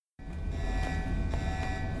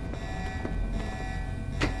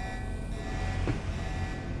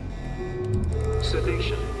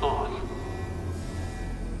Sedation on.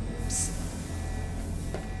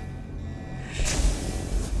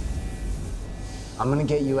 I'm gonna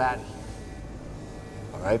get you out of here.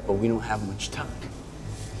 All right, but we don't have much time.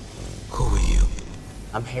 Who are you?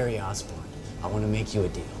 I'm Harry Osborn. I want to make you a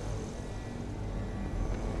deal.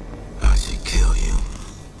 I should kill you.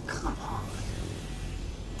 Come on.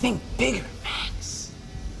 Think bigger, Max.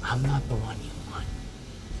 I'm not the one you want.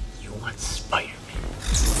 You want Spider-Man.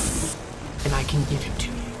 And I can give him to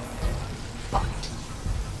you. But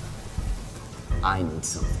I need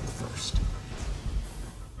something first.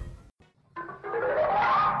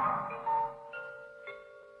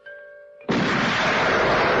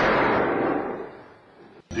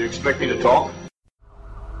 Do you expect me to talk?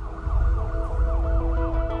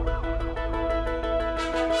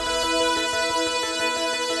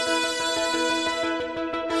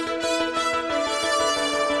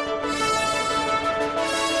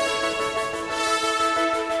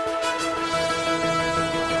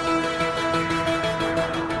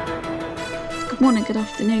 Good morning, good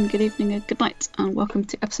afternoon, good evening, and good night, and welcome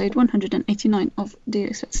to episode 189 of Do You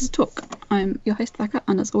Expect Us to Talk? I'm your host, Becca,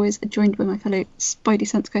 and as always, joined by my fellow Spidey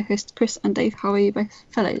Sense co-hosts Chris and Dave. How are you both,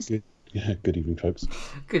 fellows? Good evening, folks.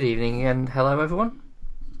 Good evening, and hello, everyone.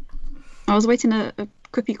 I was waiting a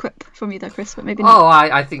quippy quip from you there, Chris, but maybe not. Oh,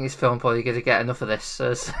 I think this film probably going to get enough of this.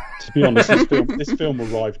 To be honest, this film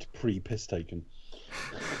arrived pre-piss taken.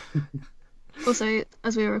 Also,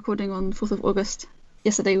 as we were recording on 4th of August,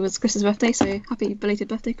 yesterday was Chris's birthday, so happy belated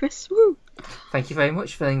birthday, Chris. Woo! Thank you very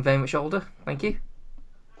much. Feeling very much older. Thank you.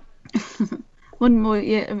 One more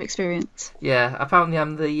year of experience. Yeah, apparently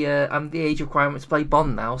I'm the age requirement to play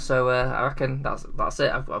Bond now, so I reckon that's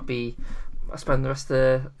it. I spend the rest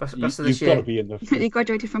of this You've year. got to be in the. You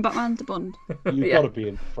graduated from Batman to Bond. You've Yeah. got to be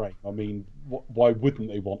in the frame. I mean, why wouldn't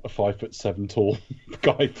they want a 5'7" tall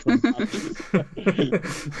guy from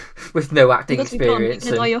With no acting Because you've gone, you experience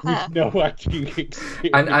can dye your hair. no acting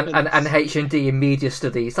experience and H&D in media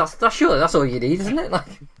studies. That's sure that's all you need, isn't it?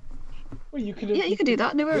 Like, Well, you can. Yeah, you can do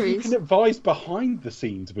that, no You worries. can advise behind the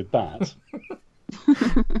scenes with that.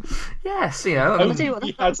 yes, you know. I'll tell you what,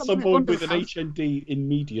 He that's had something that someone Bond with an doesn't have. HND in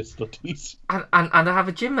media studies. And I have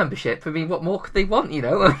a gym membership. I mean, what more could they want, you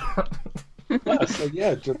know? Yeah, so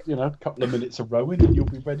yeah, just, a couple of minutes of rowing and you'll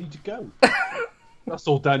be ready to go. That's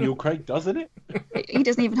all Daniel Craig does, isn't it? He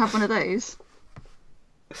doesn't even have one of those.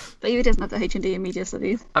 But he doesn't have the H&D in media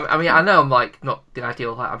studies. I mean, I know I'm like not the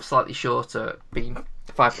ideal height. I'm slightly shorter, being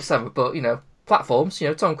 5'7", but platforms.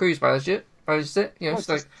 Tom Cruise manages it. It's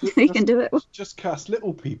like, He can do it. Just cast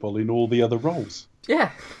little people in all the other roles.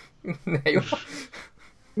 yeah. There you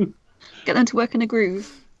are. Get them to work in a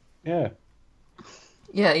groove. Yeah.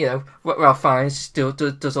 Yeah, Ralph Fiennes still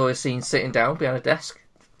does always seen sitting down behind a desk.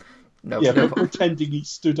 No, Yeah, no. but pretending he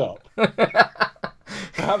stood up.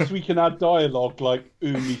 Perhaps we can add dialogue like,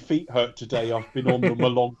 "Ooh, me feet hurt today. I've been on them a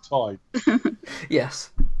long time." Yes.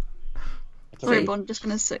 Sorry, Bond, just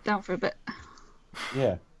going to sit down for a bit.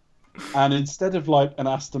 Yeah. And instead of like an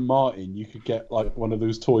Aston Martin, you could get like one of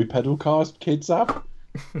those toy pedal cars kids have.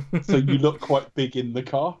 So you look quite big in the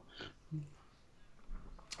car.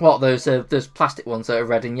 What, those plastic ones that are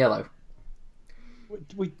red and yellow?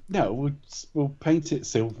 We'll paint it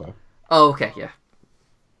silver. Oh, okay, yeah.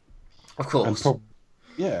 Of And course.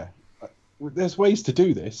 yeah. There's ways to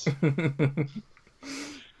do this.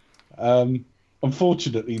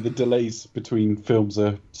 Unfortunately, the delays between films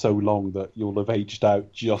are so long that you'll have aged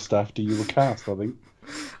out just after you were cast, I think.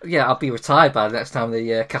 Yeah, I'll be retired by the next time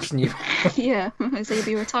they cast a new. Yeah, so you'll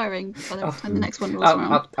be retiring by the time the next one rolls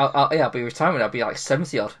around. I'll be retiring. I'll be like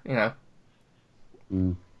 70 odd.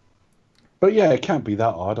 But yeah, it can't be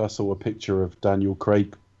that hard. I saw a picture of Daniel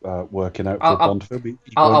Craig working out for a Bond film. He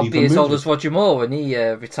I'll won't be even as old move as Roger Moore when he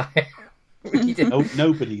retired. He did. it.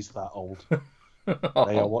 Nobody's that old. Oh.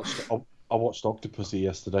 Hey, I watched Octopussy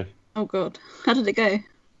yesterday. Oh, God. How did it go?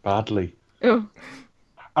 Badly. Oh,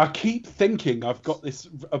 I keep thinking I've got this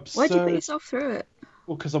absurd... why'd you put yourself through it?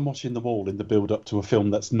 Well, because I'm watching them all in the build-up to a film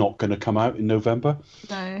that's not going to come out in November.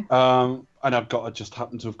 No. And I just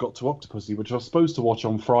happen to have got to Octopussy, which I was supposed to watch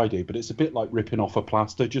on Friday, but it's a bit like ripping off a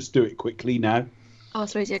plaster. Just do it quickly now. Oh, I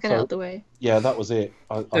suppose, yeah, get it out of the way. Yeah, that was it.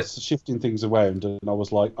 I was shifting things around, and I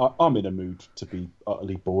was like, I'm in a mood to be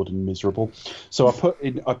utterly bored and miserable. So I put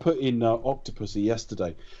in Octopussy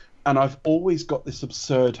yesterday, and I've always got this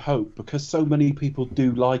absurd hope because so many people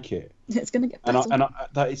do like it, It's going to get better.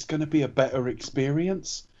 that it's going to be a better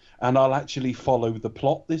experience, and I'll actually follow the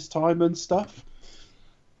plot this time and stuff.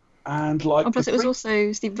 And like, plus, it was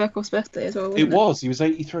also Steve Urkel's birthday as well, wasn't it? it was. He was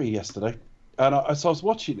 83 yesterday. And so I was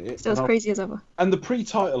watching it. Still as crazy as ever. And the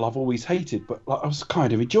pre-title I've always hated, but like, I was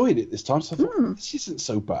kind of enjoying it this time. So I thought, this isn't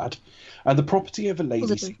so bad. And the property of a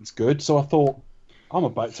lady seems good. So I thought, I'm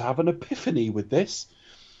about to have an epiphany with this.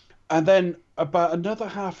 And then about another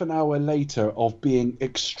half an hour later of being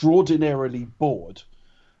extraordinarily bored,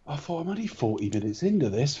 I thought, I'm only 40 minutes into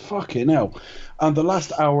this. Fucking hell. And the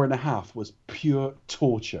last hour and a half was pure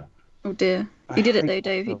torture. Oh dear. You did it though,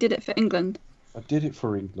 Dave. You did it for England. I did it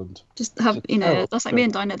for England. Just have, that's like me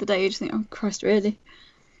and Diana the Day. You just think, oh Christ, really?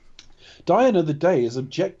 Diana the Day is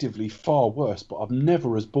objectively far worse, but I'm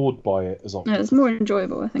never as bored by it as Octopussy. No, it's more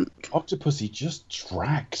enjoyable, I think. Octopussy just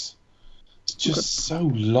drags. It's just so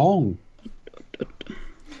long.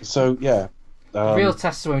 So, yeah. Real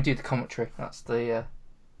test is when we do the commentary. That's the...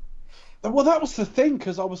 Well, that was the thing,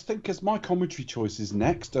 because I was thinking, because my commentary choice is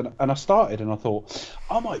next, and I started, and I thought,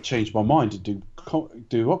 I might change my mind and do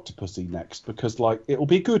Octopussy next, because, like, it'll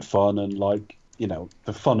be good fun, and, like, you know,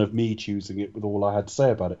 the fun of me choosing it with all I had to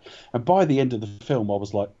say about it. And by the end of the film, I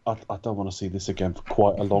was like, I don't want to see this again for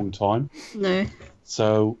quite a long time. No.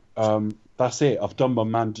 So, that's it. I've done my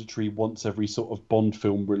mandatory once every sort of Bond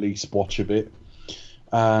film release watch of it.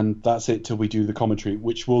 And that's it till we do the commentary,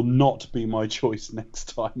 which will not be my choice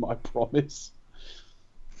next time, I promise.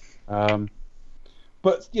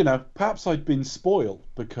 But, you know, perhaps I'd been spoiled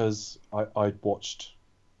because I'd watched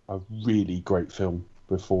a really great film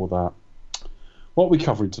before that. What are we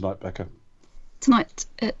covering tonight, Becca? Tonight,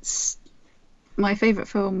 it's my favourite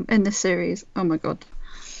film in this series. Oh, my God.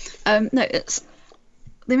 No, it's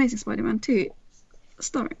The Amazing Spider-Man 2,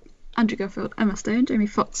 starring Andrew Garfield, Emma Stone, Jamie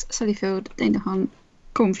Foxx, Sally Field, Dana Hunt,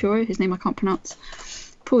 Colin Feore, whose name I can't pronounce,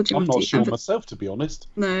 Paul Giamatti. I'm not sure myself, to be honest.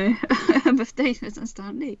 No, Beth Davis and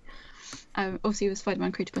Stan Lee. Obviously, it was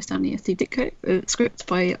Spider-Man created by Stan Lee and Steve Ditko, script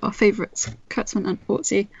by our favourites Kurtzman and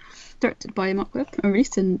Orci, directed by Mark Webb, and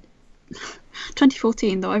released in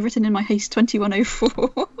 2014, though I've written in my haste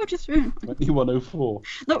 2104. I just realised. 2104.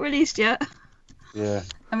 Not released yet. Yeah.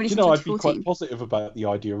 I'd be quite positive about the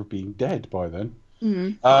idea of being dead by then.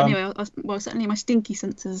 Anyway, certainly my stinky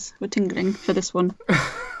senses were tingling for this one.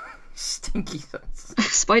 Stinky sense.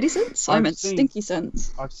 Spidey sense? I meant stinky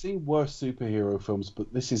sense. I've seen worse superhero films,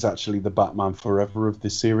 but this is actually the Batman Forever of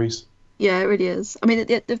this series. Yeah, it really is. I mean,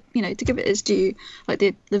 you know, to give it its due, like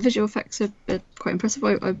the visual effects are quite impressive.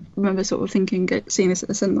 I remember sort of thinking, seeing this at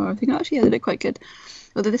the cinema, I think, actually, yeah, they look quite good.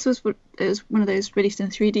 Although it was one of those released in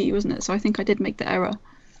 3D, wasn't it? So I think I did make the error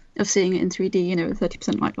of seeing it in 3D, you know, with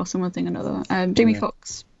 30% light loss and one thing or another. Jamie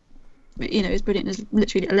Foxx, you know, is brilliant. Is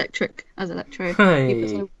literally electric as Electro.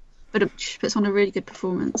 Hey. He puts on a really good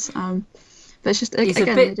performance. But it's just, he's again,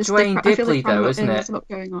 a bit just Dwayne I feel Dibley, though, isn't it? There's a lot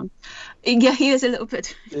going on. Yeah, he is a little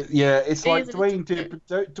bit. Yeah, it's like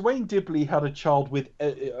Dwayne Dibley had a child with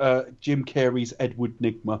Jim Carrey's Edward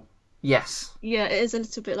Nygma. Yes. Yeah, it is a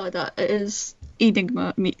little bit like that. It is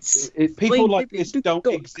Enigma meets. People Dwayne like Dibley, this don't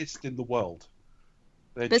exist in the world.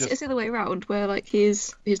 But it's the other way around, where like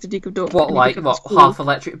he's the Duke of Dork. What, like half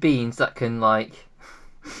electric beings that can like?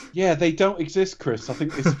 Yeah, they don't exist, Chris. I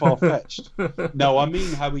think it's far-fetched. No, I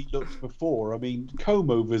mean how he looked before. I mean,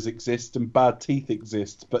 comb-overs exist and bad teeth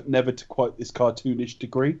exist, but never to quite this cartoonish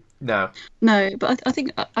degree. No, but I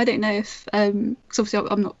think I don't know if because obviously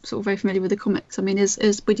I'm not sort of very familiar with the comics. I mean,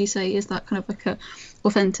 would you say is that kind of like a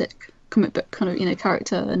authentic comic book kind of, you know,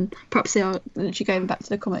 character, and perhaps they are literally going back to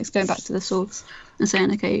the comics, going back to the source, and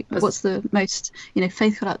saying, okay, what's the most, you know,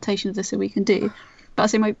 faithful adaptation of this that we can do? But I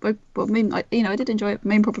say my main, you know, I did enjoy it.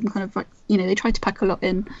 Main problem kind of like, you know, they tried to pack a lot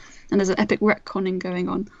in, and there's an epic retconning going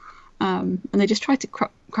on, and they just tried to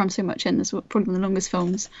cram so much in. It's probably one of the longest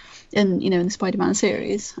films in the Spider-Man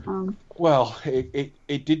series. Well,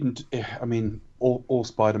 it didn't. I mean, all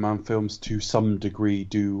Spider-Man films to some degree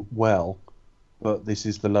do well, but this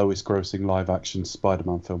is the lowest grossing live-action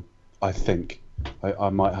Spider-Man film, I think. I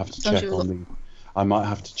might have to check on the. I might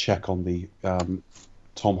have to check on the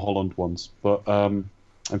Tom Holland ones, but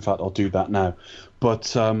in fact I'll do that now.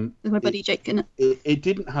 But with my buddy Jake in it. It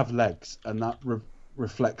didn't have legs, and that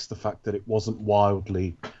reflects the fact that it wasn't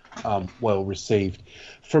wildly well received.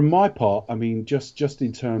 From my part, I mean, just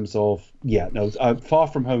in terms of Far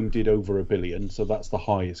From Home did over $1 billion, so that's the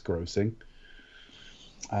highest grossing.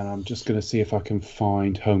 And I'm just going to see if I can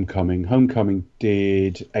find Homecoming. Homecoming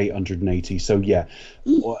did 880. So yeah,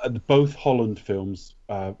 both Holland films.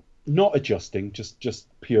 Not adjusting, just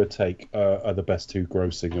pure take, are the best two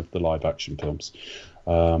grossing of the live action films.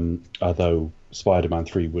 Although Spider-Man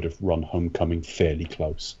 3 would have run Homecoming fairly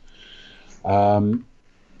close. From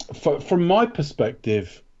my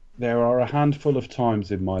perspective, there are a handful of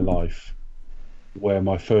times in my life where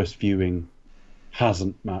my first viewing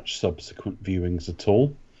hasn't matched subsequent viewings at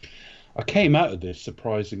all. I came out of this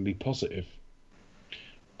surprisingly positive,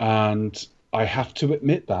 and I have to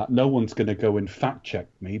admit that no one's going to go and fact check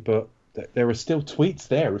me, but there are still tweets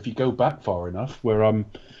there if you go back far enough where I'm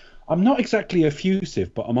not exactly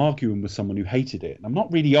effusive, but I'm arguing with someone who hated it. And I'm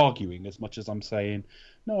not really arguing as much as I'm saying,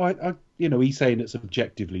 no, I he's saying it's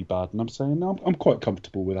objectively bad, and I'm saying no, I'm quite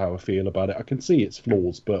comfortable with how I feel about it. I can see its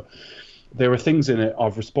flaws, but there are things in it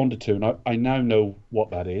I've responded to, and I now know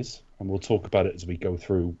what that is, and we'll talk about it as we go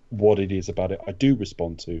through what it is about it I do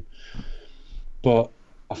respond to. But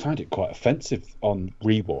I found it quite offensive on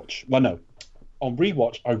rewatch. Well, no, on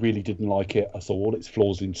rewatch, I really didn't like it. I saw all its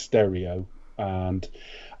flaws in stereo, and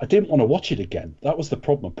I didn't want to watch it again. That was the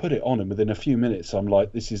problem. I put it on, and within a few minutes, I'm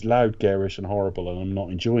like, this is loud, garish, and horrible, and I'm not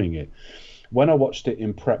enjoying it. When I watched it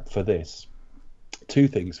in prep for this, two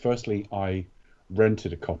things. Firstly, I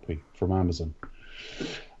rented a copy from Amazon,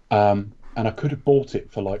 and I could have bought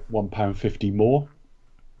it for like £1.50 more,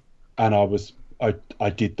 and I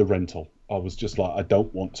did the rental. I was just like, I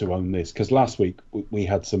don't want to own this, because last week we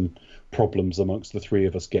had some problems amongst the three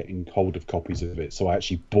of us getting hold of copies of it, so I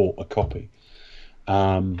actually bought a copy,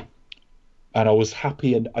 and I was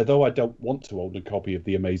happy. And although I don't want to own a copy of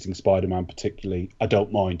The Amazing Spider-Man particularly, I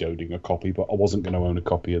don't mind owning a copy, but I wasn't going to own a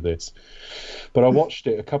copy of this. But I watched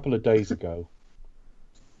it a couple of days ago,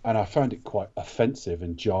 and I found it quite offensive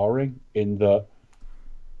and jarring in that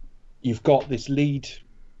you've got this lead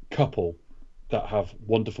couple that have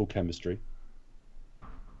wonderful chemistry.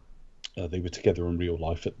 They were together in real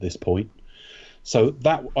life at this point. So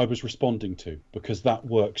that I was responding to, because that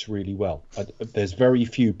works really well. There's very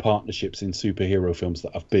few partnerships in superhero films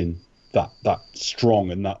that have been that strong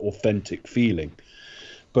and that authentic feeling.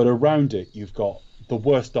 But around it, you've got the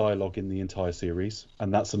worst dialogue in the entire series,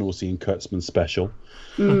 and that's an Orsi and Kurtzman special.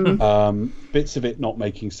 Bits of it not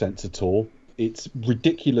making sense at all. It's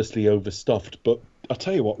ridiculously overstuffed, but I'll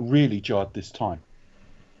tell you what really jarred this time.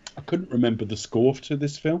 I couldn't remember the score to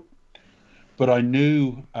this film, but I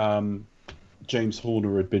knew James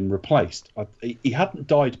Horner had been replaced. He hadn't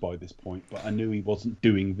died by this point, but I knew he wasn't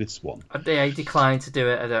doing this one. He declined to do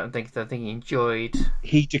it. I think he enjoyed.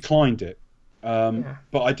 He declined it,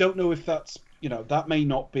 but I don't know if that's, that may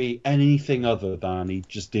not be anything other than he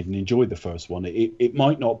just didn't enjoy the first one. It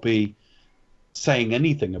might not be saying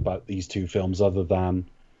anything about these two films other than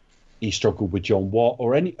he struggled with John Watt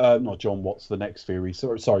or not John Watt's the next theory.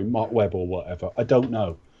 Sorry, Mark Webb or whatever. I don't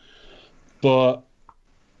know, but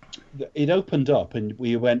it opened up and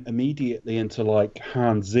we went immediately into like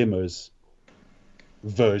Hans Zimmer's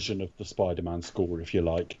version of the Spider-Man score, if you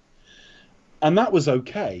like, and that was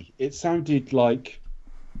okay. It sounded like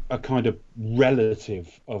a kind of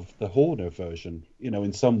relative of the Horner version,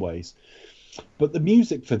 in some ways. But the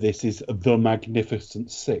music for this is the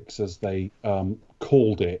Magnificent Six, as they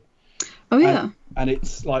called it. Oh, yeah. And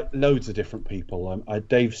it's like loads of different people.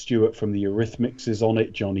 Dave Stewart from the Eurythmics is on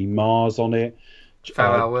it. Johnny Marr's on it.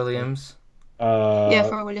 Pharrell Williams.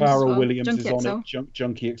 Pharrell Williams Junkie is on XL. it.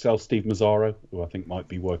 Junkie XL, Steve Mazzaro, who I think might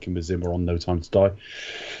be working with Zimmer on No Time to Die.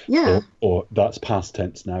 Yeah. Or that's past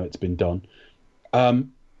tense now. It's been done.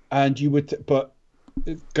 And you would... but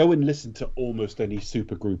go and listen to almost any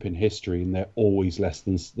supergroup in history, and they're always less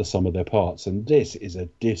than the sum of their parts. And this is a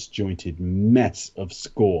disjointed mess of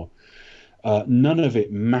score. None of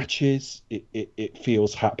it matches. It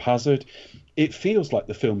feels haphazard. It feels like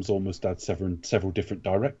the film's almost had several different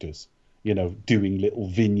directors, doing little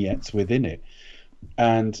vignettes within it.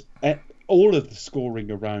 And all of the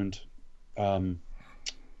scoring around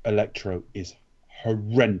Electro is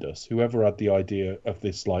horrendous. Whoever had the idea of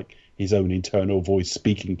this, like his own internal voice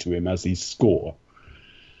speaking to him as he score.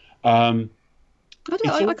 I kind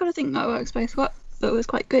of think that works both. But it was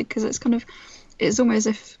quite good because it's almost as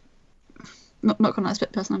if not kind of like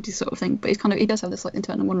split personality sort of thing, but he does have this like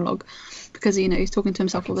internal monologue because he's talking to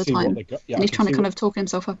himself all the time, and he's trying to kind of talk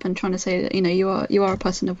himself up and trying to say that you are a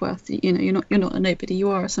person of worth. You're not a nobody.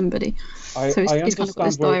 You are a somebody. So he's kind of got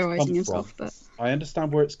this diarising himself. But I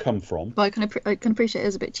understand where it's come from. But I can appreciate it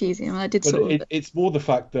is a bit cheesy. I mean, I did it's more the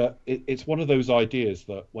fact that it's one of those ideas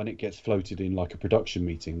that when it gets floated in like a production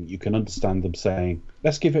meeting, you can understand them saying,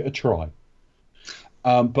 "Let's give it a try."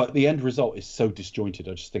 But the end result is so disjointed.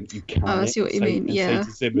 I just think you can. I see what you mean. Yeah. Say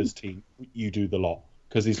to Zimmer's team, you do the lot,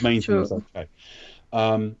 because his main thing is okay.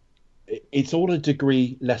 It's all a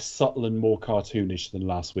degree less subtle and more cartoonish than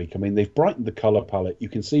last week. I mean, they've brightened the color palette. You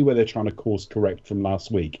can see where they're trying to course correct from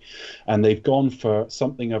last week, and they've gone for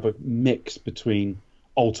something of a mix between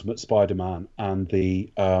Ultimate Spider-Man and the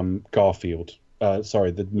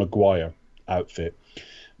the Maguire outfit.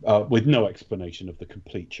 With no explanation of the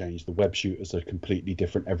complete change. The web shooters are completely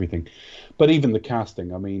different, everything. But even the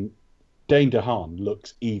casting, I mean, Dane DeHaan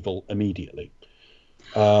looks evil immediately.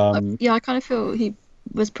 Yeah, I kind of feel he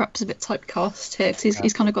was perhaps a bit typecast here because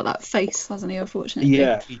he's kind of got that face, hasn't he? Unfortunately.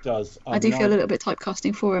 Yeah, he does. I do feel a little bit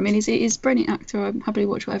typecasting for him. I mean, he's a brilliant actor. I'm happy to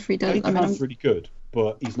watch whatever he does. He's really good,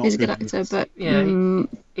 but he's not. He's a good actor, but yeah,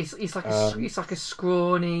 he's like a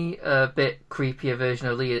scrawny, bit creepier version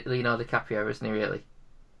of Leonardo DiCaprio, isn't he? Really,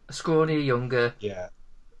 a scrawny, younger,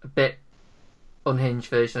 a bit unhinged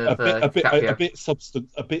version of DiCaprio.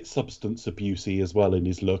 a bit substance abusey as well in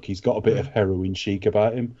his look. He's got a bit of heroin chic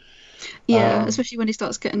about him. Yeah, especially when he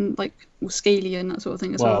starts getting like scaly and that sort of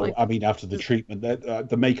thing as well. Well, I mean, after the treatment,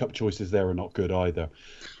 the makeup choices there are not good either.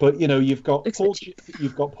 But you've got Paul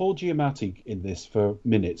Giamatti in this for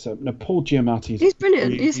minutes. Now, Paul Giamatti's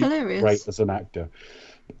brilliant. He's hilarious. Great as an actor.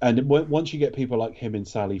 And once you get people like him in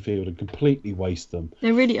Sally Field and completely waste them,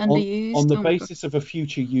 they're really underused. On the basis of a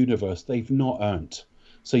future universe, they've not earned.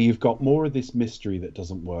 So you've got more of this mystery that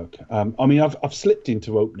doesn't work. I mean, I've slipped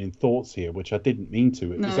into opening thoughts here, which I didn't mean to.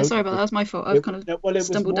 Sorry about that. That was my fault. I've kind of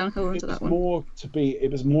stumbled downhill into that one.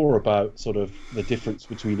 It was more about sort of the difference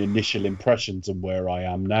between initial impressions and where I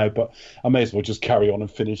am now. But I may as well just carry on and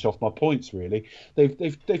finish off my points. Really,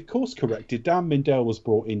 they've course corrected. Dan Mindell was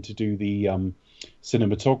brought in to do the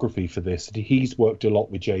cinematography for this. He's worked a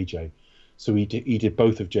lot with JJ. So he did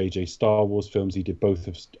both of JJ's Star Wars films. He did both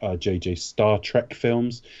of JJ's Star Trek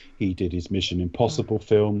films. He did his Mission Impossible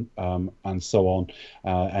film, and so on.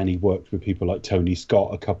 And he worked with people like Tony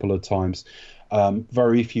Scott a couple of times.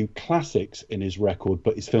 Very few classics in his record,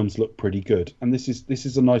 but his films look pretty good. And this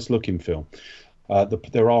is a nice looking film.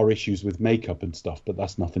 There are issues with makeup and stuff, but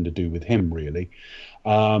that's nothing to do with him really.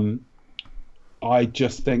 I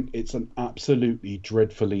just think it's an absolutely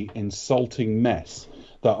dreadfully insulting mess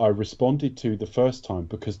that I responded to the first time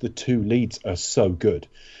because the two leads are so good.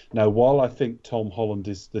 Now, while I think Tom Holland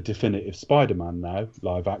is the definitive Spider-Man now,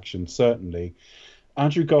 live action certainly,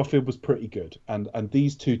 Andrew Garfield was pretty good, and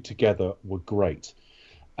these two together were great.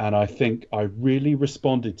 And I think I really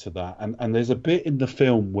responded to that. And there's a bit in the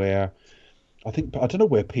film where I don't know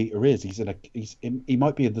where Peter is. He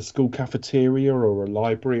might be in the school cafeteria or a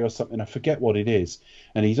library or something. I forget what it is.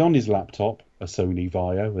 And he's on his laptop, a Sony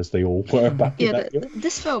Vaio, as they all were back in that year.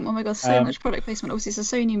 This film, oh my god, so much product placement. Obviously,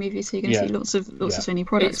 it's a Sony movie, so you're going to see lots of Sony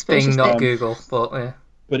products. It's Bing, not Google, but yeah.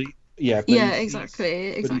 But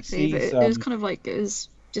exactly. But it was kind of like, it was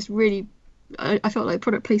just really. I felt like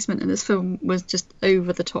product placement in this film was just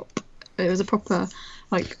over the top. It was a proper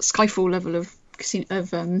like Skyfall level of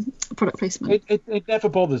product placement. It never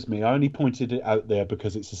bothers me. I only pointed it out there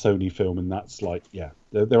because it's a Sony film, and that's like,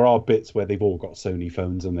 there are bits where they've all got Sony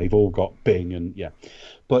phones and they've all got Bing, and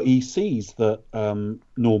but he sees that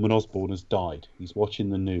Norman Osborn has died. He's watching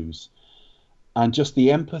the news, and just the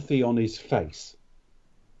empathy on his face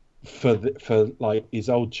for like his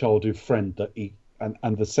old childhood friend that he.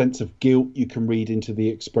 And the sense of guilt you can read into the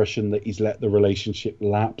expression that he's let the relationship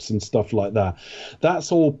lapse and stuff like that.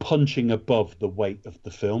 That's all punching above the weight of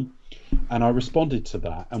the film. And I responded to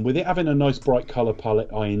that. And with it having a nice bright colour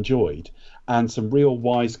palette I enjoyed, and some real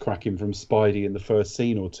wisecracking from Spidey in the first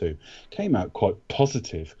scene or two, came out quite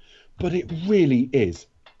positive. But it really is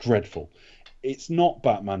dreadful. It's not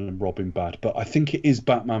Batman and Robin bad, but I think it is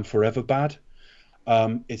Batman Forever bad.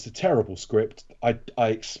 It's a terrible script. I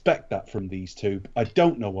expect that from these two. I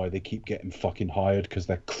don't know why they keep getting fucking hired, because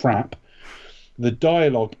they're crap. The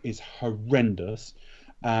dialogue is horrendous,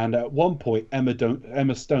 and at one point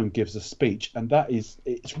Emma Stone gives a speech, and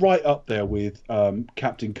it's right up there with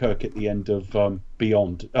Captain Kirk at the end of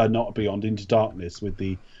Into Darkness, with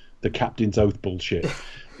the Captain's Oath bullshit.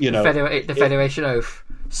 You know, the Federation Oath,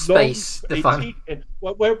 space defined.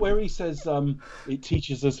 Where he says it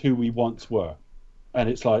teaches us who we once were. And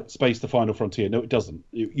it's like, space, the final frontier. No, it doesn't.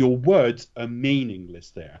 Your words are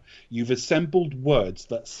meaningless there. You've assembled words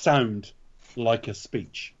that sound like a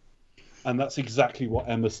speech. And that's exactly what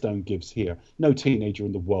Emma Stone gives here. No teenager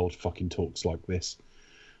in the world fucking talks like this.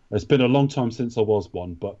 It's been a long time since I was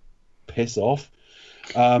one, but piss off.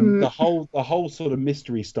 The whole sort of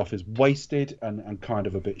mystery stuff is wasted and kind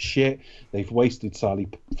of a bit shit. They've wasted Sally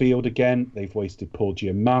Field again. They've wasted Paul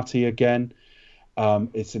Giamatti again.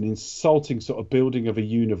 It's an insulting sort of building of a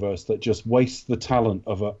universe that just wastes the talent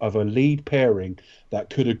of a lead pairing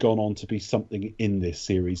that could have gone on to be something in this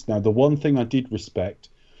series. Now, the one thing I did respect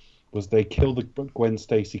was they killed the Gwen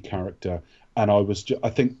Stacy character, and I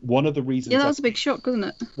think one of the reasons... Yeah, that was a big shock, wasn't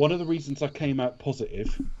it? One of the reasons I came out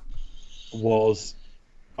positive was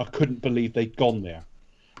I couldn't believe they'd gone there.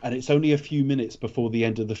 And it's only a few minutes before the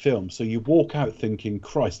end of the film, so you walk out thinking,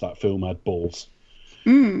 Christ, that film had balls.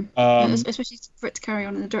 Especially for it to carry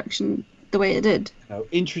on in the direction the way it did.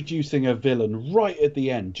 Introducing a villain right at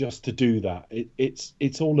the end just to do that,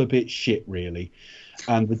 it's all a bit shit, really.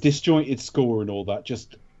 And the disjointed score and all that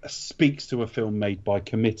just speaks to a film made by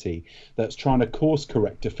committee that's trying to course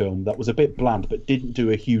correct a film that was a bit bland but didn't do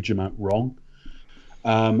a huge amount wrong.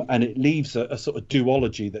 And it leaves a sort of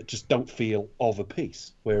duology that just don't feel of a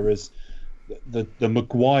piece, whereas the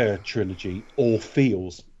Maguire trilogy all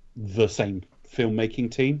feels the same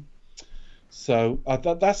filmmaking team. So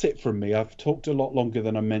that's it from me. I've talked a lot longer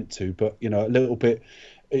than I meant to, but a little bit,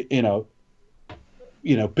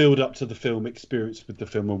 build up to the film, experience with the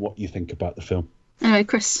film, and what you think about the film. Anyway,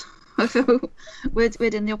 Chris, I feel we're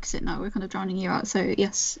doing the opposite now. We're kind of drowning you out. So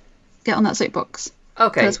yes, get on that soapbox.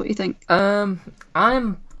 Okay. Tell us what you think. My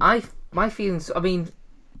feelings. I mean,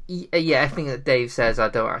 yeah, everything that Dave says, I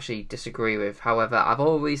don't actually disagree with. However, I've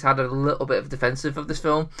always had a little bit of defensive of this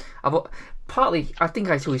film. I think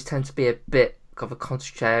I always tend to be a bit of a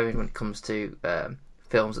contrarian when it comes to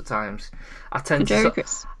films at times. I tend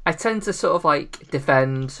to sort of like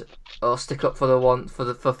defend or stick up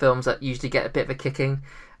for films that usually get a bit of a kicking,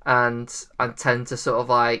 and tend to sort of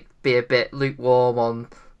like be a bit lukewarm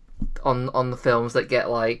on the films that get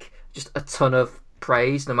like just a ton of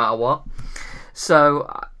praise no matter what.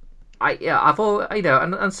 So I've all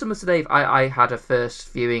and similar to Dave, I had a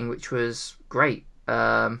first viewing which was great.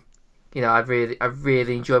 I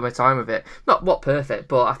really enjoyed my time with it. Not perfect,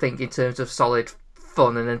 but I think in terms of solid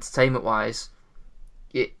fun and entertainment wise,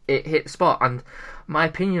 it hit the spot. And my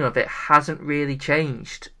opinion of it hasn't really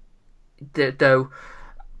changed. Though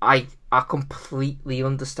I completely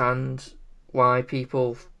understand why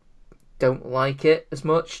people don't like it as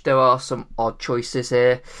much. There are some odd choices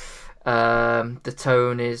here. The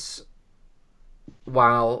tone is,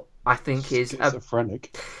 while I think is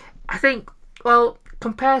schizophrenic. I think, well,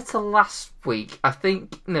 compared to last week, I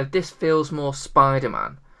think this feels more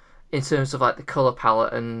Spider-Man in terms of like the color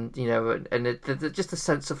palette and just a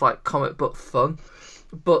sense of like comic book fun.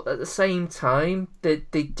 But at the same time, they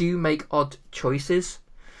do make odd choices.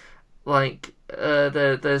 Like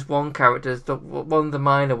there's one character, one of the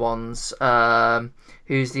minor ones,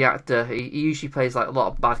 who's the actor. He usually plays like a lot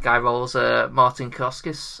of bad guy roles. Martin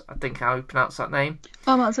Koskis, I think how you pronounce that name.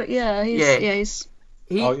 Oh, that's right. Yeah, he's.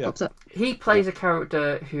 He plays a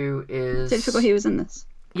character who is. I forgot he was in this.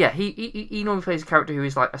 Yeah, he normally plays a character who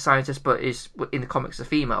is like a scientist, but is in the comics a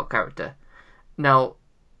female character. Now,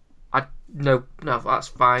 no, that's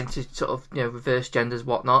fine to sort of reverse genders,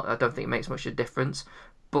 whatnot. I don't think it makes much of a difference.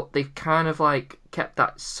 But they've kind of like kept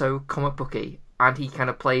that so comic booky, and he kind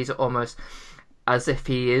of plays it almost as if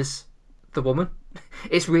he is the woman.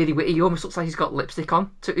 It's really weird. He almost looks like he's got lipstick on.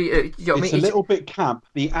 It's a little bit camp.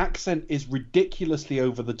 The accent is ridiculously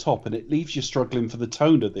over the top, and it leaves you struggling for the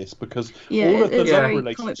tone of this because all of the love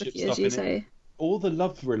relationship stuff in it, all the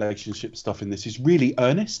love relationship stuff in this is really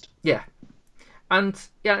earnest. Yeah, and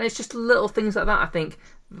it's just little things like that. I think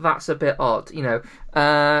that's a bit odd.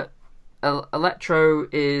 Electro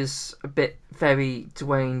is a bit very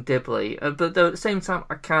Dwayne Dibley, but though at the same time,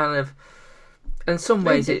 I kind of, in some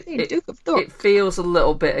ways, it feels a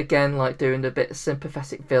little bit again like doing a bit of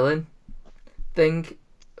sympathetic villain thing,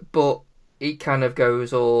 but he kind of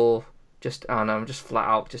goes all just just flat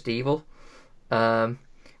out just evil.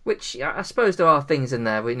 Which I suppose there are things in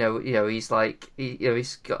there. He's like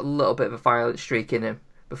he's got a little bit of a violent streak in him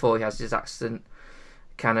before he has his accident.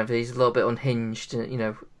 Kind of, he's a little bit unhinged,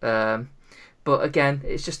 but again,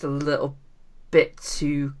 it's just a little bit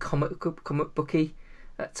too comic booky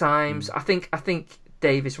at times. I think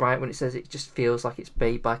Dave is right when it says it just feels like it's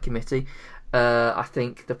made by committee. I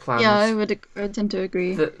think the plans. Yeah, I would tend to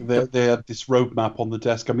agree. They had this roadmap on the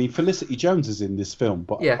desk. I mean, Felicity Jones is in this film,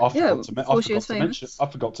 but I forgot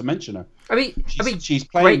to mention her. I mean, she's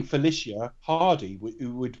playing Felicia Hardy,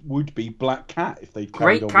 who would be Black Cat if they'd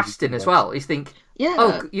carried on. Great casting as well. You think?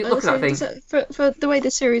 Yeah. You look at that thing. For the way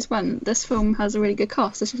the series went, this film has a really good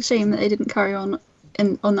cast. It's a shame that they didn't carry on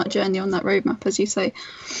that journey, on that roadmap, as you say,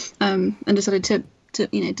 and decided to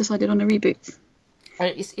decided on a reboot.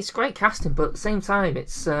 It's great casting, but at the same time,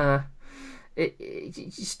 it's you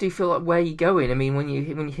just do feel like where are you going? I mean, when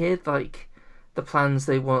you hear like the plans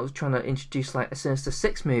they were trying to introduce like a Sinister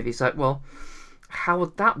Six movie, it's like, well, how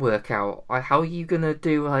would that work out? Like, how are you gonna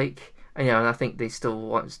do like, and I think they still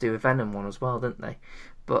wanted to do a Venom one as well, didn't they?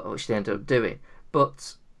 But which they ended up doing.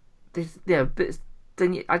 But but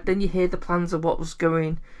then you hear the plans of what was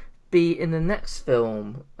going to be in the next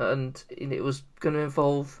film, and it was going to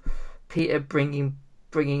involve Peter bringing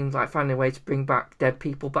finding a way to bring back dead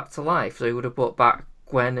people back to life. So he would have brought back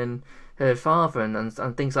Gwen and her father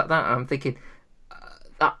and things like that. And I'm thinking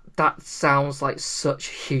that sounds like such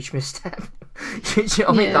a huge misstep. You know what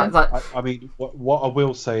I mean? Yeah. I mean, what I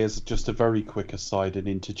will say is just a very quick aside and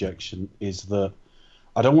interjection is that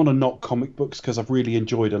I don't want to knock comic books because I've really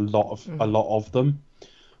enjoyed a lot of them,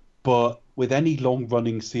 but with any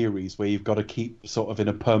long-running series where you've got to keep sort of in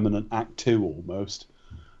a permanent act 2 almost,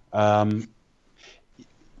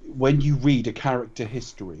 when you read a character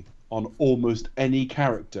history on almost any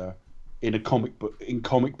character in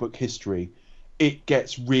comic book history, it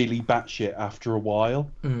gets really batshit after a while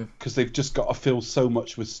because they've just got to fill so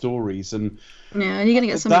much with stories and you're gonna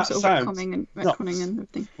get some sort of retconning and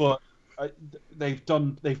everything. But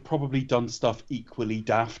they've probably done stuff equally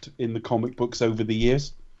daft in the comic books over the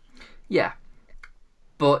years. Yeah,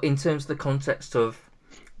 but in terms of the context of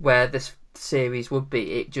where this series would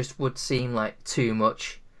be, it just would seem like too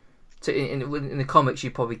much. In the comics,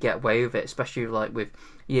 you probably get away with it, especially like with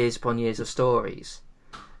years upon years of stories.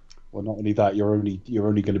 Well, not only that, you're only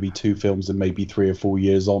going to be 2 films and maybe 3 or 4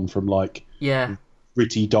 years on from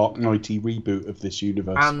gritty Dark Knighty reboot of this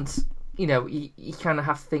universe. And you kind of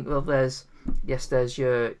have to think, well, there's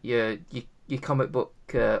your comic book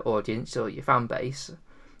audience or your fan base,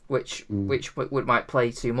 which might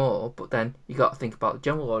play to more, but then you got to think about the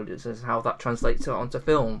general audience and how that translates onto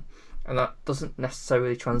film, and that doesn't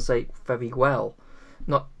necessarily translate very well,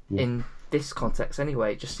 not in this context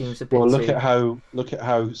anyway. It just seems a bit. Well, look at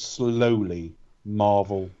how slowly the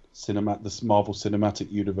Marvel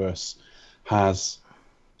Cinematic Universe has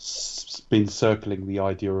been circling the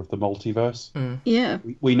idea of the multiverse. Yeah,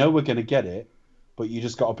 we know we're going to get it, but you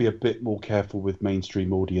just got to be a bit more careful with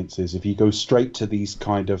mainstream audiences. If you go straight to these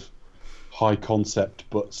kind of high concept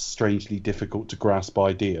but strangely difficult to grasp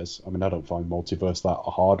ideas, I mean, I don't find multiverse that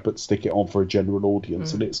hard, but stick it on for a general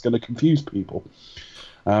audience and it's going to confuse people.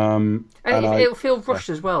 And it'll feel rushed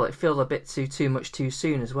as well. It feels a bit too much too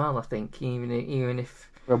soon as well, I think, even if...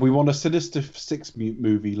 Well, we want a Sinister Six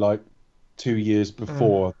movie like 2 years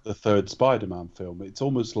before the third Spider-Man film. It's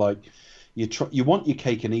almost like you want your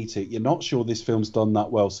cake and eat it. You're not sure this film's done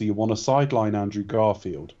that well, so you want to sideline Andrew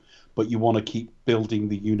Garfield, but you want to keep building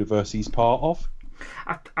the universe he's part of.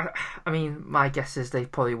 I mean, my guess is they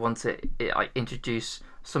probably want to introduce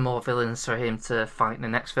some more villains for him to fight in the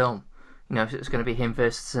next film. It's going to be him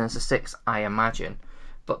versus Sinister Six, I imagine.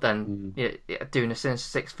 But then doing a Sinister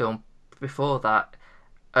Six film before that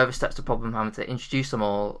oversteps the problem having to introduce them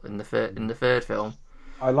all in the third film.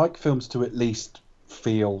 I like films to at least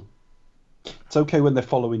feel... It's okay when they're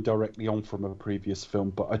following directly on from a previous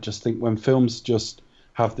film, but I just think when films just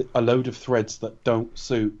have a load of threads that don't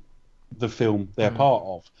suit the film they're part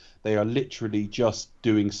of, they are literally just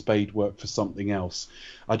doing spade work for something else.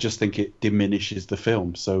 I just think it diminishes the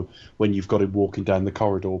film. So when you've got him walking down the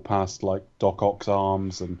corridor past like Doc Ock's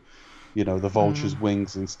arms and the Vulture's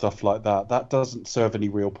wings and stuff like that, that doesn't serve any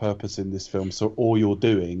real purpose in this film. So all you're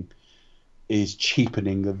doing is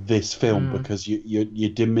cheapening this film because you're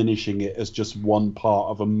diminishing it as just one part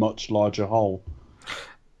of a much larger whole.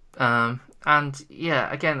 And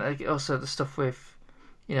again, also the stuff with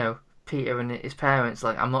Peter and his parents,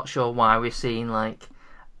 like, I'm not sure why we're seeing like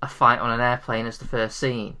a fight on an airplane as the first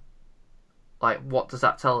scene. Like, what does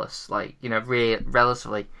that tell us? Like,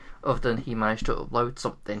 relatively, other than he managed to upload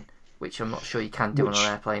something, which I'm not sure you can do on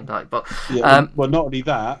an airplane. Like, but well, not only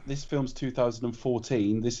that, this film's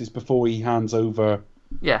 2014. This is before he hands over.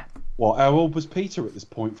 Yeah. Well, how old was Peter at this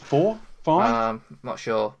point? 4, 5? Not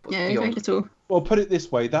sure. But yeah, very little. Well, put it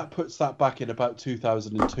this way, that puts that back in about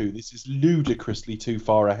 2002. This is ludicrously too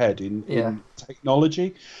far ahead in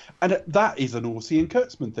technology. And that is an Orsi and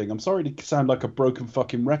Kurtzman thing. I'm sorry to sound like a broken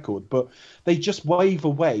fucking record, but they just wave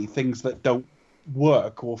away things that don't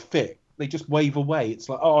work or fit. They just wave away. It's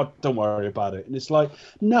like, oh, don't worry about it. And it's like,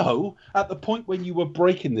 no, at the point when you were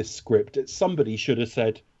breaking this script, somebody should have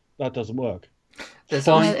said, that doesn't work. It's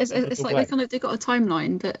like they've got a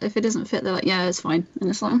timeline that if it doesn't fit, they're like, yeah, it's fine. And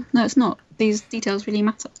it's like, no, it's not. These details really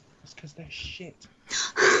matter. It's because they're shit.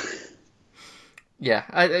 Yeah,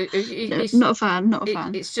 it's not a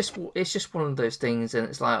fan. It's just one of those things, and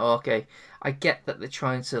it's like, oh, okay, I get that they're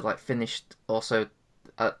trying to like finish also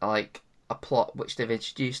like a plot which they've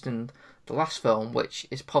introduced in the last film, which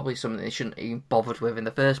is probably something they shouldn't have even bothered with in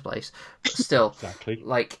the first place. But still, exactly.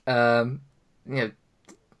 Like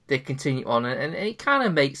they continue on, and it kind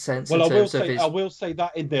of makes sense. Well, I will say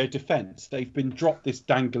that in their defence, they've been dropped this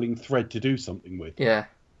dangling thread to do something with. Yeah,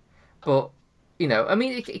 but I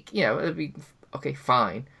mean, it'd be okay,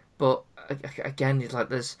 fine. But again, it's like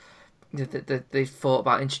there's they thought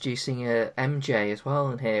about introducing MJ as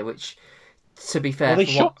well in here, which, to be fair,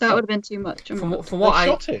 that would have been too much. From what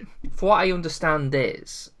I understand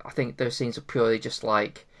is, I think those scenes are purely just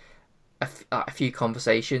like a few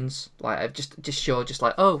conversations, like just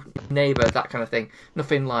like, oh, neighbour, that kind of thing.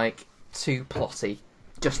 Nothing like too plotty.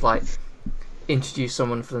 Just like introduce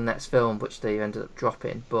someone for the next film, which they ended up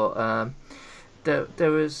dropping. But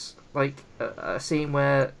there was like a scene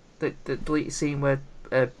where the deleted scene where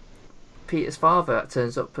Peter's father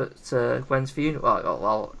turns up at Gwen's funeral,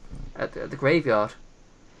 well, at the graveyard.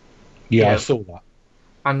 Yeah, I saw that.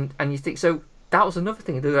 And you think, so that was another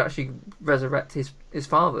thing, to actually resurrect his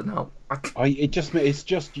father. Now, it's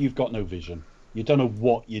just you've got no vision. You don't know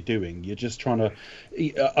what you're doing. You're just trying to.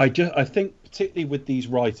 I think particularly with these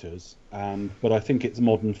writers, but I think it's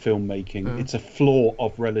modern filmmaking. It's a flaw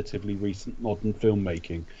of relatively recent modern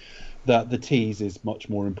filmmaking that the tease is much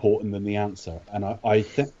more important than the answer. And I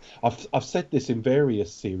think I've said this in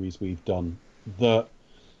various series we've done, that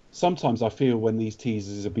sometimes I feel when these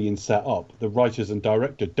teasers are being set up, the writers and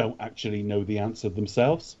director don't actually know the answer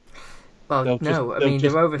themselves. Well, they're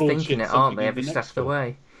overthinking it, aren't they? Every step of the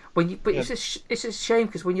way. It's a shame,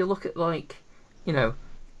 because when you look at, like,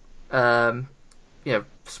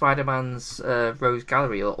 Spider-Man's Rose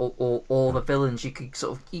Gallery, or all the villains, you could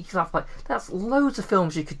have, like, that's loads of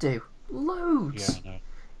films you could do. Loads. Yeah,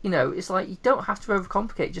 I know. It's like, you don't have to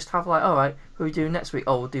overcomplicate. Just have, like, all right, what are we doing next week?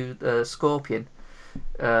 Oh, we'll do Scorpion.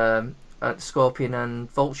 Scorpion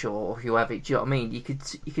and Vulture, or whoever. Do you know what I mean? You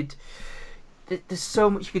could. There's so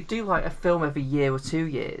much you could do, like a film every year or 2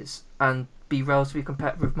 years, and be relatively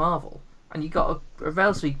competitive with Marvel. And you got a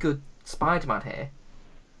relatively good Spider-Man here.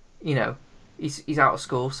 He's out of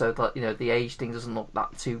school, so that the age thing doesn't look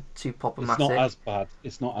that too problematic. It's not as bad.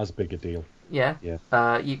 It's not as big a deal. Yeah. Yeah.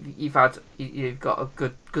 You've got a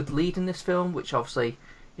good lead in this film, which obviously,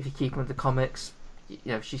 if you keep with the comics,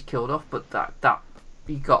 she's killed off. But that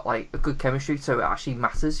you got like a good chemistry, so it actually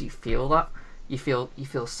matters. You feel that. You feel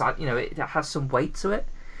sad. It has some weight to it.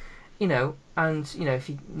 And if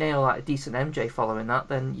you nail like a decent MJ following that,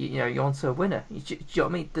 then you're onto a winner. Do you know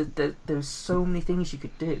what I mean? There's so many things you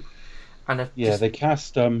could do. And they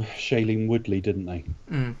cast Shailene Woodley, didn't they?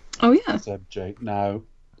 Mm. Oh yeah. As MJ. Now,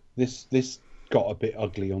 this got a bit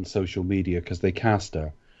ugly on social media because they cast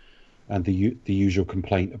her, and the usual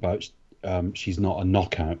complaint about she's not a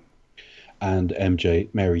knockout, and MJ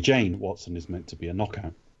Mary Jane Watson is meant to be a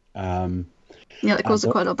knockout. Yeah, it caused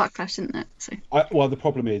quite a lot of backlash, didn't it? So. Well, the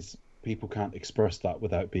problem is people can't express that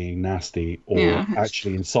without being nasty or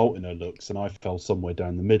actually insulting her looks, and I fell somewhere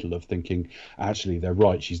down the middle of thinking, actually, they're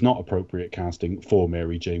right. She's not appropriate casting for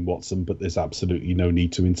Mary Jane Watson, but there's absolutely no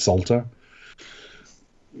need to insult her.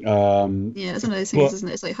 Yeah, it's one of those things, isn't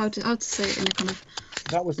it? It's like how to say it in a kind of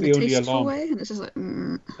the only alarm way, and it's just like.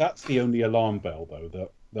 That's the only alarm bell, though,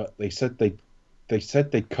 that they said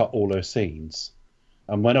they'd cut all her scenes,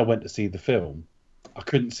 and when I went to see the film, I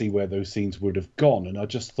couldn't see where those scenes would have gone, and I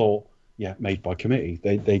just thought, yeah, made by committee.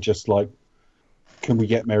 They just like, can we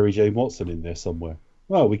get Mary Jane Watson in there somewhere?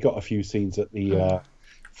 Well, we got a few scenes at the,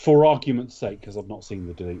 for argument's sake, because I've not seen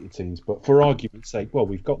the deleted scenes, but for argument's sake, well,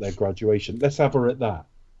 we've got their graduation. Let's have her at that.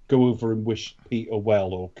 Go over and wish Peter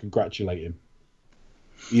well or congratulate him.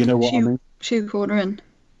 You know what I mean? Shoehorn her in.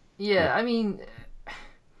 Yeah, I mean,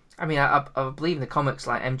 I believe in the comics,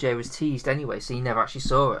 like MJ was teased anyway, so you never actually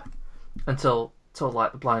saw her until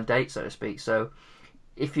like the blind date, so to speak. So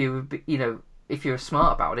if you were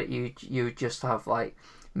smart about it, you would just have like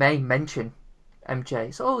May mention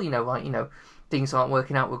MJ. So things aren't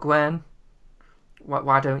working out with Gwen.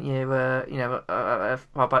 Why don't you how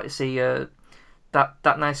about you see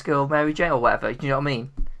that nice girl Mary Jane or whatever? You know what I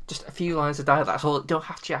mean? Just a few lines of dialogue. That's all. Don't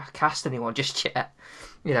have to cast anyone just yet.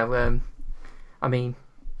 I mean,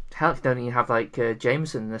 hell, you don't even have like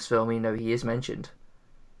Jameson in this film. He is mentioned.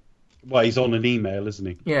 Well, he's on an email, isn't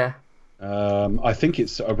he? Yeah. I think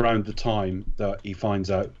it's around the time that he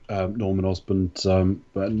finds out Norman Osborn's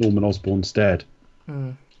dead.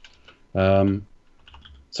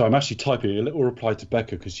 So I'm actually typing a little reply to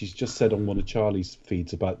Becca because she's just said on one of Charlie's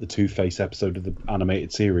feeds about the Two-Face episode of the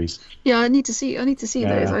animated series. Yeah, I need to see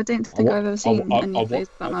those. I don't think I've ever seen any of those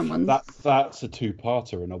Batman ones. That's a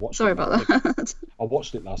two-parter, and I watched. Sorry about that. I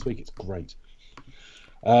watched it last week. It's great.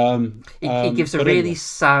 He gives a really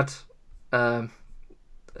sad. Batman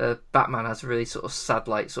has a really sort of sad,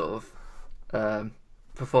 like sort of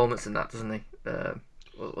performance in that, doesn't he?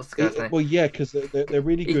 What's the guy's name? Well, yeah, because they're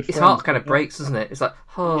really good. His heart kind of breaks, doesn't it? It's like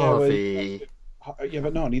Harvey. Yeah,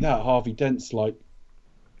 but not only that, Harvey Dent's like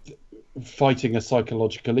fighting a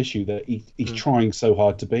psychological issue that he's trying so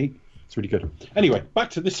hard to beat. It's really good. Anyway,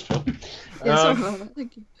 back to this film. Yeah, sorry about that.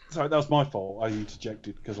 Thank you. Sorry, that was my fault. I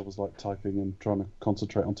interjected because I was like typing and trying to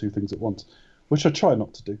concentrate on two things at once, which I try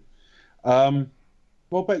not to do.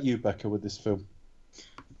 What about you, Becca, with this film?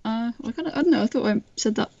 I don't know. I thought I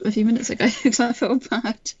said that a few minutes ago because I felt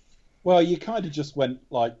bad. Well, you kind of just went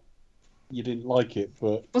like you didn't like it,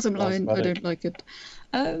 but Bottom line, I don't like it.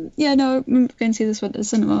 Yeah, no, I remember going to see this one at the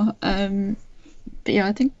cinema. But yeah,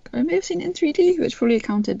 I think I may have seen it in 3D, which probably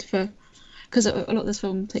accounted for, because a lot of this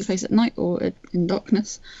film takes place at night or in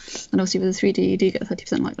darkness, and obviously with the 3D you do get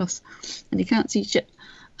 30% light loss, and you can't see shit.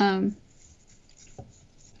 But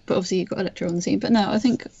obviously you've got Electro on the scene. But no, I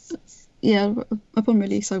think, yeah, upon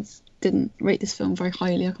release I didn't rate this film very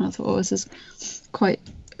highly. I kind of thought, oh, this is quite,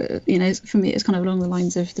 for me it's kind of along the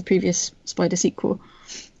lines of the previous Spider sequel.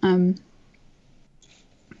 And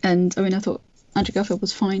I mean, I thought Andrew Garfield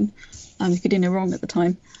was fine. He could do no wrong at the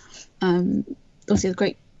time. Obviously, it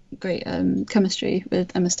was great chemistry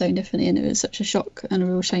with Emma Stone, definitely, and it was such a shock and a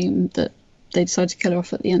real shame that they decided to kill her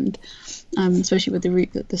off at the end, especially with the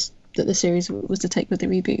route that the series was to take with the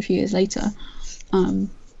reboot a few years later.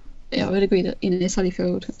 Yeah, I would agree that Sally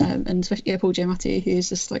Field and especially Paul Giamatti, who's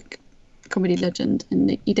just like a comedy legend,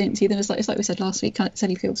 and you don't see them as it's like we said last week.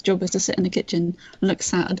 Sally Field's job is to sit in the kitchen and look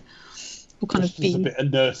sad. There's a bit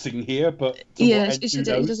of nursing here, but yeah, she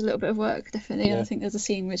does a little bit of work, definitely. Yeah. And I think there's a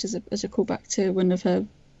scene which is a callback to one of her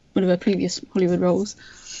previous Hollywood roles.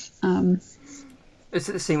 Is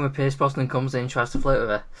it the scene where Pierce Brosnan comes in and tries to flirt with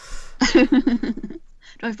her?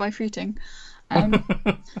 Drive-by fruiting. Oh,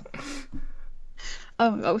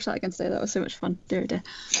 I wish that again today. That was so much fun. Dear.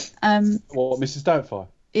 What, Mrs. Doubtfire?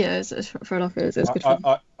 Yeah, it's for a laugh. It was good fun.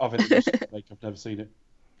 I've never seen it.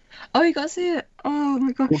 Oh, you got to see it! Oh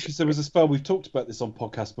my gosh! Well, because there was a spell, we've talked about this on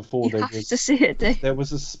podcast before. You have to see it, Dave. There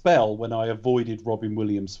was a spell when I avoided Robin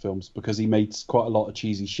Williams films because he made quite a lot of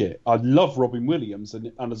cheesy shit. I love Robin Williams,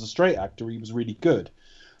 and as a straight actor, he was really good.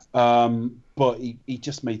 But he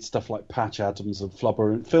just made stuff like Patch Adams and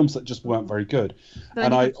Flubber and films that just weren't very good. But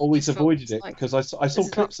and I always avoided it because I saw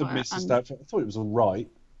clips of Mrs. Doubtfire. I thought it was all right,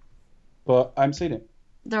 but I haven't seen it.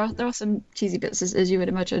 There are some cheesy bits as you would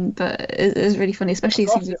imagine, but it is really funny, especially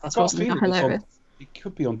as hilarious. It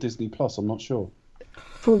could be on Disney Plus. I'm not sure.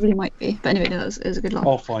 Probably might be, but anyway, no, it was a good laugh.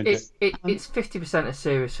 I'll find it. It's 50% a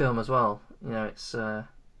serious film as well. It's.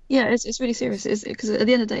 Yeah, it's really serious. Because at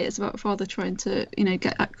the end of the day, it's about a father trying to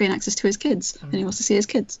gain access to his kids, and he wants to see his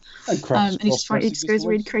kids, and he just goes a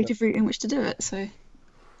really creative route in which to do it. So,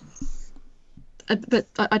 but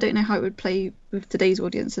I don't know how it would play with today's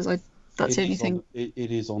audiences. That's the only thing. It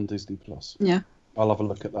is on Disney Plus. Yeah. I'll have a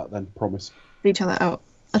look at that then. Promise. Read that out.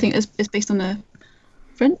 I think it's based on a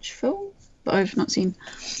French film, but I've not seen.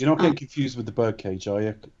 You're not getting confused with The Birdcage, are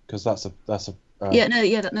you? Because that's a. That's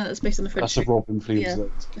based on the French. That's a Robin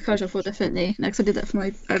Williams. Yeah, Cage aux Folles, definitely. Next, I did that for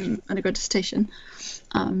my undergrad dissertation.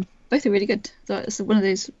 Both are really good. So it's one of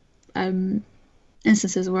those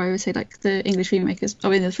instances where I would say like the English remake is,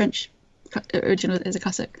 the French original is a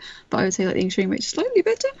classic, but I would say like the English remake is slightly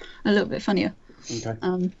better and a little bit funnier. Okay.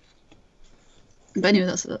 But anyway,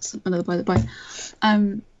 that's another by the by.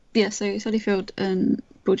 Yeah, so Sally Field and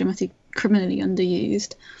Paul Giamatti criminally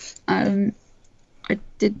underused. I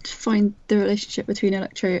did find the relationship between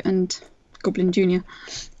Electro and Goblin Jr.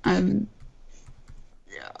 I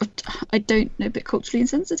don't know, a bit culturally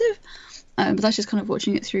insensitive, but that's just kind of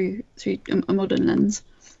watching it through a modern lens.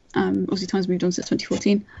 Obviously, time's moved on since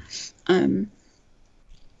 2014.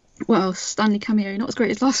 What else? Stanley cameo, not as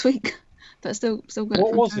great as last week, but still good.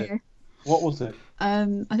 What was it? I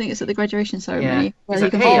think it's at the graduation ceremony. Yeah. Where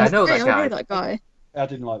hey, I know that guy. I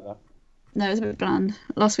didn't like that. No, it was a bit bland.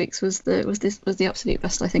 Last week's was the absolute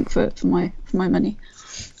best, I think, for my money.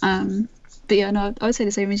 But yeah, no, I would say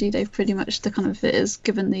the same as you, Dave. Pretty much the kind of it is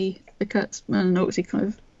given the Kurtzman and Naughty kind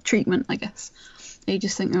of treatment, I guess. You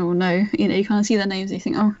just think, oh no, you kind of see their names and you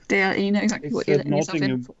think, oh dear, and you know exactly what you're letting yourself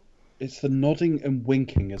in for. It's the nodding and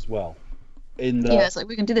winking as well. Yeah, it's like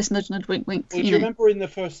we can do this nudge, wink. Well, do you remember in the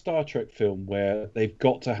first Star Trek film where they've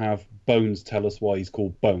got to have Bones tell us why he's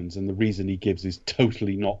called Bones, and the reason he gives is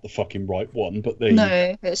totally not the fucking right one, but they...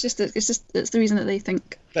 No, it's the reason that they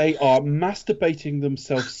think. They are masturbating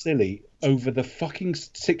themselves silly over the fucking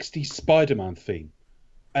 60s Spider-Man theme,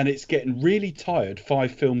 and it's getting really tired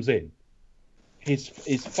 5 films in. His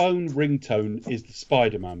phone ringtone is the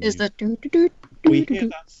Spider-Man music. Is the We hear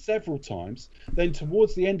that several times. Then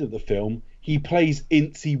towards the end of the film, he plays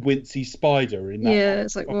Incy Wincy Spider in that. Yeah,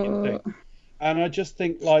 it's like, what? Thing. And I just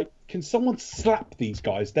think, like, can someone slap these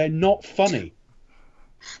guys? They're not funny.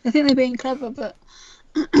 I think they're being clever, but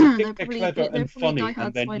they're clever and funny,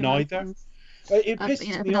 and they're neither. It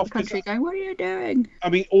pisses me off. Country going, what are you doing? I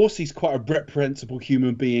mean, Orsi's quite a reprehensible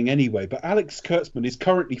human being anyway, but Alex Kurtzman is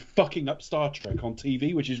currently fucking up Star Trek on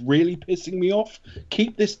TV, which is really pissing me off.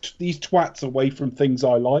 Keep these twats away from things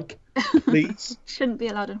I like, please. Shouldn't be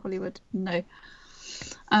allowed in Hollywood. No.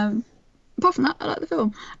 Apart from that, I like the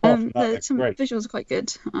film. Some visuals are quite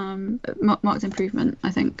good. Marked improvement,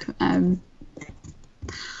 I think. I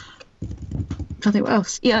think what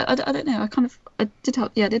else? Yeah, I don't know. I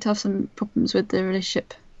did have some problems with the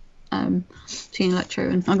relationship between Electro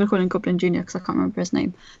and I'm going to call him Goblin Jr. because I can't remember his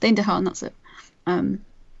name. Dane DeHaan, that's it. And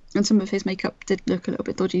some of his makeup did look a little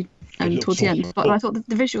bit dodgy towards the end. But I thought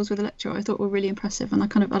the visuals with Electro I thought were really impressive, and I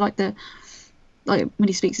like when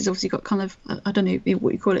he speaks, he's obviously got kind of, I don't know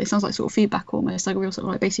what you call it. It sounds like sort of feedback almost, like a real sort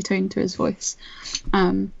of like bassy tone to his voice,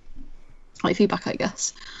 like feedback, I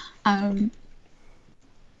guess.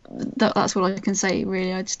 That's all I can say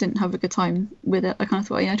really. I just didn't have a good time with it. I kind of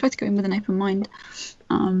thought, I tried to go in with an open mind.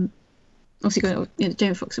 Obviously,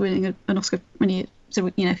 Jamie Foxx winning an Oscar a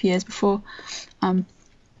few years before,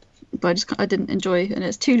 but I didn't enjoy it, and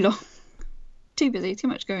it's too long, too busy, too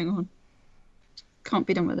much going on. Can't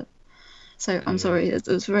be done with it. So I'm sorry,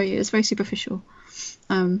 it's very superficial.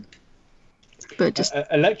 But just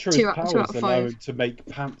Electro's powers allow him to make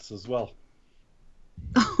pants as well.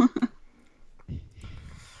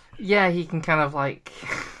 Yeah, he can kind of make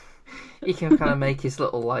his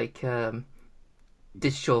little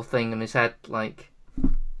digital thing on his head, like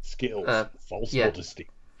Skittles, false modesty.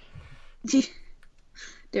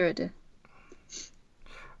 Dear.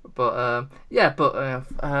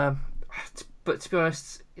 But to be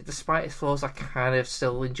honest, despite its flaws, I kind of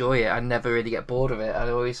still enjoy it. I never really get bored of it. I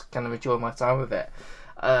always kind of enjoy my time with it.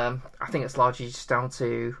 I think it's largely just down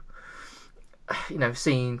to,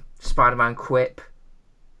 seeing Spider-Man quip,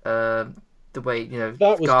 the way,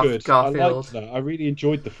 that was good. Garfield. I liked that. I really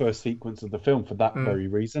enjoyed the first sequence of the film for that very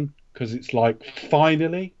reason, because it's like,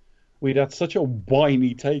 finally, we'd had such a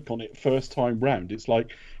whiny take on it first time round. It's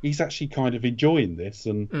like, he's actually kind of enjoying this,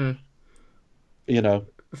 and,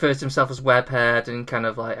 refers to himself as web-haired and kind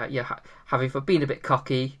of having for being a bit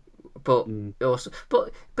cocky, but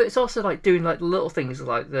it's also like doing like little things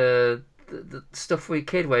like the stuff with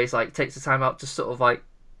kid where he's like takes the time out to sort of like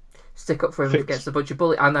stick up for him against a bunch of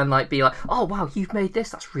bullies, and then like be like, oh wow, you've made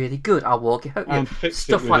this, that's really good, I'll walk you home, and fix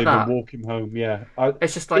stuff like that, and walk him home.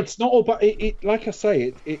 It's just like, it's not all about it. Like I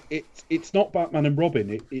say, it's not Batman and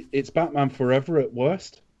Robin. It's Batman Forever at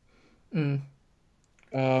worst.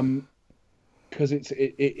 Because it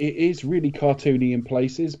is really cartoony in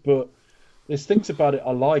places, but there's things about it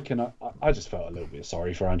I like, and I just felt a little bit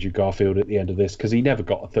sorry for Andrew Garfield at the end of this, because he never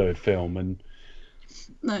got a third film. And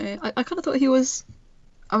no, I kind of thought he was.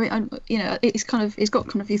 I mean, he's got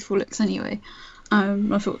kind of youthful looks anyway.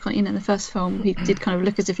 I thought, in the first film he did kind of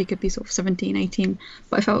look as if he could be sort of 17, 18,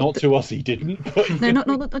 but I felt not to us he didn't. But... No,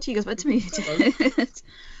 not to you guys, but to me he did.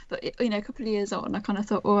 But a couple of years on, I kind of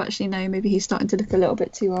thought, actually no, maybe he's starting to look a little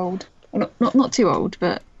bit too old. Well, not too old,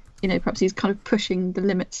 but perhaps he's kind of pushing the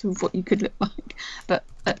limits of what you could look like. But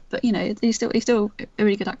he's still a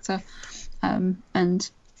really good actor,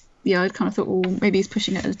 and I kind of thought, maybe he's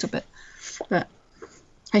pushing it a little bit. But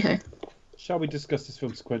hey ho. Shall we discuss this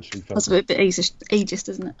film sequentially? That's a bit ageist,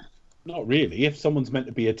 isn't it? Not really. If someone's meant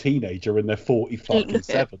to be a teenager and they're 45 and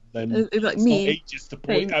 7, then like it's me, not ageist to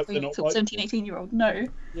point out they're not right. 17, 18-year-old. No.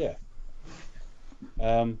 Yeah.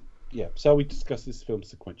 Shall we discuss this film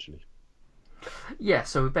sequentially? Yeah,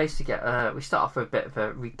 so we basically we start off with a bit of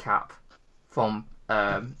a recap from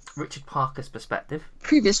Richard Parker's perspective.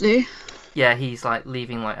 Previously. Yeah, he's like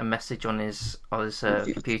leaving like a message on his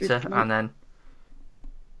computer, and then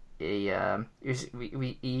he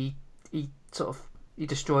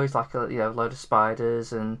destroys like a load of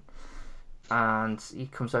spiders, and he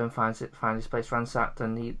comes home, finds his place ransacked,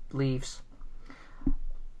 and he leaves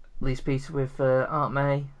Peter with Aunt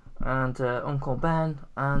May and Uncle Ben,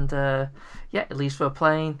 and it leaves for a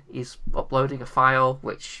plane. He's uploading a file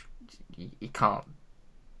which you can't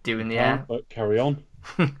do in the air. But carry on.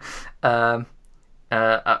 A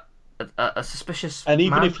suspicious and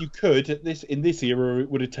even man. If you could, in this era, it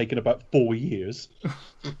would have taken about 4 years.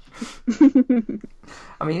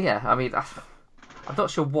 I'm not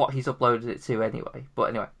sure what he's uploaded it to anyway. But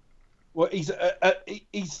anyway, well, he's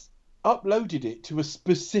uploaded it to a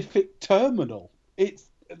specific terminal. It's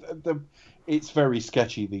very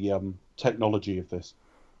sketchy, the technology of this.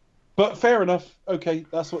 But fair enough. Okay,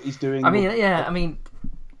 that's what he's doing.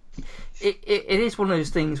 It is one of those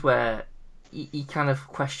things where you kind of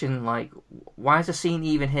question, like, why is the scene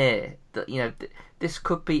even here? That this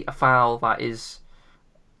could be a file that is.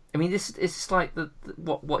 This is like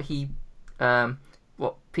what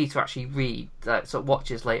Peter actually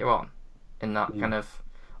watches later on in that kind of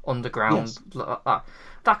underground. Yes.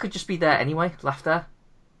 That could just be there anyway, left there.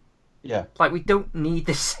 Yeah. Like, we don't need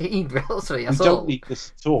this scene, really. We don't need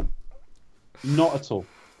this at all. Not at all.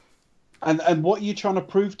 And what are you trying to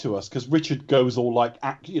prove to us? Because Richard goes all like,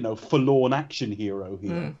 forlorn action hero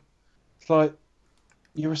here. It's like,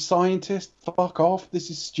 you're a scientist. Fuck off. This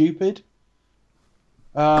is stupid.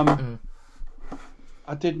 I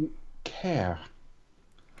didn't care.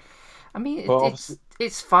 I mean,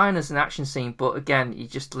 it's fine as an action scene, but again,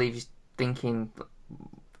 it just leaves you thinking,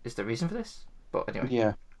 is there a reason for this? But anyway.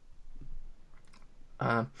 Yeah.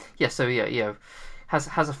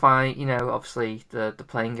 Has a fight. Obviously the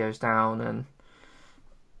plane goes down,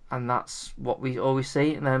 and that's what we always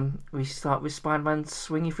see. And then we start with Spider-Man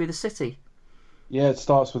swinging through the city. Yeah, it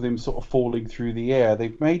starts with him sort of falling through the air.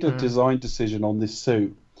 They've made a design decision on this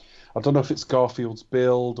suit. I don't know if it's Garfield's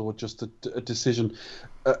build or just a decision.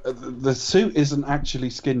 The suit isn't actually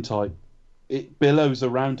skin tight. It billows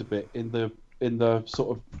around a bit in the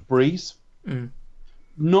sort of breeze.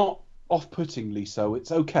 Not off-puttingly so.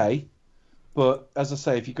 It's okay, but as I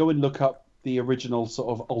say, if you go and look up the original sort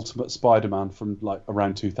of Ultimate Spider-Man from like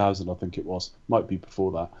around 2000, I think it was, might be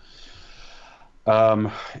before that.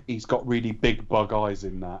 He's got really big bug eyes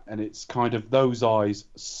in that, and it's kind of those eyes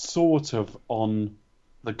sort of on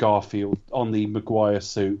the Maguire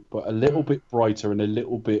suit, but a little bit brighter and a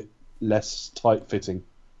little bit less tight-fitting.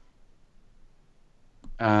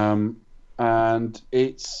 And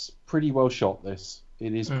it's pretty well shot, this.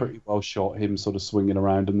 It is pretty well shot, him sort of swinging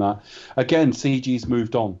around and that. Again, CG's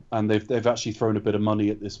moved on, and they've actually thrown a bit of money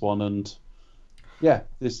at this one, and yeah,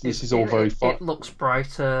 this is all very fun. It looks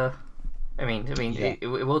brighter. I mean, yeah. it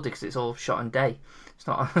will do because it's all shot in day. It's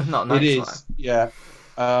not night. It is, yeah.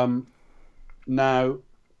 Now,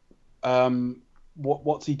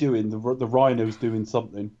 what's he doing? The Rhino's doing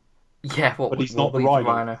something. Yeah, but he's not the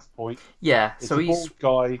Rhino at this point. Yeah, it's a bald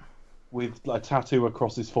guy with a tattoo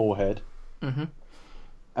across his forehead. Mm-hmm.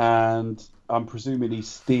 And I'm presuming he's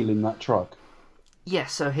stealing that truck. Yeah,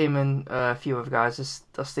 so him and a few other guys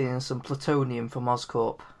are stealing some plutonium from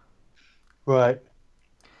Oscorp. Right.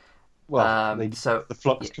 Well, the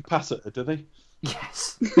flux capacitor, do they?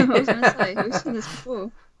 Yes. I was going to say, we've seen this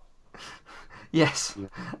before. Yes.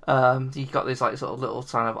 Yeah. You've got these like sort of little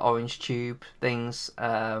kind of orange tube things,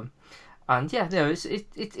 and yeah,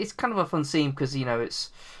 it's kind of a fun scene because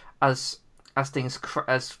it's as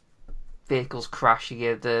vehicles crash,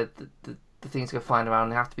 the things go flying around.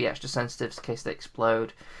 They have to be extra sensitive in case they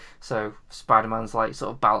explode. So Spider-Man's like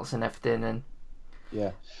sort of balancing everything, and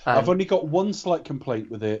yeah, I've only got one slight complaint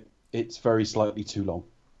with it. It's very slightly too long,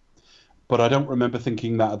 but I don't remember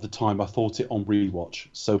thinking that at the time. I thought it on rewatch,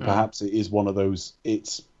 so perhaps it is one of those.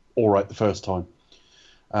 It's all right the first time.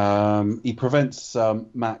 He prevents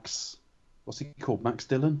Max. What's he called? Max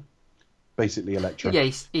Dillon, basically Electro. Yeah,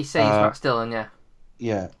 he saves Max Dillon. Yeah.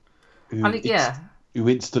 Yeah. Who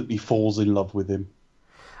instantly falls in love with him.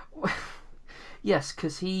 Yes,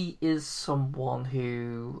 because he is someone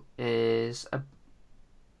who is a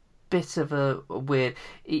bit of a weird.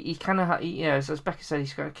 He kind of, as Becca said,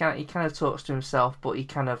 he kind of talks to himself, but he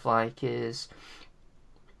kind of like is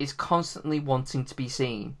constantly wanting to be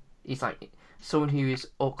seen. He's like someone who is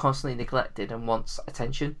constantly neglected and wants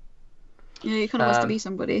attention. Yeah, he kind of wants to be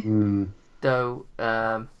somebody. Though.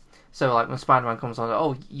 So like when Spider-Man comes on,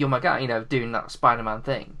 oh, you're my guy, doing that Spider-Man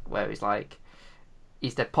thing where he's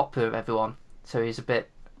dead popular with everyone. So he's a bit,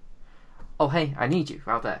 oh hey, I need you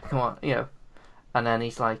out there, come on, And then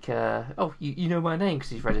he's like, oh, you know my name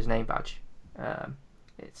because he's read his name badge. I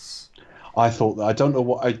thought that I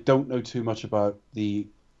don't know too much about the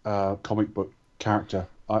comic book character.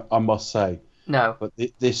 I must say. No. But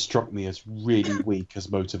this struck me as really weak as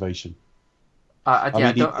motivation.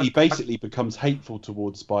 He basically becomes hateful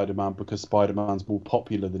towards Spider-Man because Spider-Man's more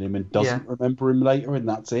popular than him and doesn't remember him later, and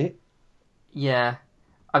that's it. Yeah,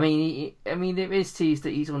 I mean, it is teased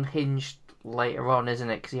that he's unhinged later on, isn't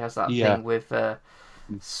it? Because he has that thing with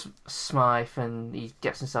Smythe, and he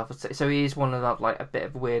gets himself. So he is one of that, like a bit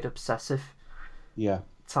of a weird obsessive,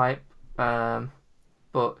 type.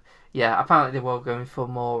 But yeah, apparently they were going for a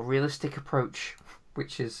more realistic approach,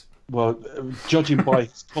 which is. Well, judging by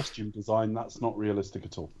his costume design, that's not realistic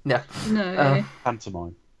at all. No.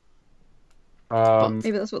 Pantomime.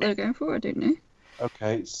 Maybe that's what they were going for, I don't know.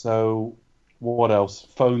 Okay, so what else?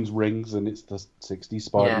 Phones rings and it's the 60s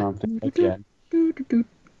Spider-Man thing again.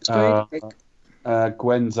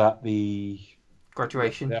 Gwen's at the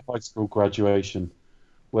graduation. Their high school graduation,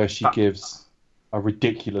 where she gives a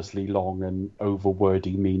ridiculously long and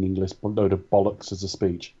over-wordy, meaningless load of bollocks as a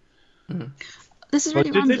speech. This is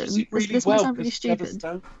really random. This might sound really stupid.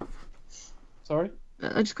 Sorry?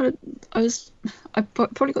 I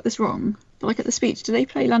probably got this wrong, but like at the speech, do they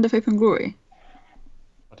play Land of Hope and Glory?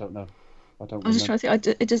 I don't know. I don't. I was just trying to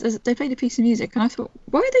think. It just they played a piece of music, and I thought,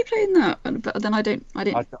 why are they playing that? But then I didn't.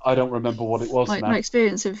 I don't remember what it was. My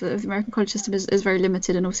experience of the American college system is very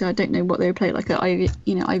limited, and obviously I don't know what they would play like at Ivy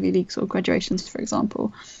League sort of graduations, for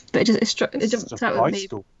example. But it jumped out at me.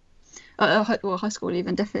 School. High school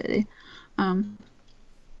even definitely. I'm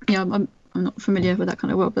not familiar with that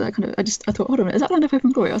kind of world, but that kind of I thought, hold on a minute, is that Land of Hope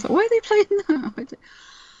and Glory? I was like, why are they playing that?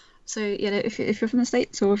 So if you're from the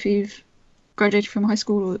States, or if you've graduated from high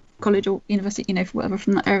school or college or university, whatever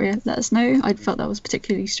from that area, let us know. I felt that was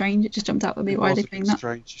particularly strange. It just jumped out at me. Why are they doing that?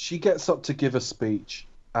 Strange. She gets up to give a speech,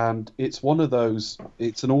 and it's one of those.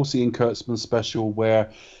 It's an Orsi and Kurtzman special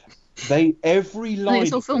where every line,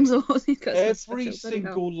 every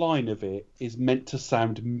single line of it is meant to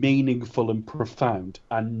sound meaningful and profound,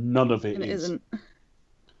 and none of it isn't.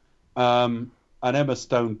 And Emma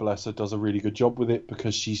Stone, bless her, does a really good job with it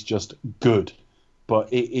because she's just good,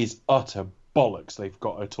 but it is utter bollocks they've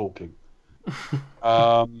got her talking.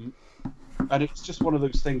 And it's just one of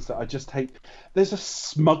those things that I just hate. There's a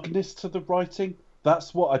smugness to the writing.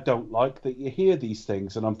 That's what I don't like, that you hear these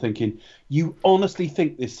things and I'm thinking, you honestly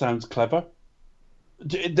think this sounds clever?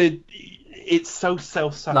 It's so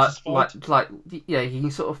self-satisfied. Like, you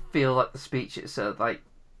can sort of feel like the speech itself,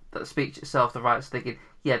 the writer's thinking,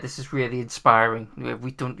 yeah, this is really inspiring.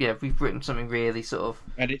 We've written something really sort of...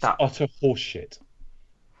 And it's utter horseshit.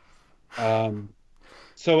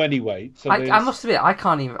 So anyway... I must admit, I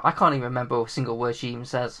can't even remember a single word she even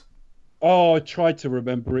says. Oh, I tried to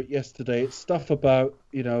remember it yesterday. It's stuff about,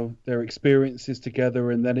 their experiences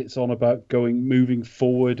together, and then it's on about moving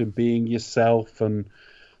forward and being yourself and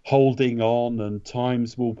holding on, and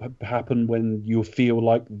times will happen when you feel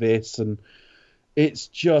like this, and it's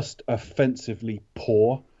just offensively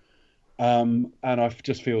poor. And I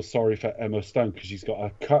just feel sorry for Emma Stone because she's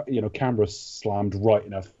got a camera slammed right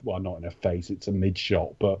in her, well, not in her face, it's a mid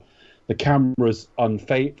shot, but the camera's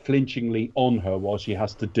unflinchingly on her while she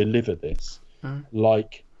has to deliver this.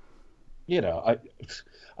 Like,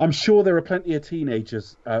 I'm sure there are plenty of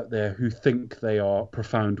teenagers out there who think they are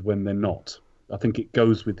profound when they're not. I think it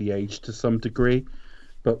goes with the age to some degree,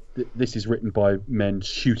 but this is written by men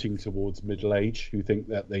shooting towards middle age who think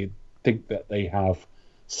that they have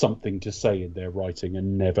something to say in their writing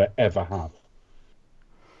and never ever have.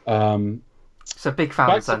 So big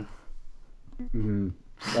fans then.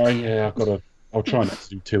 Oh yeah, I'll try not to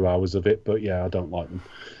do 2 hours of it, but yeah, I don't like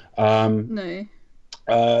them.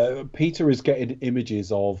 No. Peter is getting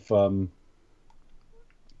images of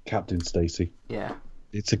Captain Stacy. Yeah.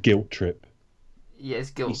 It's a guilt trip. Yeah,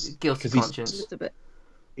 it's guilty conscience. Just a bit.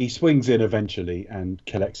 He swings in eventually and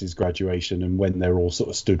collects his graduation, and when they're all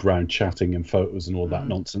sort of stood round chatting and photos and all that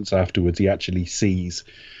nonsense afterwards, he actually sees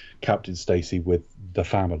Captain Stacy with the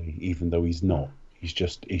family, even though he's not. He's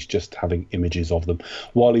just having images of them.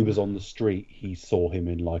 While he was on the street, he saw him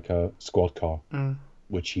in like a squad car,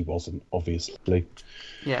 which he wasn't, obviously.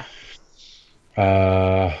 Yeah.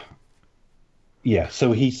 Yeah.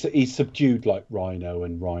 So he's subdued like Rhino,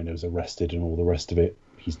 and Rhino's arrested, and all the rest of it.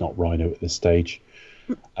 He's not Rhino at this stage.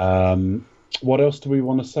 What else do we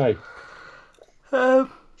want to say?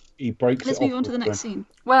 He breaks. Let's move on to the next scene.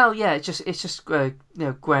 Well, yeah, it's just Gwen.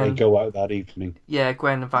 They go out that evening. Yeah,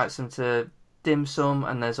 Gwen invites them to dim sum,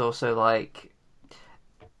 and there's also like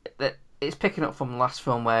that. It's picking up from the last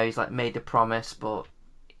film where he's like made a promise but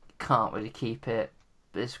can't really keep it.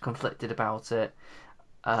 Is conflicted about it.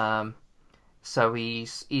 So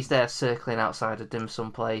he's there circling outside a dim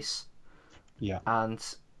sum place. Yeah. And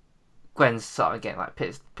Gwen's sort of getting like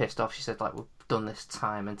pissed off. She said like, we've done this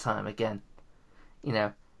time and time again.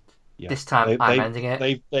 Yeah. This time I'm ending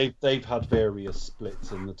it. They've had various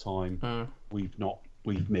splits in the time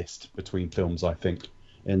we've missed between films, I think,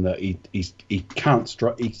 in that he's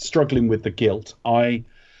struggling with the guilt. I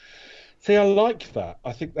like that.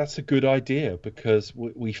 I think that's a good idea because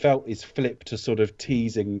we felt his flip to sort of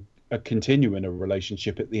teasing a continuing a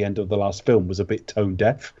relationship at the end of the last film was a bit tone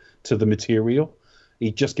deaf to the material.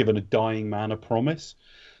 He'd just given a dying man a promise.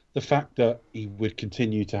 The fact that he would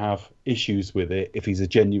continue to have issues with it if he's a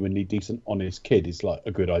genuinely decent, honest kid is like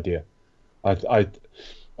a good idea. I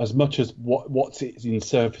as much as what's it in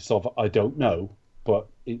surface of, I don't know, but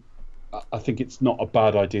I think it's not a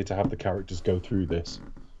bad idea to have the characters go through this.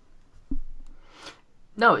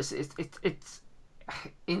 No, it's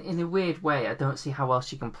in a weird way. I don't see how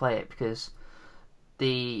else you can play it because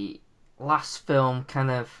the last film kind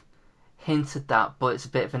of hinted that, but it's a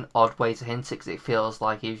bit of an odd way to hint it because it feels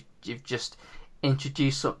like you've just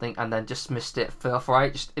introduced something and then just missed it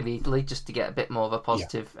forthright just immediately just to get a bit more of a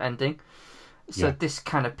positive ending. So this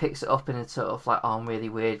kind of picks it up in a sort of like, oh, I'm really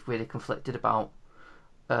weird, really conflicted about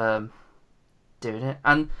doing it.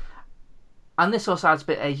 And And this also adds a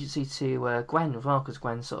bit of agency to Gwen as well, because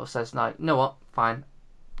Gwen sort of says, like, you know what, fine.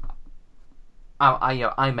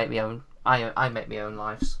 I make my own. I make my own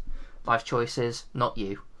life choices, not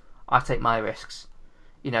you. I take my risks.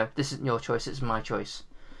 This isn't your choice; it's my choice.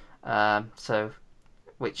 So,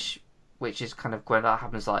 which is kind of where that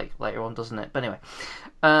happens like later on, doesn't it? But anyway,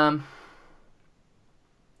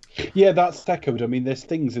 yeah, that's echoed. I mean, there's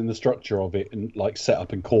things in the structure of it and like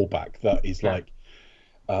setup and callback that is like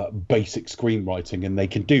basic screenwriting, and they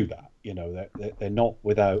can do that. They're not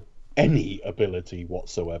without any ability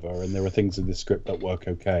whatsoever, and there are things in the script that work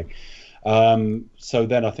okay. So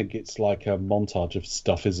then I think it's like a montage of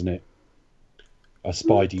stuff, isn't it? A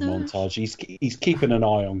Spidey montage. He's keeping an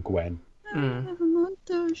eye on Gwen.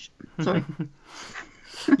 Montage. Sorry.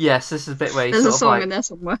 Yes, this is a bit where he's There's a sort of song like, in there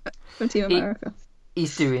somewhere from Team America.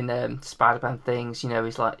 He's doing Spider-Man things.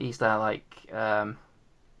 He's there like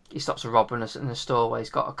he stops a robber in a store where he's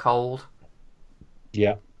got a cold.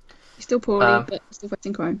 Yeah. He's still poorly, but still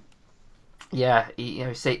fighting crime. Yeah, he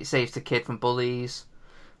saves the kid from bullies,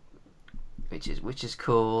 which is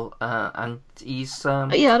cool. And he's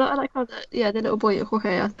yeah, I like how the little boy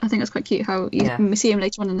Jorge. I think that's quite cute. How we see him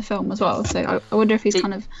later on in the film as well. So I wonder if he's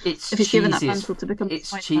given that mantle to become.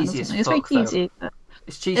 It's cheesy as fuck. It's very cheesy.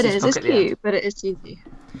 It's cheesy. It is. It's cute, but it is cheesy.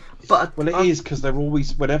 But it is because they're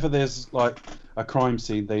always, whenever there's like a crime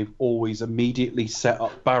scene, they've always immediately set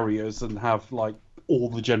up barriers and have like all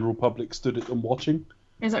the general public stood at them watching.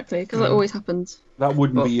 Exactly, because that always happens. That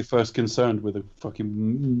wouldn't be your first concern with a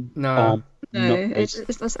fucking no. It's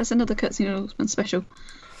another cutscene special.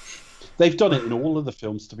 They've done it in all of the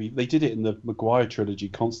films. They did it in the Maguire trilogy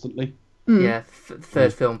constantly. Yeah,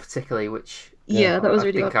 third film particularly, which that was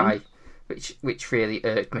really odd. Which really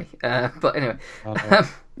irked me. But anyway,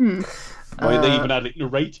 they even had it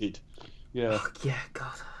narrated. Yeah. Oh, yeah,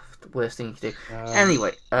 God, the worst thing you could do.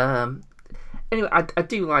 Anyway, I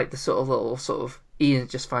do like the sort of little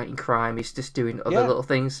Ian's just fighting crime. He's just doing other little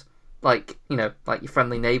things, like like your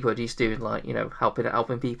friendly neighbourhood. He's doing like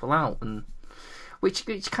helping people out, and which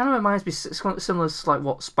kind of reminds me similar to like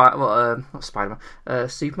what Spider-Man,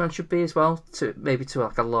 Superman should be as well, to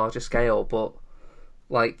like a larger scale. But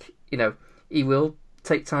like he will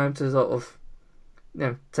take time to sort of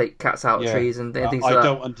take cats out of trees and things like that. I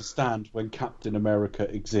don't understand when Captain America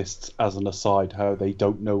exists as an aside how they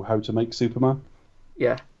don't know how to make Superman.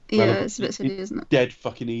 Yeah. Yeah, it's a bit silly, isn't it? Dead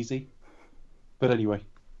fucking easy. But anyway,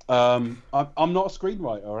 I'm not a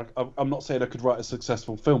screenwriter. I'm not saying I could write a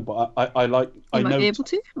successful film, but I might be able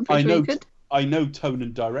to. I'm pretty sure you could. I know tone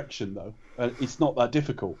and direction though. It's not that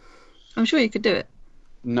difficult. I'm sure you could do it.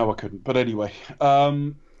 No, I couldn't. But anyway,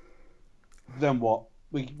 then what?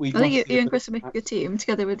 I think you and Chris would make a good team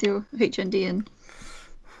together with your HND and.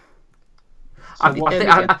 I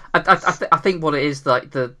think what it is, like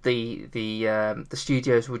the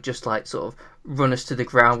studios would just like sort of run us to the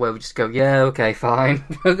ground where we just go, yeah, okay, fine.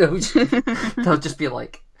 They'll just be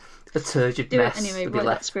like a turgid mess. Anyway, write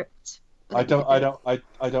that script. I don't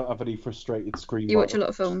have any frustrated screenwriters. You watch a lot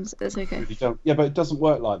of films, it's okay. Really don't. Yeah, but it doesn't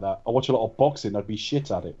work like that. I watch a lot of boxing, I'd be shit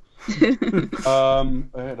at it. I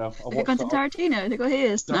don't know. Quentin Tarantino, they got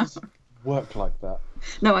his. No. Work like that.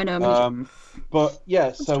 No, I know. But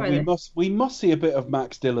yeah, so we must see a bit of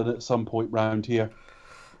Max Dillon at some point round here.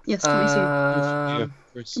 Yes, can we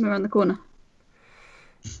see? Come around the corner.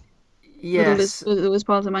 Yes, with all his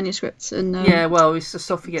piles of manuscripts and. Yeah, well, it's the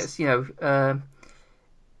stuff he gets. He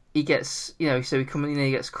gets, so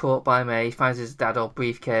he gets caught by May. He finds his dad old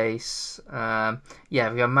briefcase. We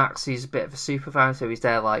have Max, who's a bit of a super fan, so he's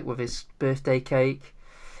there like with his birthday cake.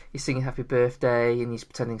 He's singing happy birthday and he's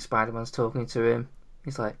pretending Spider-Man's talking to him.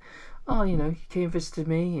 He's like, oh, you came and visited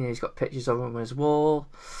me. He's got pictures of him on his wall.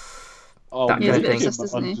 Oh, that kind of thing.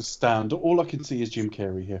 I understand. All I can see is Jim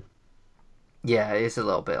Carrey here. Yeah, it is a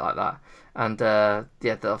little bit like that. And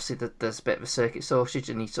obviously there's a bit of a circuit sausage,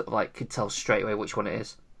 and he sort of like could tell straight away which one it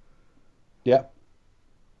is. Yeah.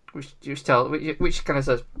 Which kind of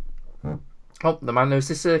says, oh, the man knows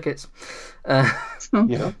his circuits. Yeah.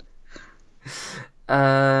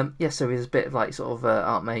 So there's a bit of like sort of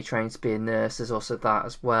Aunt May trying to be a nurse. There's also that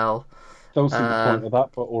as well. Don't see the point of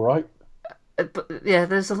that, but all right. But yeah,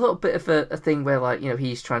 there's a little bit of a thing where like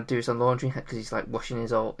he's trying to do his own laundry because he's like washing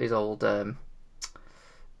his old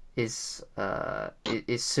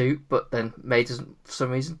suit, but then May for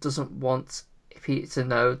some reason doesn't want Peter to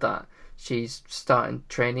know that she's starting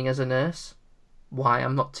training as a nurse. Why,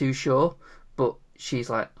 I'm not too sure, but she's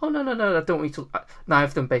like, oh no, I don't want you to. Neither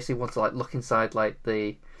of them basically want to like look inside like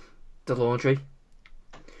the laundry,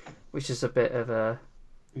 which is a bit of a.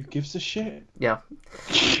 Who gives a shit? Yeah.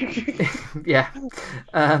 Yeah.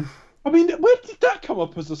 I mean, where did that come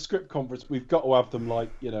up as a script conference? We've got to have them, like,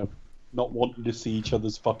 not wanting to see each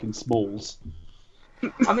other's fucking smalls.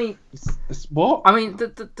 I mean, it's what? I mean,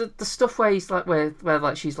 the stuff where he's like, where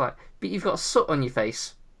like she's like, but you've got soot on your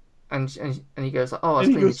face, and he goes like, oh, I was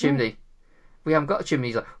cleaning the chimney. We haven't got a chimney.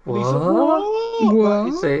 He's like, what?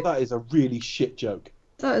 What? That is a really shit joke.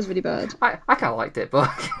 That was really bad. I kind of liked it, but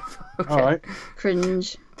okay. All right.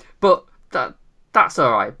 Cringe. But that's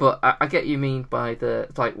all right. But I get you mean by the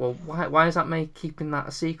like. Well, why is that make keeping that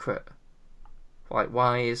a secret? Like,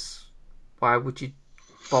 why would you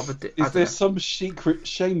bother? Is there some secret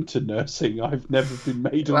shame to nursing I've never been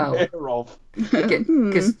made aware of?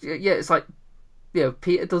 Because it's like,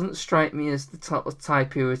 Peter doesn't strike me as the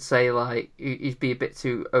type who would say like he'd be a bit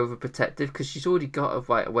too overprotective because she's already got a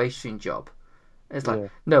waitressing job. It's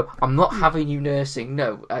like, no, I'm not having you nursing.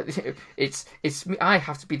 No, it's I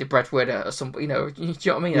have to be the breadwinner or something. You know what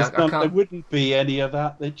I mean? I can't... There wouldn't be any of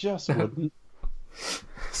that. They just wouldn't.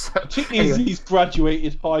 Particularly as he's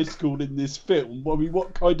graduated high school in this film. I mean,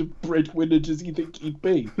 what kind of breadwinner does he think he'd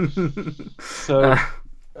be? So,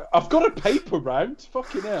 I've got a paper round.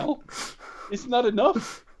 Fucking hell. Isn't that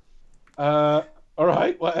enough? All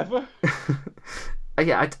right, whatever.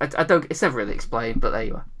 I don't. It's never really explained, but there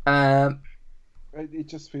you are. It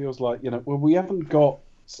just feels like, well, we haven't got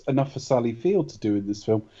enough for Sally Field to do in this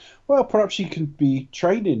film. Well, perhaps she can be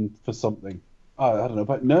training for something. I don't know,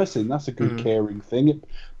 about nursing. That's a good caring thing. It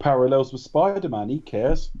parallels with Spider-Man. He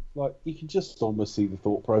cares. Like, you can just almost see the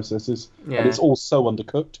thought processes. Yeah. And it's all so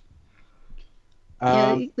undercooked.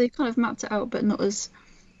 They kind of mapped it out, but not as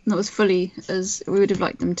fully as we would have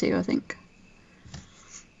liked them to, I think.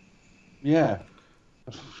 Yeah.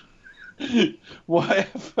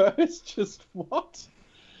 Whatever. It's just what?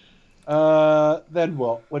 Then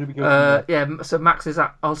what? Where do we go? So Max is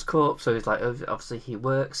at Oscorp, so he's like, obviously he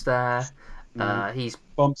works there. He's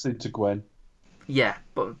bumps into Gwen. Yeah,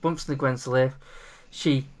 but bumps into Gwen's lift.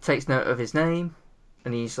 She takes note of his name,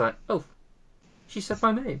 and he's like, "Oh, she said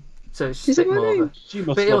my name." So it's a bit more of a... She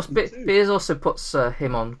must but it also puts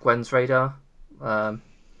him on Gwen's radar.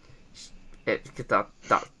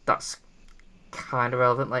 That's kind of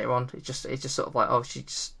relevant later on. It's just sort of like, oh, she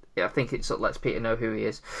just... I think it sort of lets Peter know who he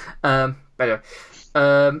is. But anyway,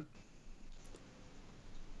 and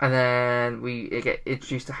then we get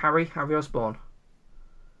introduced to Harry Osborn,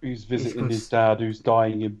 who's visiting his dad, who's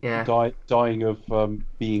dying of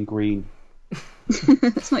being green.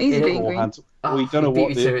 It's not easy being green. We don't know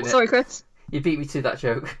what. Sorry, Chris. You beat me to that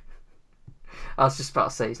joke. I was just about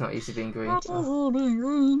to say it's not easy being green.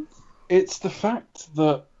 So. It's the fact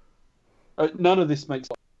that none of this makes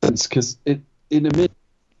sense because in a minute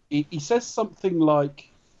he says something like,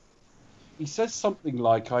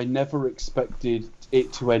 "I never expected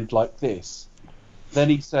it to end like this." Then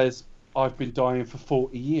he says, "I've been dying for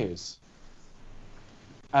 40 years."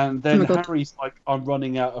 And then Harry's like, "I'm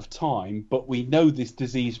running out of time," but we know this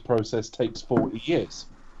disease process takes 40 years.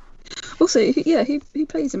 Also, he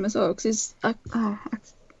plays him as well because I'm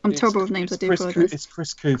terrible with names. I do apologise. It's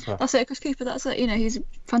Chris Cooper. That's it, Chris Cooper. That's it. He's a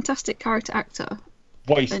fantastic character actor.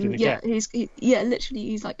 Wasted again. Literally,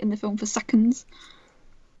 he's like in the film for seconds.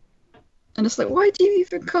 And it's like, why do you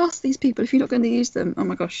even cast these people if you're not going to use them? Oh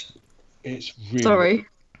my gosh. It's really... Sorry.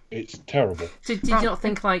 It's terrible. Did you not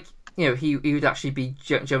think, like, he would actually be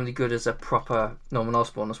generally good as a proper Norman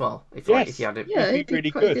Osborn as well? If he had it. Yeah, he'd be really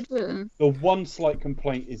good. The one slight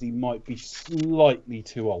complaint is he might be slightly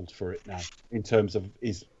too old for it now, in terms of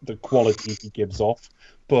the quality he gives off,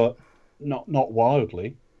 but not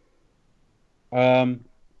wildly.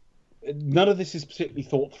 None of this is particularly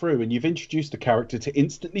thought through, and you've introduced a character to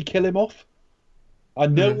instantly kill him off. I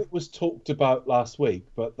know it was talked about last week,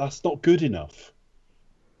 but that's not good enough.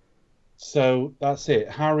 So that's it.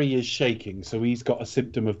 Harry is shaking, so he's got a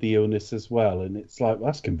symptom of the illness as well, and it's like,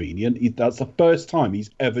 that's convenient. That's the first time he's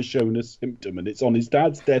ever shown a symptom, and it's on his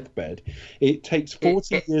dad's deathbed. It takes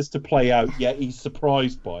 40 years to play out, yet he's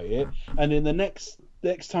surprised by it. And in the next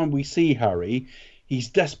time we see Harry, he's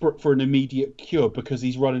desperate for an immediate cure because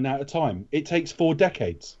he's running out of time. It takes 4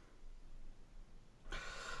 decades.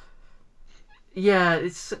 Yeah,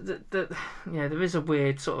 it's there is a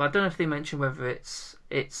weird sort of... I don't know if they mention whether it's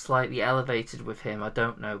slightly elevated with him. I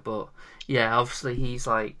don't know, but yeah, obviously he's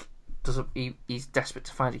like he's desperate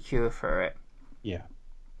to find a cure for it. Yeah.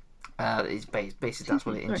 It's basically that's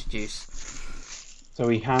what it introduced. So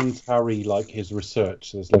he hands Harry like his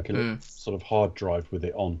research. There's like a little sort of hard drive with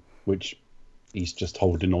it on, which he's just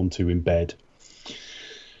holding on to in bed.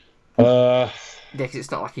 Yeah, because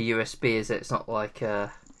it's not like a USB, is it? It's not like you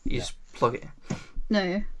just plug it.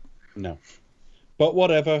 No. But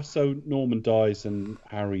whatever. So Norman dies, and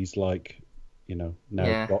Harry's like,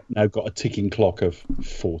 now got a ticking clock of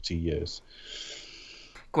 40 years.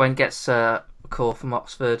 Gwen gets a call from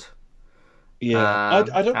Oxford. Yeah,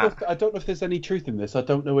 I don't know. I don't know if there's any truth in this. I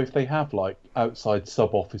don't know if they have like outside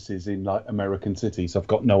sub offices in like American cities. I've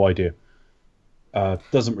got no idea.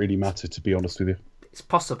 Doesn't really matter, to be honest with you. It's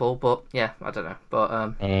possible, but yeah, I don't know. But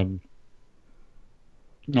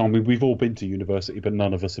no, I mean we've all been to university, but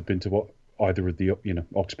none of us have been to either of the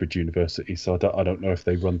Oxford University. So I don't know if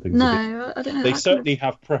they run things. No, I don't know. They certainly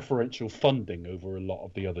have preferential funding over a lot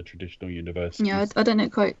of the other traditional universities. Yeah, I don't know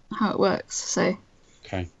quite how it works. So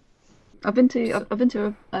okay. I've been to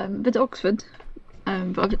Oxford,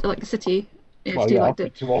 but I've been to like the city. Well, yeah, I've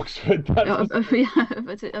been to Oxford. But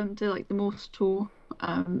to like the Morse tour,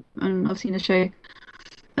 and I've seen a show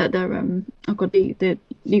at their the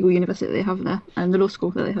legal university they have there, and the law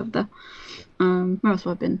school that they have there. Where else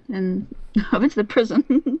have I been? I've been to the prison,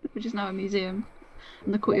 which is now a museum,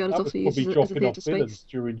 and the courtyard is also used as a theatre space.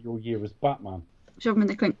 During your year as Batman. Shove them in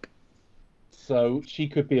the clink. So she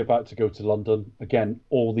could be about to go to London again.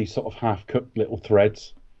 All these sort of half-cooked little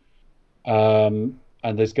threads. And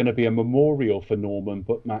there's going to be a memorial for Norman,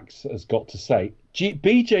 but Max has got to say,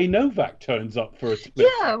 BJ Novak turns up for a split.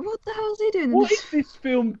 Yeah, what the hell is he doing? What is this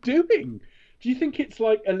film doing? Do you think it's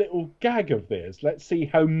like a little gag of theirs? Let's see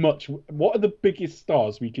what are the biggest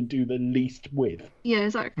stars we can do the least with? Yeah,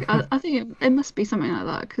 exactly. I think it must be something like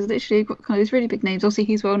that, because literally you've got kind of these really big names. Obviously,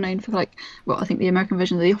 he's well known for I think the American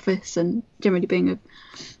version of The Office, and generally being a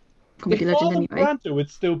comedy legend anyway. If Brando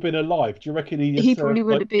had still been alive, do you reckon he probably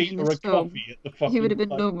would have been in this film? Coffee at the He would have been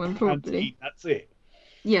Norman, probably. That's it.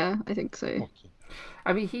 Yeah, I think so.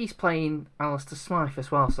 I mean, he's playing Alistair Smythe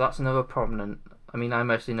as well, so that's another prominent. I mean, I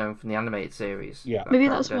mostly know him from the animated series. Yeah, maybe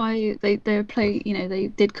that's why they play. They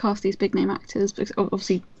did cast these big name actors, because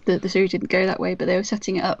obviously the series didn't go that way, but they were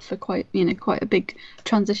setting it up for quite a big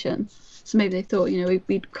transition. So maybe they thought,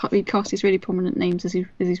 we'd cast these really prominent names as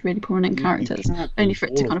these really prominent characters, only for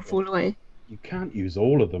it to kind of fall away. You can't use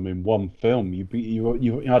all of them in one film. You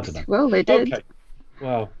I don't know. Well, they did. Okay.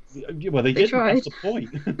 Well, they didn't. Tried. That's the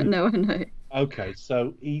point. No, I know. Okay,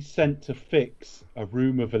 so he's sent to fix a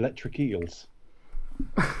room of electric eels.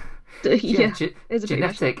 Yeah,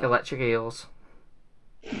 genetic electric eels.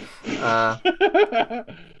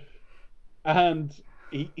 And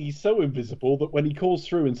he's so invisible that when he calls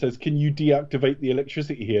through and says, "Can you deactivate the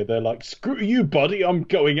electricity here?" they're like, "Screw you, buddy! I'm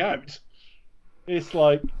going out." It's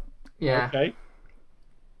like, yeah, okay.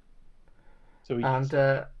 So he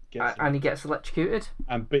gets electrocuted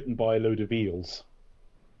and bitten by a load of eels,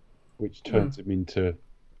 which turns him into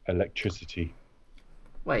electricity.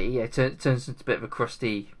 Wait, yeah, turns into a bit of a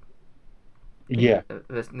crusty. Yeah.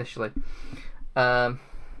 Initially.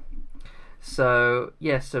 So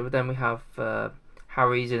then we have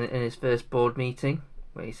Harry's in his first board meeting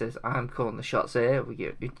where he says, "I'm calling the shots here." We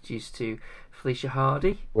get introduced to Felicia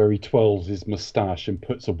Hardy, where he twirls his moustache and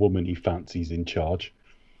puts a woman he fancies in charge.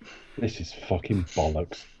 This is fucking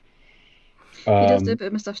bollocks. He does do a bit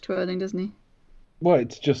of moustache twirling, doesn't he? Well,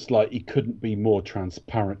 it's just like he couldn't be more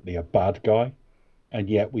transparently a bad guy. And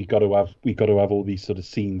yet we got to have all these sort of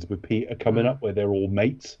scenes with Peter coming up where they're all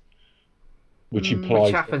mates, which implies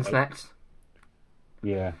which happens next.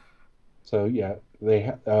 Yeah. So yeah,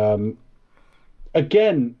 they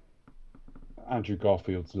again, Andrew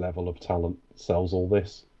Garfield's level of talent sells all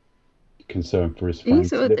this concern for his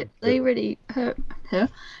friends. They really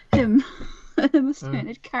him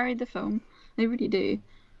They carried the film. They really do.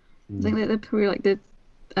 I think they're probably like the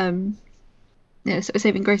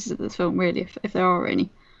saving graces of this film, really, if there are any.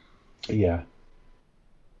 Yeah.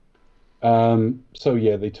 So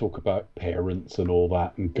yeah, they talk about parents and all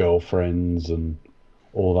that, and girlfriends and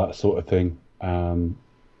all that sort of thing,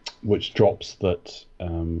 which drops that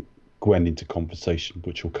Gwen into conversation,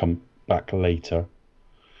 which will come back later.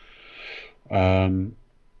 What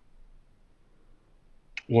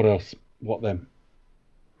else? What then?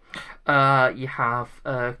 You have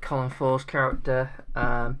Colin Ford's character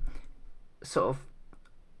sort of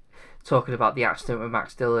talking about the accident with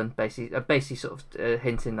Max Dillon, basically sort of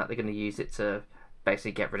hinting that they're going to use it to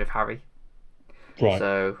basically get rid of Harry. Right.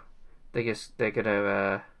 So they're going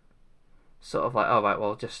to sort of like, oh right,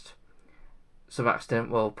 well, just some accident,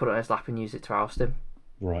 we'll put it on his lap and use it to oust him.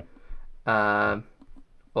 Right. Or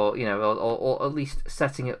or at least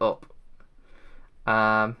setting it up.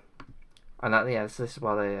 And that, so this is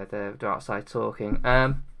why they're outside talking.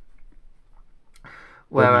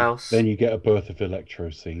 Where else? Then you get a Birth of Electro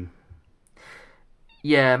scene.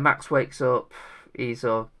 Yeah, Max wakes up. He's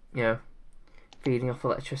feeding off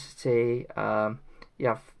electricity. You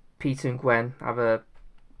have Peter and Gwen have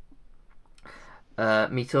a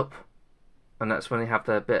meet up and that's when they have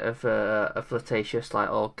the bit of a flirtatious, like,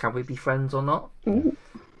 "Oh, can we be friends or not?" Ooh.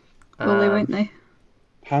 Well, they won't they?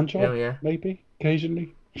 Hand job, yeah. maybe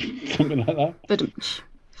occasionally, something like But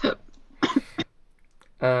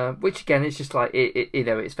which again, it's just like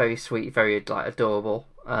it's very sweet, very like adorable.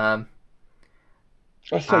 I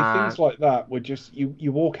say things like that were just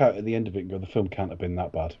you walk out at the end of it and go, the film can't have been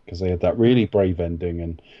that bad, because they had that really brave ending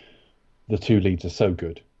and the two leads are so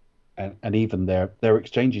good, and even their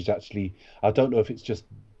exchanges actually, I don't know if it's just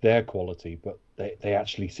their quality, but they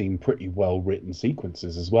actually seem pretty well written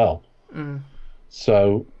sequences as well.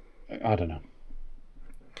 So I don't know.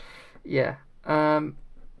 Yeah. And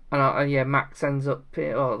Max ends up,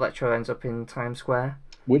 or Electro ends up in Times Square,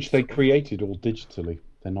 which they created all digitally.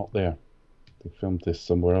 They're not there. They filmed this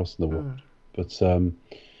somewhere else in the world. But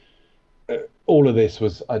all of this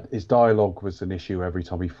was his dialogue was an issue every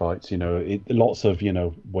time he fights. Lots of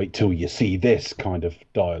wait till you see this kind of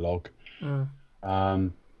dialogue.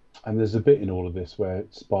 And there's a bit in all of this where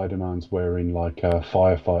Spider-Man's wearing like a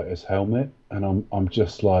firefighter's helmet, and I'm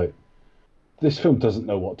just like, this film doesn't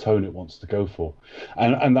know what tone it wants to go for,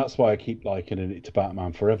 and that's why I keep likening it to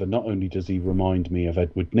Batman Forever. Not only does he remind me of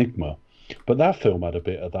Edward Nygma, but that film had a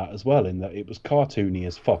bit of that as well, in that it was cartoony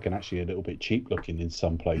as fuck and actually a little bit cheap looking in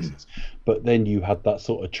some places. But then you had that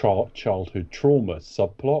sort of childhood trauma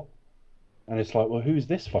subplot, and it's like, well, who's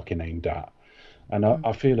this fucking aimed at? And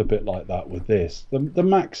I feel a bit like that with this. The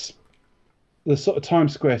Max, the sort of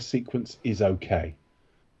Times Square sequence is okay,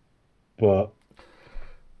 but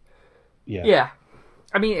yeah.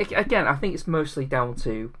 I mean, again, I think it's mostly down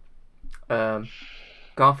to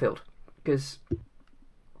Garfield, because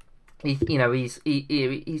he's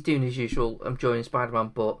doing his usual joining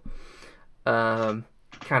Spider-Man, but trying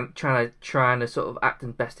to sort of act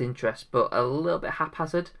in best interest, but a little bit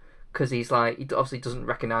haphazard, because he obviously doesn't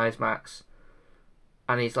recognise Max,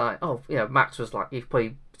 and he's like, oh, Max was like, he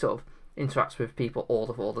probably sort of interacts with people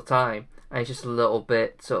all the time, and he's just a little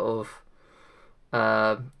bit sort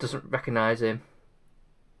of doesn't recognise him.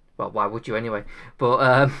 Well, why would you anyway?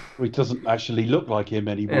 But he doesn't actually look like him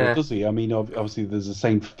anymore, does he? I mean, obviously there's the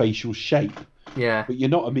same facial shape. Yeah. But you're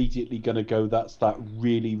not immediately going to go, that's that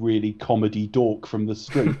really, really comedy dork from the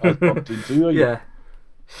street I bumped into, are you?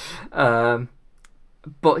 Yeah.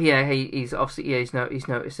 But yeah, he's obviously he's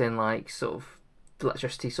noticing like sort of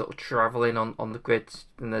electricity sort of travelling on the grids,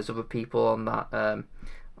 and there's other people on that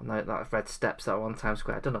that red steps that are on Times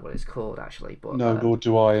Square. I don't know what it's called actually, but no, nor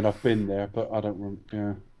do I, and I've been there, but I don't remember.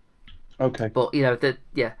 Yeah. Okay. But there's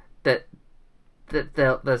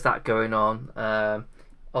that going on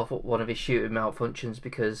of one of his shooting malfunctions,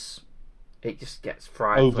 because it just gets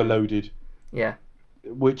fried. Overloaded. Yeah.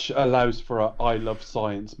 Which allows for a I love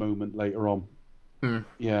science moment later on.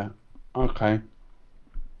 Yeah. Okay.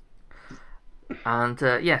 And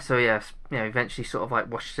eventually sort of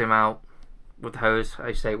like washes him out with the hose,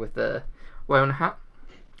 I say, with the wearing a hat.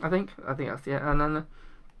 I think that's and then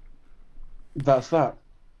that's that.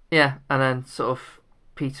 Yeah, and then sort of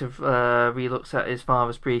Peter re-looks at his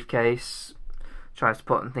father's briefcase, tries to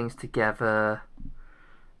put things together,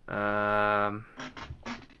 and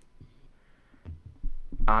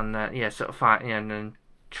sort of and then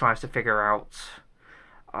tries to figure out,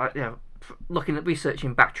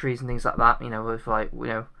 researching batteries and things like that.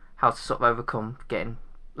 With how to sort of overcome getting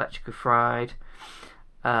electrically fried,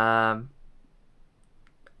 and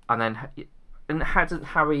how does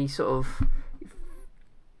Harry sort of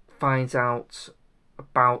finds out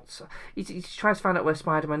about, he tries to find out where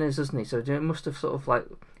Spider-Man is, doesn't he? So he must have sort of like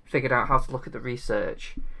figured out how to look at the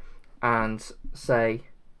research and say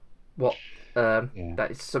what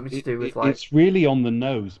that is something to do with like. It's really on the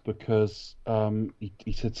nose, because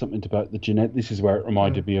he said something about the genetic. This is where it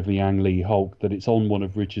reminded me of the Ang Lee Hulk, that it's on one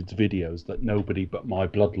of Richard's videos that nobody but my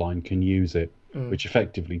bloodline can use it, which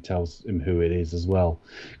effectively tells him who it is as well.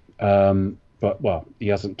 But he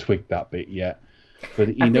hasn't twigged that bit yet. But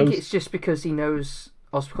I think it's just because he knows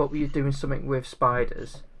Oscorp were doing something with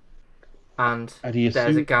spiders, and there's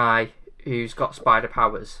a guy who's got spider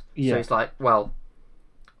powers. Yeah. So he's like, well,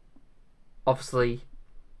 obviously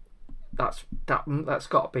that's got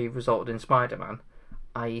to be resulted in Spider-Man,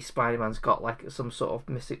 i.e. Spider-Man's got like some sort of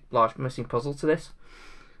missing puzzle to this,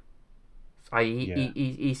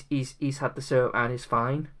 i.e. he's had the serum and is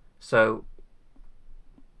fine, so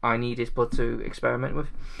I need his blood to experiment with,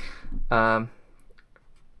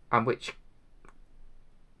 and which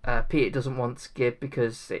Peter doesn't want to give,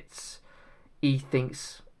 because he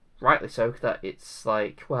thinks, rightly so, that it's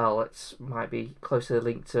like, well, it might be closely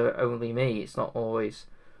linked to only me. It's not always,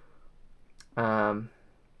 it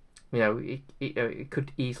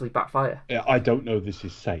could easily backfire. Yeah, I don't know this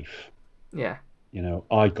is safe. Yeah. you know,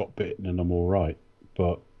 I got bitten and I'm all right,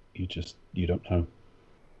 but you don't know.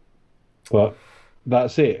 But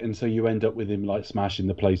that's it, and so you end up with him like smashing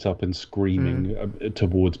the place up and screaming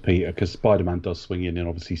towards Peter, because Spider-Man does swing in and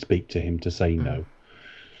obviously speak to him to say no.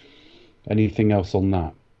 Anything else on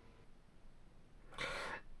that?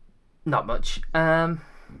 Not much.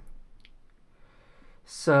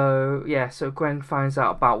 So Gwen finds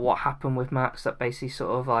out about what happened with Max, that basically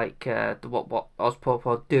sort of like what Oscorp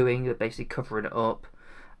are doing, they're basically covering it up.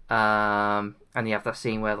 And you have that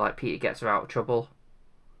scene where like Peter gets her out of trouble.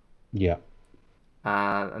 Yeah.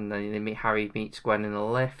 And then Harry meets Gwen in the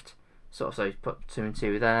lift. Sort of, so he's put 2 and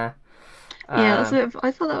 2 there. Yeah,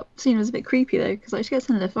 I thought that scene was a bit creepy though, because like she gets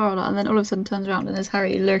in the lift and then all of a sudden turns around and there's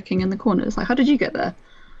Harry lurking in the corner. It's like, how did you get there?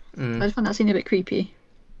 So I just found that scene a bit creepy.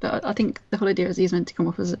 But I think the whole idea is he's meant to come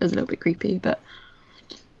off as a little bit creepy, but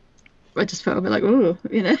I just felt a bit like, oh,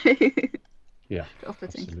 you know. Yeah,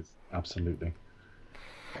 absolutely.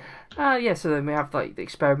 Yeah, so then we have like the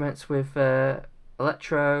experiments with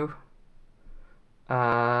Electro.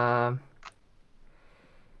 What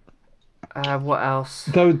else?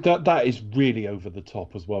 Though that is really over the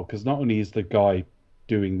top as well, because not only is the guy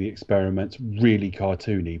doing the experiments really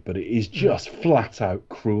cartoony, but it is just flat out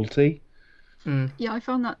cruelty. Yeah, I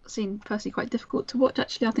found that scene personally quite difficult to watch.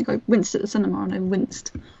 Actually, I think I winced at the cinema and I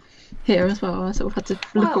winced here as well. I sort of had to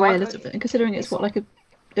look away a little bit, and considering it would have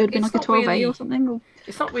been like a 12A really, or something. Or...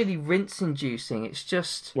 It's not really rinse-inducing. It's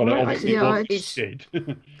just it obviously did.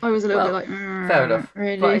 I was a little bit like, fair enough.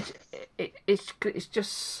 Really, but it's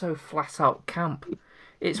just so flat-out camp.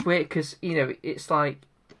 It's weird because it's like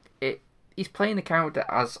he's playing the character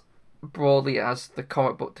as broadly as the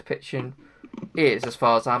comic book depiction is, as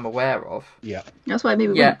far as I'm aware of. Yeah, that's why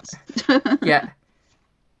maybe winced. Yeah,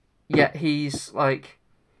 he's like,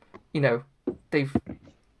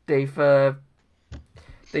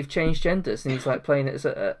 they've changed genders, and he's like playing it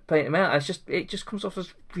as playing him out. It just comes off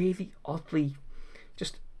as really oddly,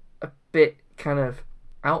 just a bit kind of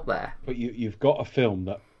out there. But you've got a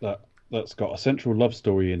film that's got a central love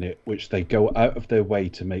story in it, which they go out of their way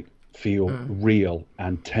to make feel real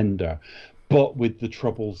and tender, but with the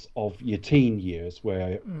troubles of your teen years,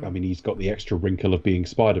 where I mean, he's got the extra wrinkle of being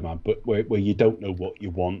Spider-Man, but where you don't know what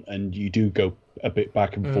you want, and you do go a bit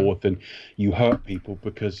back and forth, and you hurt people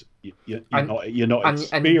because you're not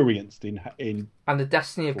experienced in. And the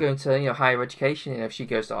destiny of going to higher education, if she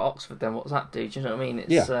goes to Oxford, then what's that do? Do you know what I mean?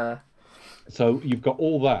 It's, So you've got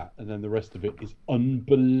all that, and then the rest of it is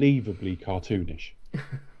unbelievably cartoonish.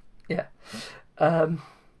 Yeah.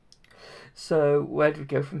 So where do we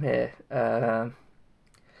go from here?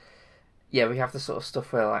 We have the sort of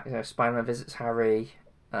stuff where Spider-Man visits Harry.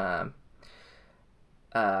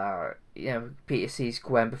 Peter sees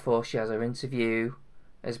Gwen before she has her interview.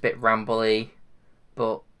 It's a bit rambly,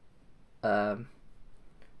 but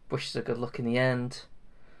wishes her good luck in the end.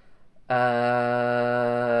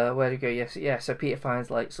 Where do we go? Yes, so Peter finds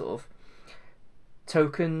like sort of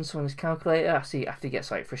tokens on his calculator after he gets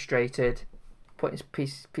like frustrated. Putting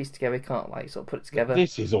his piece together, he can't like sort of put it together.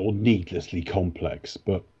 This is all needlessly complex,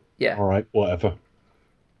 but yeah, all right, whatever.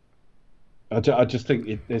 I just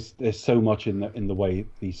think there's so much in the way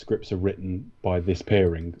these scripts are written by this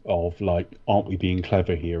pairing of like, aren't we being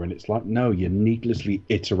clever here? And it's like, no, you're needlessly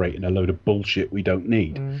iterating a load of bullshit we don't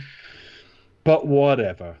need. But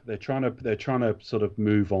whatever, they're trying to sort of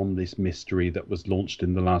move on this mystery that was launched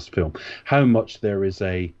in the last film. How much there is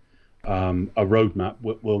a roadmap,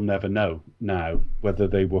 we'll never know now, whether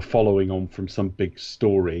they were following on from some big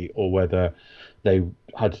story or whether they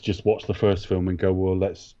had to just watch the first film and go, well,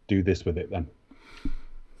 let's do this with it then.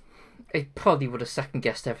 It probably would have second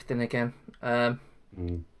guessed everything again.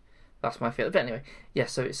 That's my feeling. But anyway,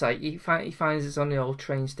 so it's like he finds it's on the old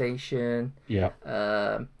train station. Yeah.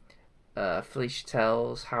 Felicia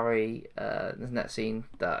tells Harry in that scene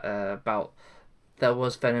that about there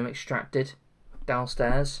was venom extracted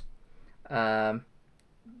downstairs. And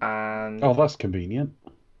that's convenient.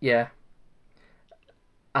 Yeah.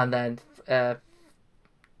 And then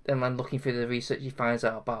looking through the research, he finds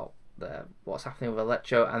out about what's happening with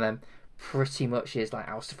Electro, and then pretty much is like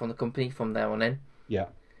ousted from the company from there on in. Yeah.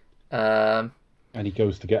 And he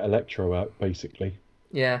goes to get Electro out, basically.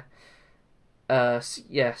 Yeah.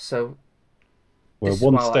 So we're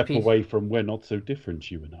one step away from We're Not So Different,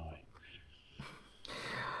 you and I.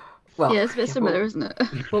 Well, yeah, it's a bit similar, isn't it?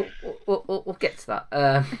 We'll get to that.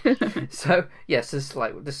 So this is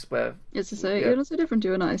where it's to say you're not so different,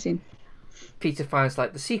 you and I. Scene. Peter finds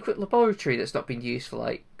like the secret laboratory that's not been used for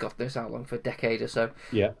like God knows how long, for a decade or so.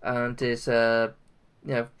 Yeah, and is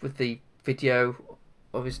with the video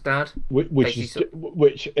of his dad,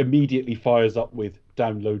 which immediately fires up with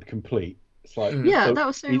download complete. It's like, yeah, that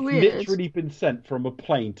was so he's weird. literally been sent from a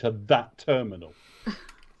plane to that terminal,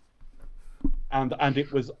 and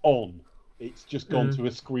it was on. It's just gone to a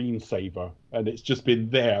screensaver, and it's just been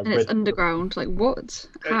there. And it's underground. Like, what?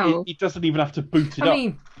 How? He doesn't even have to boot it up.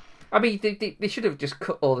 I mean, they should have just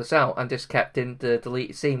cut all this out and just kept in the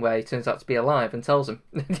deleted scene where he turns out to be alive and tells him.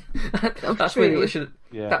 That's really what they should.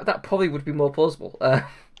 Yeah. That probably would be more plausible.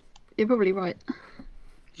 You're probably right.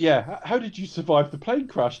 Yeah. How did you survive the plane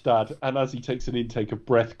crash, Dad? And as he takes an intake of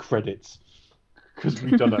breath, credits, because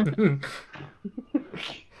we've done it.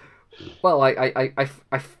 Well,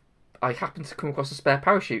 I happened to come across a spare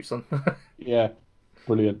parachute, son. Yeah,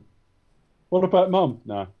 brilliant. What about Mum?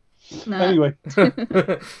 No. Anyway.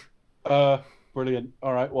 Brilliant.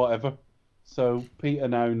 All right, whatever. So Peter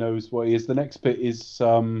now knows what he is. The next bit is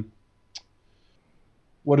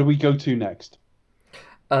what do we go to next?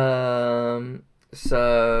 This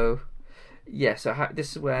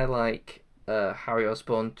is where like Harry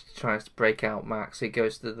Osborn tries to break out Max. He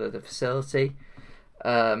goes to the facility.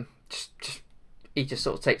 He just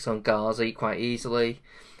sort of takes on Ghazi quite easily.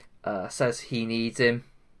 Says he needs him,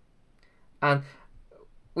 and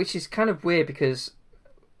which is kind of weird because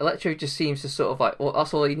Electro just seems to sort of like, well,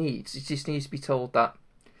 that's all he needs. He just needs to be told that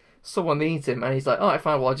someone needs him, and he's like, all right,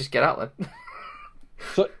 fine, well, I'll just get out then.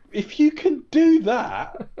 So if you can do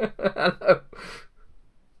that, I know.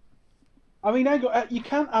 I mean, you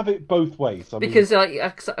can't have it both ways. Because like,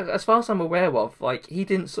 as far as I'm aware of, like, he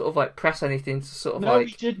didn't sort of like press anything to sort of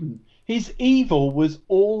he didn't. His evil was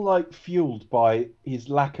all like fueled by his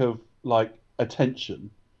lack of like attention,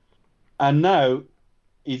 and now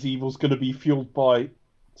his evil's going to be fueled by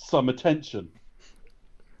some attention.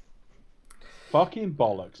 Fucking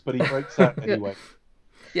bollocks! But he breaks out anyway.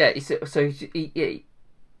 Yeah,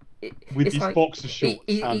 with his like, boxer shorts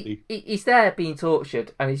handy. He's there being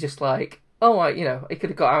tortured, and he's just like, oh, he could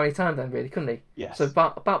have got out any time then, really, couldn't he? Yes. So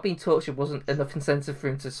about being tortured wasn't enough incentive for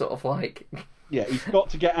him to sort of like. Yeah, he's got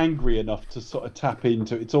to get angry enough to sort of tap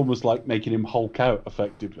into. It's almost like making him Hulk out,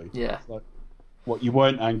 effectively. Yeah. It's like, what, you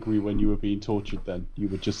weren't angry when you were being tortured then? You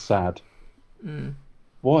were just sad.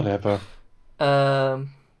 Whatever. And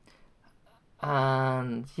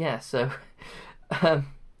yeah, so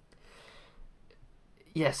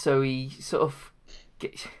so he sort of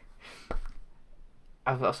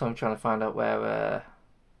so I'm trying to find out where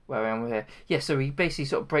I am here. Yeah, so he basically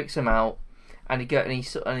sort of breaks him out, and he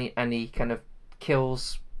kind of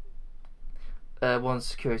kills one of the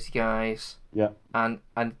security guys. Yeah. And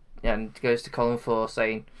goes to Colin Force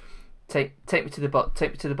saying, take me to the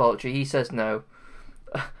laboratory. He says no.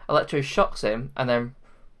 Electro shocks him and then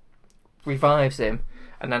revives him,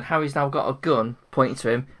 and then Harry's now got a gun pointing to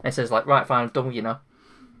him and says like, right, fine, I'm done with you now.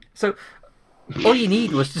 So all you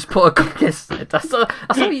need was just put a gun against it. That's all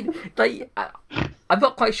you, like. I'm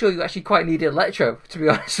not quite sure you actually quite needed Electro, to be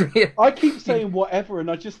honest with you. I keep saying whatever, and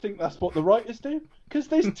I just think that's what the writers do, because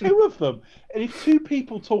there's two of them, and if two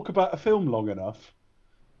people talk about a film long enough,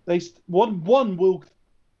 one will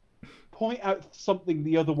point out something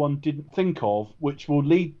the other one didn't think of, which will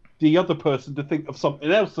lead the other person to think of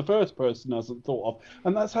something else the first person hasn't thought of,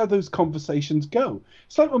 and that's how those conversations go.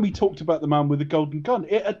 It's like when we talked about the man with the golden gun.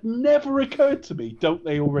 It had never occurred to me, don't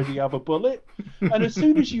they already have a bullet? And as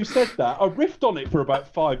soon as you said that, I riffed on it for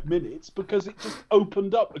about 5 minutes because it just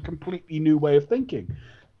opened up a completely new way of thinking.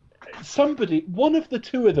 One of the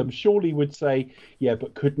two of them surely would say, yeah,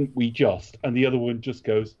 but couldn't we just? And the other one just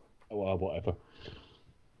goes, oh, well, whatever.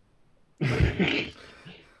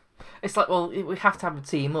 It's like, well, we have to have a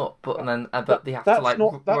team up, but they have to like.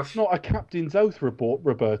 That's not a captain's oath,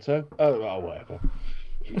 Roberto. Oh, whatever.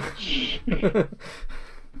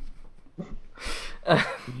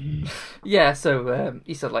 Yeah, so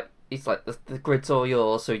he said like the grid's all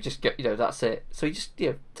yours, so you just get that's it. So he just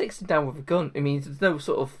takes him down with a gun. I mean, there's no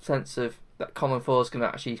sort of sense of that Common Force can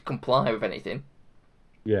actually comply with anything.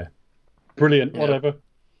 Yeah, brilliant. Whatever.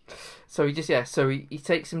 So he just so he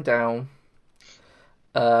takes him down.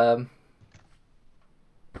 Sort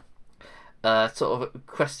of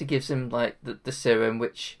Questy gives him like the serum,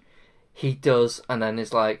 which he does, and then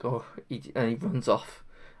is like, and he runs off,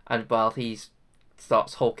 and while he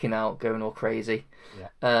starts hulking out, going all crazy.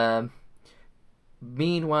 Yeah.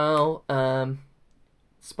 Meanwhile,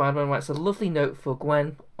 Spider-Man writes a lovely note for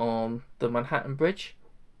Gwen on the Manhattan Bridge.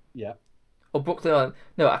 Yeah. Or Brooklyn?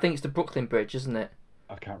 No, I think it's the Brooklyn Bridge, isn't it?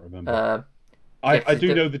 I can't remember. I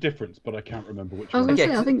do know the difference, but I can't remember which one. I was going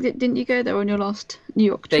to say, I think didn't you go there on your last New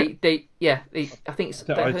York trip? I think it's.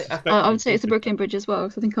 I would say it's the Brooklyn Bridge as well,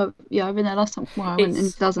 because I think I've been there last time. Well, I went in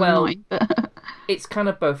 2009. But it's kind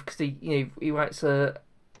of both, because he writes a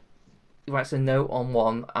note on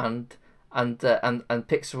one, and and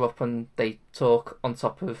picks her up, and they talk on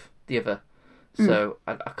top of the other. So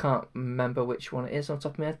I can't remember which one it is on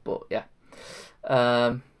top of my head, but yeah.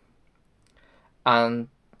 And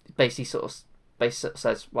basically sort of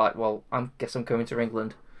says, right, well, I guess I'm going to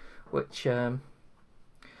England, which I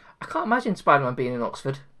can't imagine Spider-Man being in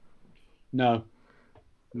Oxford. No.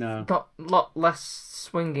 Not a lot less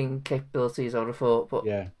swinging capabilities, I would have thought, but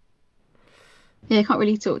yeah, you can't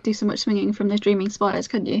really do so much swinging from those dreaming spires,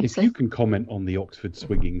 can you? If you can comment on the Oxford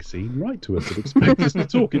swinging scene, write to us at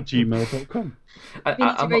expectustotalk@gmail.com.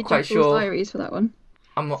 I'm not quite sure. Diaries for that one.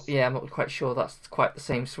 I'm not quite sure that's quite the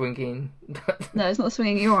same swinging. No, it's not the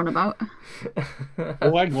swinging you're on about.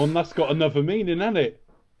 Oh, hang on, that's got another meaning, hasn't it?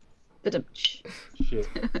 Shit.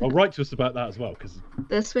 Well, write to us about that as well, because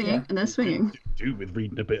they're swinging and they're swinging. Do with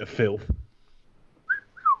reading a bit of filth.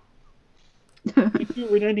 If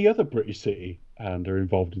you're in any other British city and are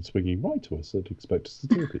involved in swinging, write to us at Expect Us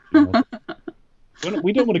to Talk.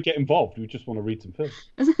 We don't want to get involved. We just want to read some filth.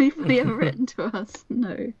 Has anybody ever written to us?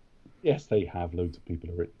 No. Yes, they have. Loads of people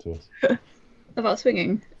have written to us about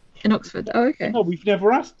swinging in Oxford. Oh, okay. No, we've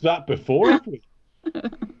never asked that before, have we?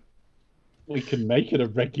 We can make it a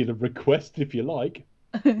regular request if you like.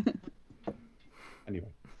 Anyway.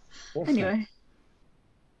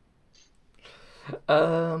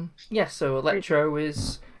 So Electro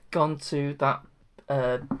is gone to that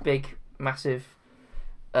big, massive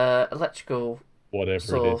electrical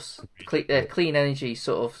source, clean energy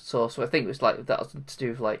sort of source. So I think it was like that was to do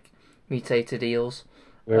with like mutated eels.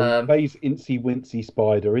 Bay's Incy Wincy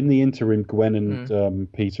Spider. In the interim, Gwen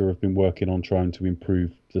and Peter have been working on trying to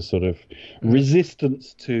improve the sort of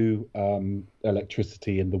resistance to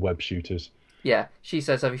electricity in the web shooters. Yeah, she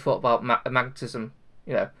says, "Have you thought about magnetism?"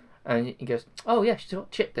 And he goes, "Oh yeah, she's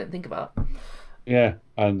what Chip didn't think about." Yeah,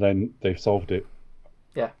 and then they've solved it.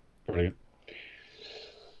 Yeah, brilliant.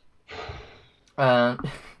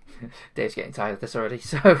 Dave's getting tired of this already,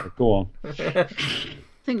 so go on. I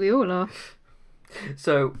think we all are.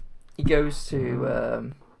 So he goes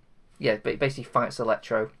to basically fights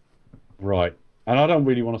Electro. Right, and I don't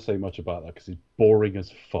really want to say much about that because it's boring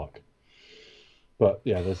as fuck. But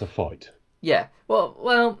yeah, there's a fight. Yeah,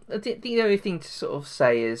 well, the only thing to sort of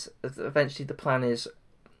say is that eventually the plan is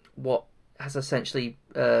what has essentially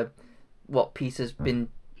what Peter's been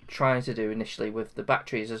trying to do initially with the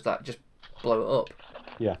batteries is that just blow it up.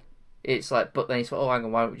 Yeah. It's like, but then he's like, oh, hang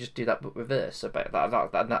on, why don't we just do that but reverse? So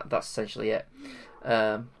that's essentially it.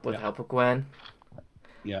 With the help of Gwen.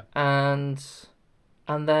 Yeah. And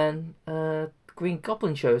then Green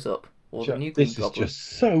Goblin shows up. Or the new Green Goblin. This is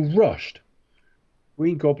just so rushed.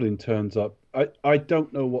 Green Goblin turns up. I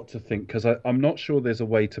don't know what to think because I'm not sure there's a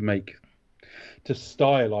way to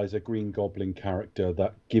stylize a Green Goblin character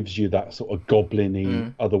that gives you that sort of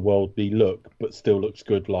goblin-y, otherworldly look, but still looks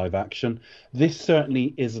good live action. This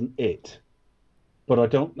certainly isn't it. But I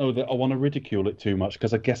don't know that I want to ridicule it too much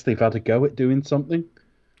because I guess they've had a go at doing something.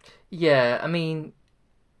 Yeah, I mean,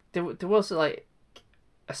 there was like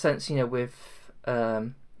a sense, with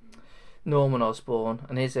Norman Osborn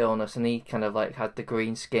and his illness, and he kind of like had the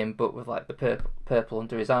green skin but with like the purple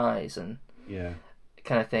under his eyes and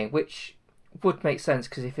kind of thing, which would make sense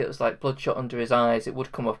because if it was like bloodshot under his eyes, it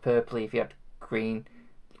would come off purpley if he had green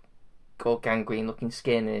or gangrene looking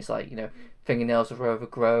skin, and his like fingernails were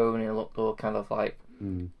overgrown and it looked all kind of like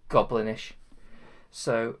goblinish.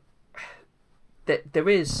 So there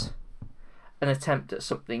is an attempt at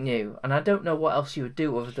something new, and I don't know what else you would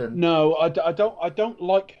do other than. No, I don't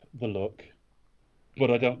like the look,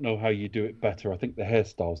 but I don't know how you do it better. I think the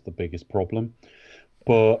hairstyle's the biggest problem,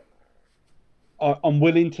 but I'm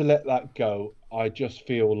willing to let that go. I just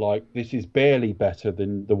feel like this is barely better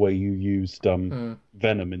than the way you used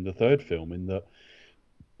Venom in the third film, in that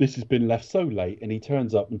this has been left so late and he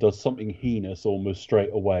turns up and does something heinous almost straight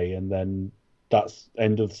away, and then that's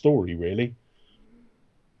end of the story, really.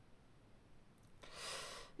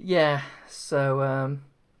 Yeah, so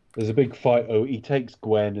there's a big fight. He takes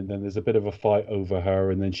Gwen, and then there's a bit of a fight over her,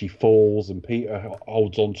 and then she falls, and Peter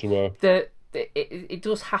holds onto her. It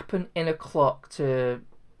does happen in a clock to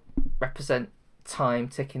represent time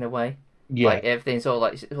ticking away. Yeah, like everything's all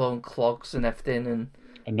like it's all in clogs and everything, and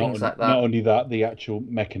things like that. Not only that, the actual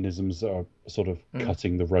mechanisms are sort of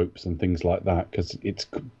cutting the ropes and things like that because it's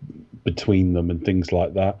between them and things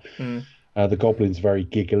like that. The Goblin's very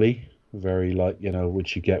giggly. Very like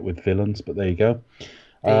which you get with villains, but there you go.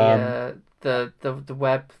 The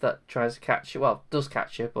web that tries to catch you, does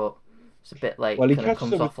catch you, but it's a bit late. Well, he catches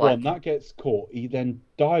her with one that gets caught. He then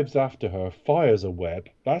dives after her, fires a web.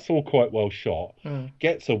 That's all quite well shot.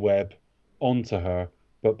 Gets a web onto her,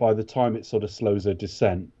 but by the time it sort of slows her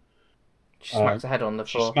descent, She smacks her head on the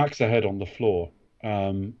floor. She smacks her head on the floor.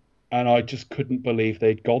 And I just couldn't believe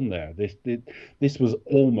they'd gone there. This was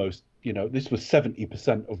almost, this was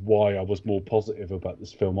 70% of why I was more positive about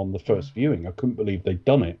this film on the first viewing. I couldn't believe they'd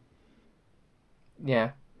done it.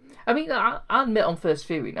 Yeah. I mean, I admit on first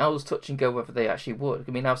viewing, I was touch and go whether they actually would.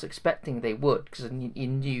 I mean, I was expecting they would, because you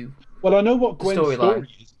knew. Well, I know what Gwen's story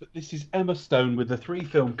is, but this is Emma Stone with a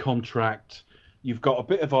 3-film contract. You've got a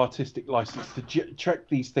bit of artistic license to check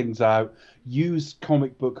these things out, use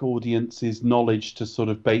comic book audiences' knowledge to sort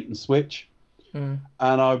of bait and switch. And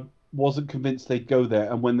I wasn't convinced they'd go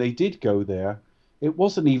there. And when they did go there, it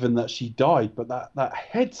wasn't even that she died, but that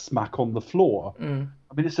head smack on the floor.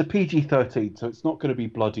 I mean, it's a PG-13, so it's not going to be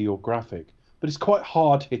bloody or graphic, but it's quite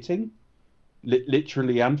hard hitting,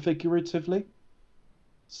 literally and figuratively.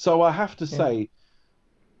 So I have to say,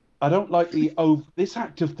 I don't like this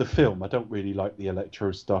act of the film. I don't really like the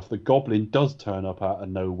Electro stuff. The Goblin does turn up out of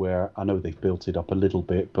nowhere. I know they've built it up a little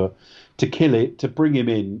bit, but to kill it, to bring him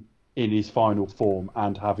in his final form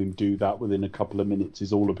and have him do that within a couple of minutes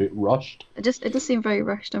is all a bit rushed. It does seem very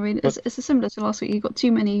rushed. I mean, it's similar to last week. You've got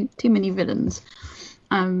too many villains,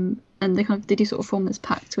 and they do sort of form this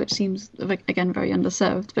pact, which seems again very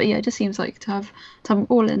underserved. But yeah, it just seems like to have them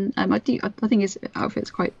all in. I think his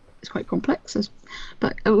outfit's quite complex,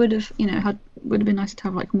 but it would have been nice to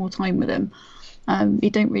have like more time with him. You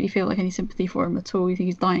don't really feel like any sympathy for him at all. You think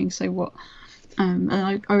he's dying, so what? And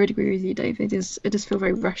I would agree with you, Dave. It does feel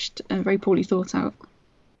very rushed and very poorly thought out.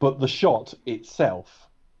 But the shot itself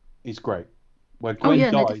is great. Where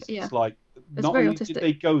Gwen dies, it's like it's not very only artistic. did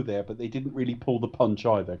they go there, but they didn't really pull the punch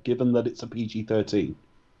either, given that it's a PG-13.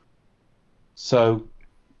 So,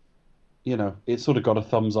 it sort of got a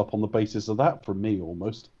thumbs up on the basis of that from me,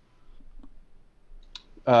 almost.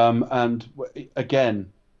 And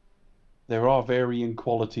again, there are varying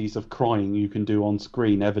qualities of crying you can do on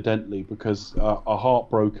screen, evidently, because a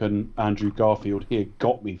heartbroken Andrew Garfield here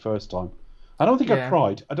got me first time. I don't think I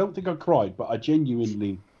cried. But I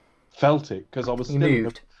genuinely felt it because I was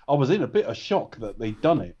I was in a bit of shock that they'd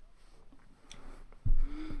done it.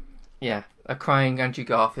 Yeah, a crying Andrew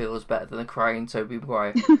Garfield is better than a crying Tobey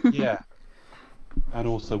Maguire. Yeah, and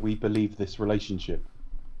also we believe this relationship.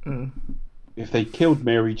 If they killed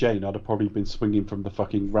Mary Jane, I'd have probably been swinging from the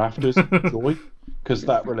fucking rafters of joy, because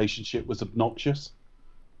that relationship was obnoxious.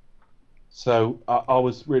 So I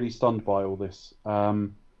was really stunned by all this.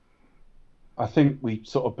 I think we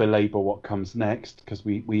sort of belabor what comes next, because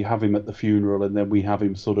we have him at the funeral, and then we have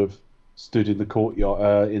him sort of stood in the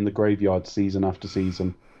courtyard, in the graveyard season after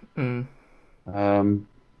season.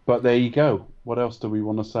 But there you go. What else do we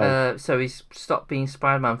want to say? So he's stopped being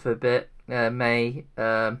Spider-Man for a bit. May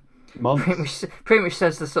months. Pretty much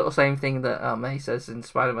says the sort of same thing that May says in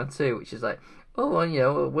Spider-Man 2, which is like,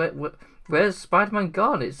 where's Spider-Man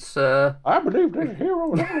gone? It's I believe there's a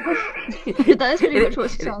hero. That is pretty much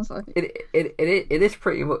what it sounds like. It is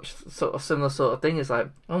pretty much sort of similar sort of thing. It's like,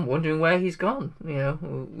 I'm wondering where he's gone.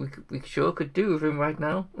 We sure could do with him right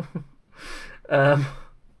now.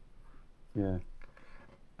 Yeah.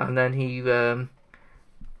 And then he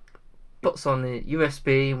puts on the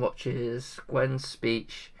USB and watches Gwen's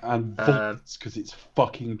speech. And vomits, because it's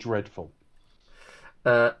fucking dreadful.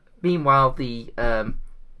 Meanwhile, the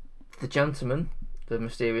gentleman, the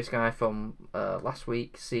mysterious guy from last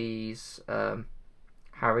week, sees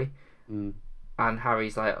Harry. And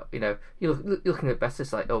Harry's like, you're looking at better.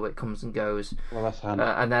 It's like, oh, it comes and goes. Well, that's handy.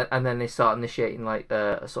 And then they start initiating like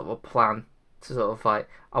a sort of a plan to sort of like,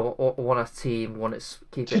 I want a team, want to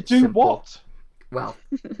keep it to do simple. What? Well,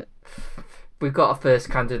 we've got a first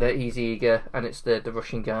candidate. He's eager, and it's the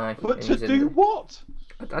Russian guy. But to do what?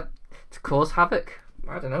 To cause havoc.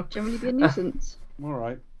 I don't know. Generally be a nuisance. All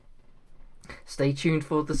right. Stay tuned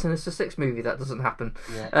for the Sinister Six movie. That doesn't happen.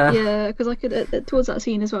 Yeah, because like towards that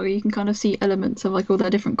scene as well, you can kind of see elements of like all their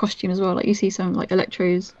different costumes as well. Like you see some like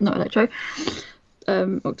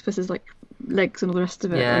Octopus's like legs and all the rest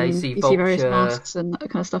of it. Yeah, you see various masks and that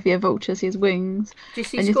kind of stuff. Yeah, Vulture, see his wings. Do you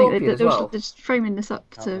see Scorpion as well? They're just framing this up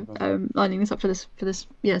lining this up for this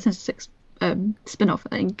Sinister Six spin-off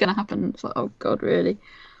that ain't gonna happen. It's like, oh god, really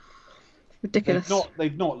ridiculous.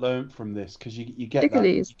 They've not learned from this, because you get that,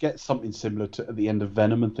 you get something similar to at the end of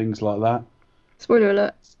Venom and things like that. Spoiler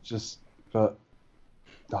alert. But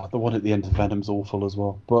the one at the end of Venom's awful as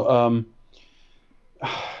well. But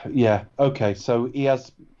yeah, okay. So he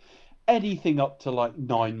has anything up to like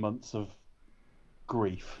 9 months of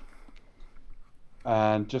grief,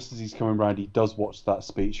 and just as he's coming round, he does watch that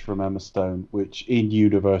speech from Emma Stone, which in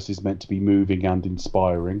universe is meant to be moving and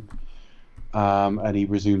inspiring. And he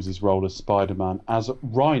resumes his role as Spider-Man as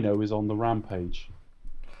Rhino is on the rampage.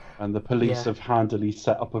 and the police have handily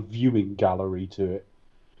set up a viewing gallery to it.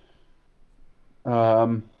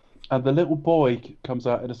 And the little boy comes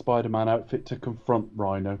out in a Spider-Man outfit to confront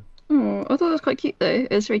Rhino. Oh, I thought it was quite cute though.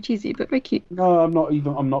 It's very cheesy, but very cute. No, I'm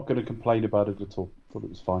not going to complain about it at all. Thought it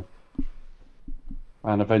was fine.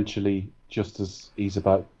 And eventually, just as he's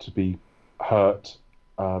about to be hurt,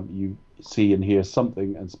 you see and hear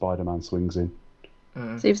something, and Spider-Man swings in.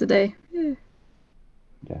 Saves the day. Yeah.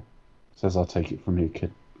 Says, "I'll take it from here,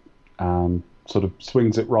 kid," and sort of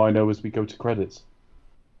swings at Rhino as we go to credits.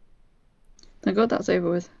 Thank God that's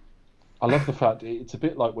over with. I love the fact it's a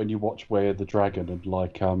bit like when you watch Way of the Dragon and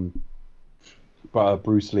like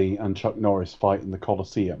Bruce Lee and Chuck Norris fight in the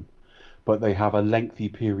Colosseum, but they have a lengthy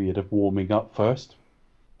period of warming up first,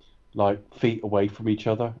 like feet away from each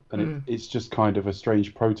other, and it's just kind of a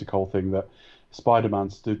strange protocol thing that Spider-Man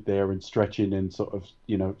stood there and stretching and sort of,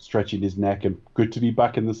 stretching his neck, and good to be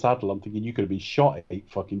back in the saddle. I'm thinking you could have been shot 8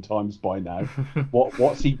 fucking times by now.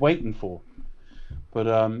 What's he waiting for? But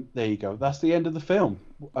there you go. That's the end of the film.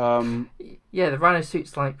 Yeah, the Rhino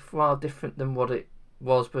suit's like far different than what it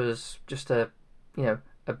was just a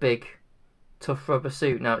big tough rubber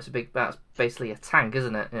suit. Now that's basically a tank,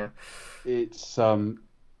 isn't it? Yeah. It's the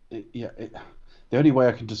only way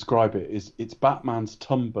I can describe it is it's Batman's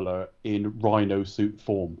tumbler in Rhino suit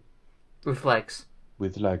form. With legs.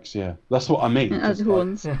 With legs, yeah. That's what I mean. As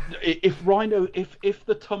horns. Like, if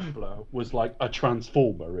the tumbler was like a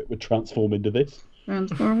transformer, it would transform into this.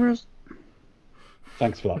 Transformers.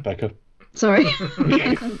 Thanks for that, Becca. Sorry.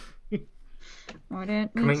 I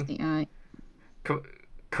don't miss the eye.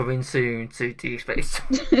 Coming soon to D-Space.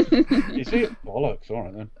 You see it? Bollocks,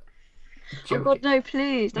 alright then. Oh God, no,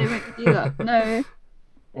 please, don't make me do that. No.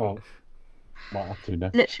 Well, might have to now.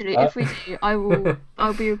 Literally, if we do,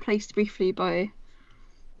 I'll be replaced briefly by...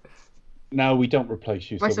 No, we don't replace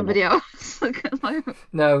you. By somebody else.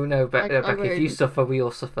 No, Becca, if you suffer, we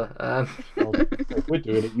all suffer. Well, if we're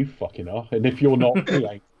doing it, you fucking are. And if you're not, we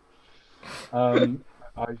ain't.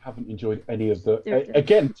 I haven't enjoyed any of the...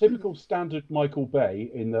 Again, typical standard Michael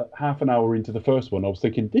Bay, in that half an hour into the first one, I was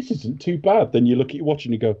thinking, this isn't too bad. Then you look at your watch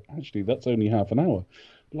and you go, actually, that's only half an hour.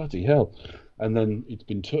 Bloody hell. And then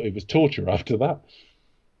it was torture after that.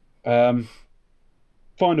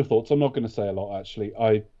 Final thoughts. I'm not going to say a lot, actually.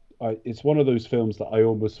 It's one of those films that I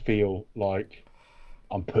almost feel like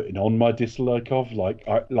I'm putting on my dislike of. Like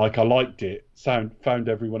I liked it, found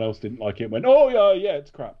everyone else didn't like it, went, oh yeah,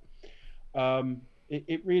 it's crap.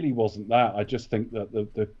 It really wasn't that. I just think that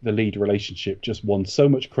the lead relationship just won so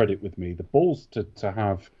much credit with me. The balls to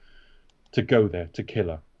go there, to kill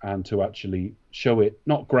her, and to actually show it,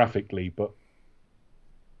 not graphically, but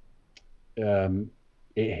it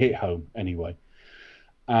hit home anyway.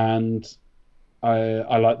 And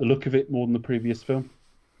I like the look of it more than the previous film,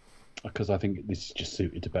 because I think this is just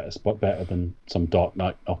suited to better than some Dark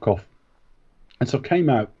Knight knockoff. And so it came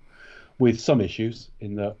out with some issues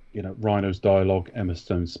in that, Rhino's dialogue, Emma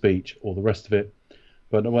Stone's speech, all the rest of it.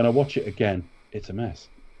 But when I watch it again, it's a mess.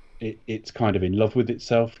 It's kind of in love with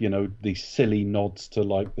itself, these silly nods to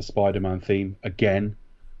like the Spider-Man theme again.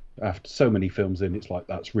 After so many films in, it's like,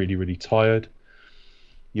 that's really, really tired.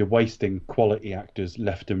 You're wasting quality actors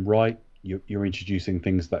left and right. You're introducing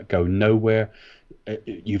things that go nowhere.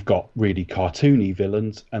 You've got really cartoony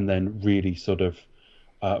villains, and then really sort of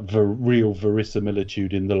real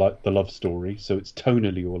verisimilitude in the love story. So it's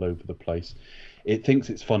tonally all over the place. It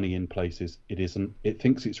thinks it's funny in places. It isn't. It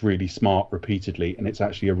thinks it's really smart repeatedly, and it's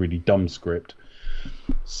actually a really dumb script.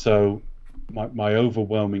 So my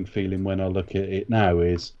overwhelming feeling when I look at it now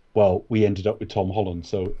is, well, we ended up with Tom Holland,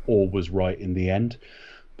 so all was right in the end.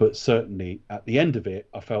 But certainly at the end of it,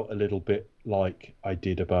 I felt a little bit like I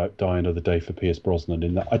did about Die Another Day for Pierce Brosnan,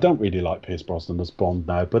 in that I don't really like Pierce Brosnan as Bond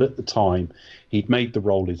now, but at the time he'd made the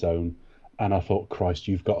role his own, and I thought, Christ,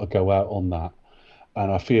 you've got to go out on that.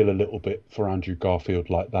 And I feel a little bit for Andrew Garfield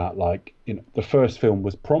like that. Like, the first film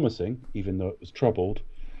was promising, even though it was troubled,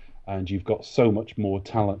 and you've got so much more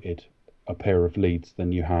talented a pair of leads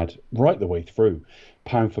than you had right the way through.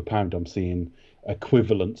 Pound for pound, I'm seeing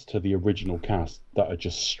equivalents to the original cast that are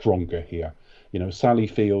just stronger here. Sally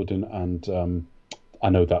Field and I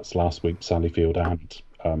know that's last week, Sally Field and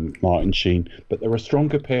Martin Sheen, but they're a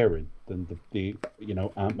stronger pairing than the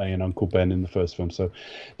Aunt May and Uncle Ben in the first film. So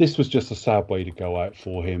this was just a sad way to go out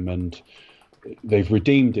for him, and they've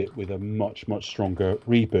redeemed it with a much, much stronger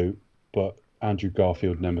reboot. But Andrew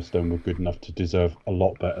Garfield and Emma Stone were good enough to deserve a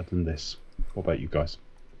lot better than this. What about you guys?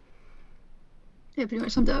 Yeah, pretty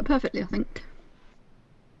much summed it up perfectly, I think.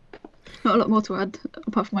 Not a lot more to add,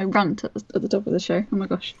 apart from my rant at the top of the show. Oh my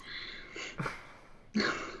gosh.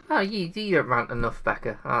 Oh, you don't rant enough,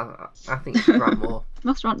 Becca. I think you should rant more.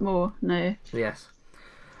 Must want more. No. Yes.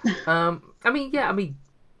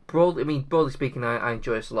 Broadly speaking, I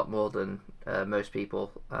enjoy this a lot more than most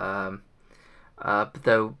people. But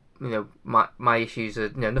though, my issues are,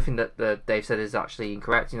 nothing that Dave said is actually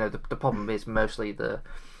incorrect. The problem is mostly the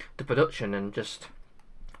production and just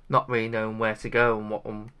not really knowing where to go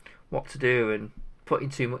and what to do and putting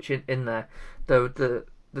too much in there. Though the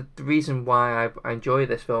reason why I enjoy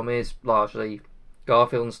this film is largely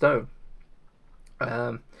Garfield and Stone. I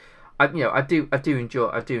do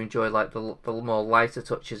enjoy like the more lighter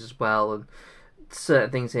touches as well, and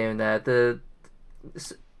certain things here and there.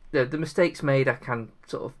 The mistakes made I can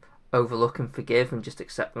sort of overlook and forgive and just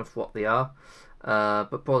accept them for what they are.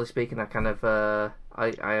 But broadly speaking, I kind of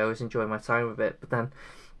I always enjoy my time with it. But then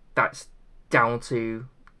that's down to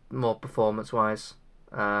more performance wise.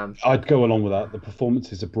 I'd go along with that. The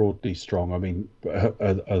performances are broadly strong. I mean,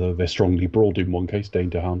 although they're strongly broad in one case, Dane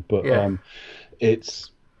DeHaan, but yeah.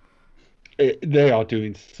 They are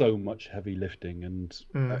doing so much heavy lifting,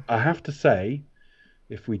 and I have to say,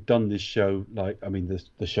 if we'd done this show,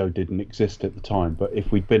 the show didn't exist at the time, but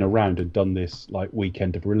if we'd been around and done this like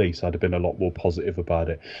weekend of release, I'd have been a lot more positive about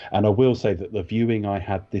it. And I will say that the viewing I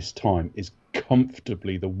had this time is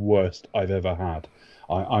comfortably the worst I've ever had.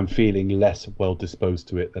 I'm feeling less well disposed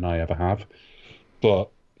to it than I ever have, but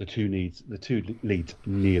the two leads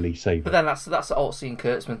nearly save it. But then that's the Altzy and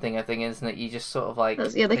Kurtzman thing, I think, isn't it? You just sort of like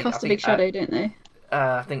they cast a big shadow, don't they?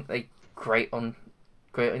 I think they grate on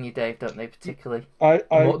you, Dave, don't they? Particularly,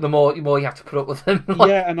 the more you have to put up with them.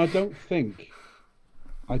 Yeah, and I think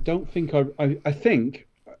I think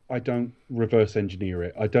I don't reverse engineer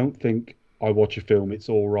it. I don't think I watch a film, it's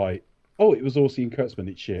all right. Oh, it was Altzy and Kurtzman,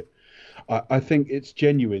 it's shit. I think it's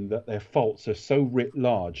genuine that their faults are so writ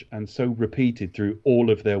large and so repeated through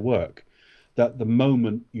all of their work that the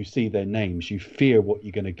moment you see their names, you fear what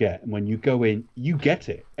you're going to get. And when you go in, you get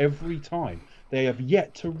it every time. They have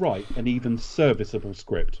yet to write an even serviceable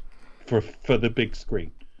script for the big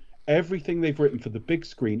screen. Everything they've written for the big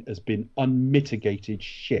screen has been unmitigated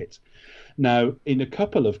shit. Now, in a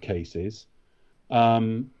couple of cases,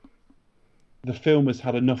 the film has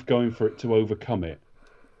had enough going for it to overcome it.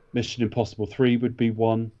 Mission Impossible 3 would be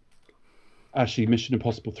one. Actually, Mission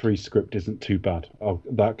Impossible 3 script isn't too bad. Oh,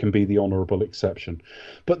 that can be the honourable exception.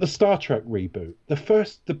 But the Star Trek reboot,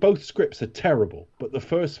 both scripts are terrible, but the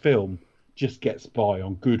first film just gets by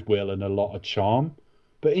on goodwill and a lot of charm.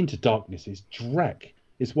 But Into Darkness is dreck.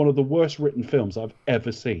 It's one of the worst written films I've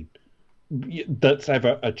ever seen. That's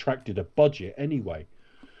ever attracted a budget anyway.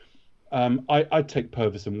 I'd take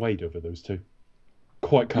Purvis and Wade over those two,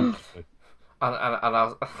 quite comfortably. While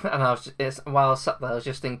I was sat there, I was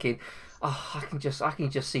just thinking, I can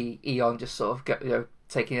just see Eon just sort of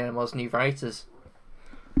taking in as new writers.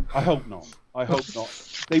 I hope not.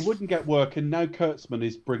 They wouldn't get work, and now Kurtzman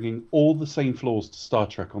is bringing all the same flaws to Star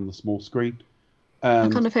Trek on the small screen. I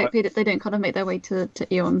kind of hope they don't kind of make their way to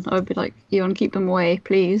Eon. I would be like, Eon, keep them away,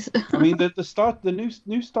 please. I mean, the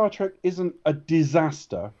new Star Trek isn't a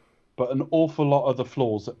disaster, but an awful lot of the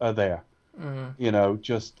flaws are there.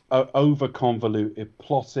 Just over convoluted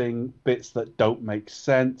plotting, bits that don't make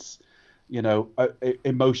sense,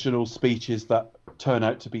 emotional speeches that turn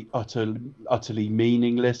out to be utterly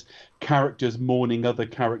meaningless, characters mourning other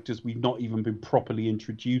characters we've not even been properly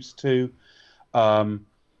introduced to,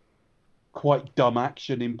 quite dumb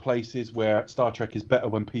action in places where Star Trek is better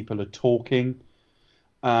when people are talking,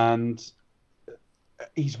 and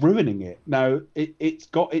he's ruining it. Now, it's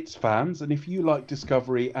got its fans, and if you like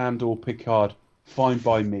Discovery and or Picard, fine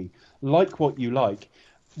by me. Like what you like.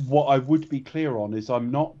 What I would be clear on is I'm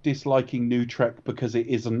not disliking New Trek because it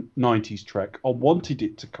isn't 90s Trek. I wanted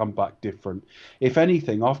it to come back different. If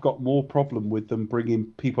anything, I've got more problem with them bringing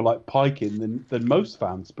people like Pike in than most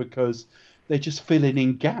fans, because they're just filling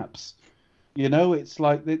in gaps. It's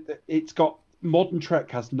like it's got modern Trek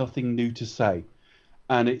has nothing new to say.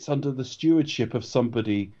 And it's under the stewardship of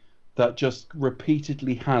somebody that just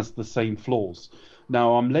repeatedly has the same flaws.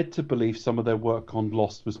 Now, I'm led to believe some of their work on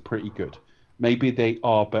Lost was pretty good. Maybe they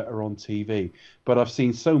are better on TV. But I've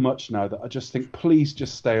seen so much now that I just think, please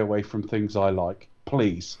just stay away from things I like.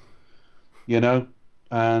 Please.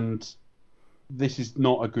 And this is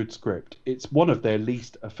not a good script. It's one of their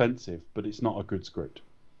least offensive, but it's not a good script.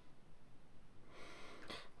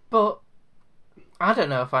 But I don't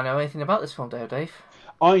know if I know anything about this film, Dave.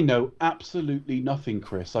 I know absolutely nothing,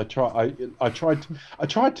 Chris. I tried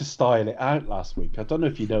to style it out last week. I don't know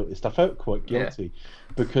if you noticed. I felt quite guilty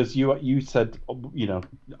because you said,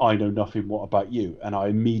 I know nothing. What about you? And I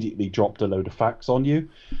immediately dropped a load of facts on you,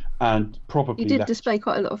 and probably you did display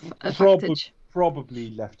quite a lot of factage.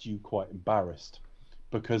 Probably left you quite embarrassed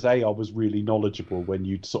because I was really knowledgeable when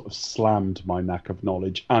you'd sort of slammed my knack of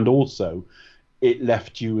knowledge, and also it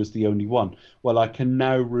left you as the only one. Well, I can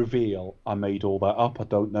now reveal I made all that up. I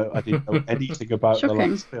didn't know anything about the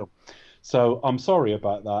last film. So I'm sorry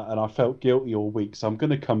about that, and I felt guilty all week, so I'm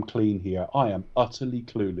going to come clean here. I am utterly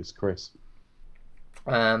clueless, Chris.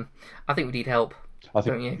 I think we need help. I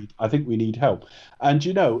think we need help. And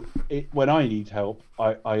you know, when I need help,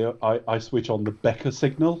 I switch on the Becker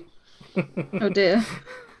signal. Oh dear.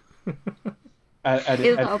 And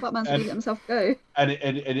Batman's going to let himself go. And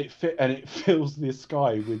it fills the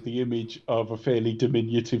sky with the image of a fairly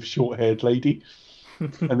diminutive, short-haired lady.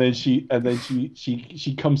 and then she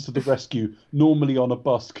comes to the rescue, normally on a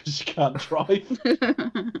bus because she can't drive.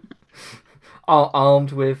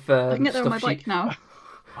 Armed with I can get there on my bike now.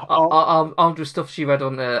 Armed with stuff she read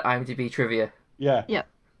on IMDb trivia. Yeah. Yep.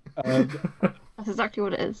 That's exactly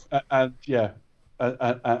what it is.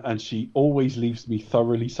 And she always leaves me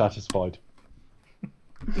thoroughly satisfied.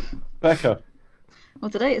 Becca. Well,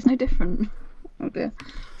 today it's no different. Oh dear.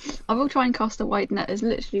 I will try and cast a wide net. It's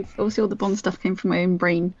literally, obviously all the Bond stuff came from my own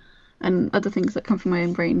brain, and other things that come from my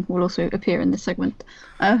own brain will also appear in this segment.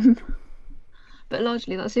 But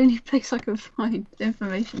largely that's the only place I can find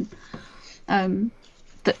information.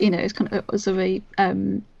 That, you know, is kind of as of a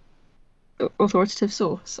authoritative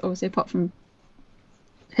source, obviously, apart from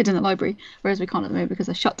hidden in the library, whereas we can't at the moment because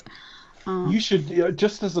they're shut. You should,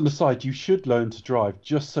 just as an aside, you should learn to drive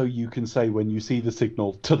just so you can say when you see the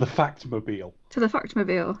signal, to the Factmobile. To the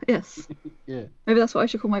Factmobile, yes. Yeah. Maybe that's what I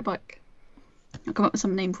should call my bike. I'll come up with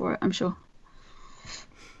some name for it, I'm sure.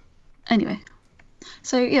 Anyway,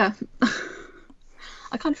 so yeah,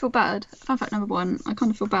 I kind of feel bad. Fun fact number one, I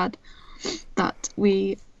kind of feel bad that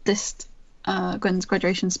we dissed Gwen's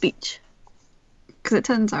graduation speech, because it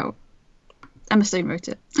turns out Emma Stone wrote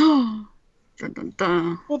it. Dun, dun,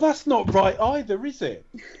 dun. Well, that's not right either, is it?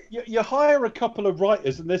 You hire a couple of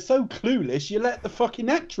writers and they're so clueless, you let the fucking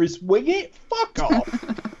actress wing it? Fuck off!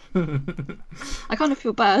 I kind of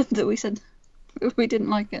feel bad that we said we didn't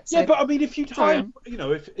like it. So. Yeah, but I mean, if you'd hired,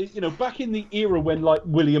 if back in the era when like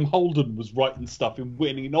William Holden was writing stuff and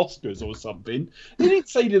winning Oscars or something, they didn't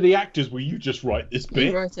say to the actors, "Will you just write this bit?"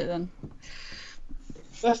 You wrote it then.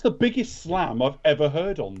 That's the biggest slam I've ever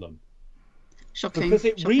heard on them. Shocking. Because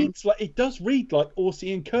it does read like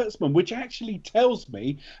Orsi and Kurtzman, which actually tells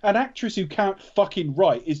me an actress who can't fucking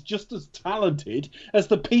write is just as talented as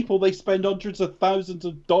the people they spend hundreds of thousands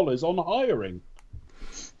of dollars on hiring.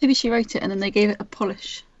 Maybe she wrote it and then they gave it a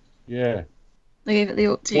polish. Yeah. They gave it the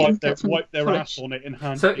wipe their ass on it and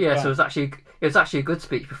hand so it yeah, back. so it was actually a good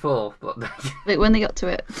speech before, but when they got to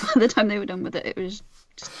it, by the time they were done with it, it was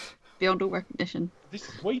just beyond all recognition. This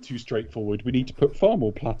is way too straightforward. We need to put far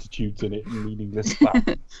more platitudes in it and meaningless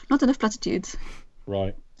facts. Not enough platitudes.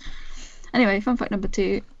 Right. Anyway, fun fact number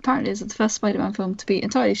two. Apparently, it's the first Spider-Man film to be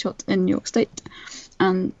entirely shot in New York State,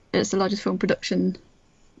 and it's the largest film production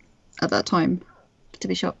at that time to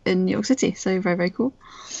be shot in New York City. So very, very cool.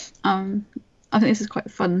 I think this is quite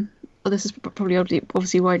fun. Well, this is probably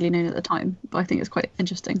obviously widely known at the time, but I think it's quite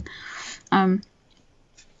interesting.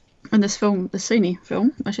 And this film, the Sony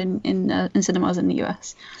film, which in cinemas in the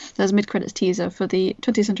US, there's a mid-credits teaser for the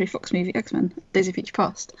 20th Century Fox movie X-Men: Days of Future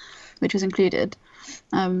Past, which was included.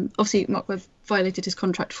 Obviously, Mark Webb violated his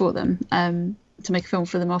contract for them to make a film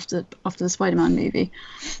for them after the Spider-Man movie.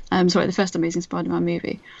 The first Amazing Spider-Man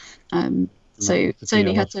movie. So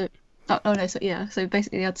Sony had to. So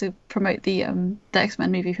basically, they had to promote the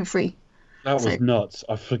X-Men movie for free. That was nuts.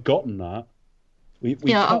 I've forgotten that. I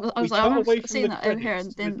remember seeing that over here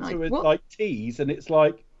and then what? Like tease, and it's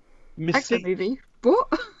like X-Men movie.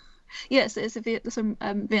 What? Yes, it's some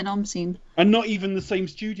Vietnam scene. And not even the same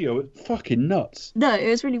studio. It's fucking nuts. No, it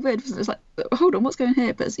was really weird. It was like, hold on, what's going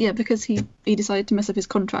here? But yeah, because he decided to mess up his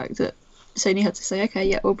contract, that Sony had to say, okay,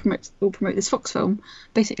 yeah, we'll promote this Fox film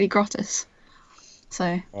basically gratis.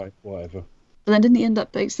 So. Right, whatever. But then didn't he end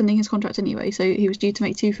up extending his contract anyway? So he was due to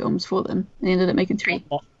make 2 films for them, and he ended up making 3.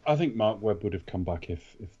 I think Mark Webb would have come back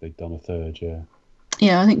if they'd done a third, yeah.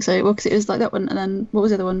 Yeah, I think so. Well, because it was like that one, and then what was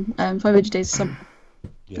the other one? 500 Days of Summer.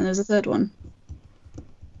 Yeah. And there was a third one.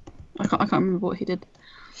 I can't remember what he did.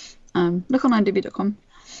 Look on IMDb.com.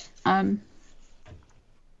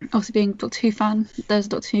 Obviously, being a Doctor Who fan, there's a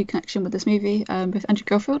Doctor Who connection with this movie. Both Andrew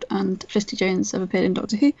Garfield and Felicity Jones have appeared in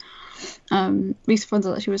Doctor Who. Lisa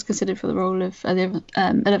Fonda actually was considered for the role of the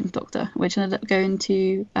 11th Doctor, which ended up going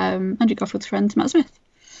to Andrew Garfield's friend Matt Smith.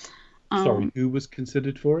 Sorry, who was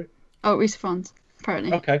considered for it? Oh, Lisa Fonda,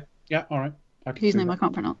 apparently. Okay, yeah, all right. Whose name I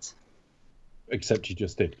can't pronounce. Except you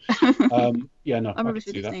just did. Yeah, no. I'm rubbish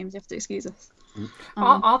with these names. You have to excuse us.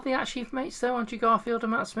 Are they actually mates though, Andrew Garfield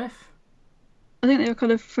and Matt Smith? I think they were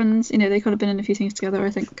kind of friends. You know, they kind of been in a few things together, I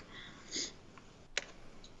think.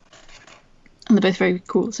 And they're both very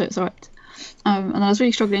cool, so it's alright. And I was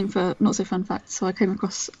really struggling for not so fun facts, so I came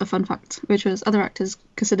across a fun fact, which was other actors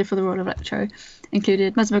considered for the role of Electro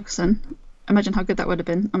included Mads Mikkelsen. Imagine how good that would have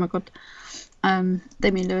been. Oh my god.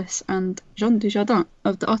 Damian Lewis and Jean Dujardin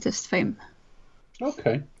of The Artist fame.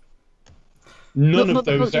 Okay. None of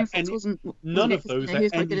those are anything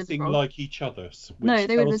like each other's. Which no,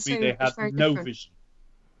 they were tells me they had no different. vision.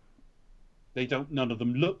 None of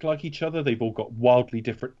them look like each other. They've all got wildly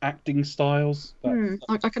different acting styles. I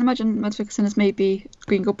can imagine Mads Mikkelsen as maybe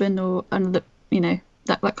Green Goblin or another,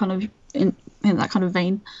 that kind of in that kind of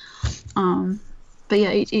vein. But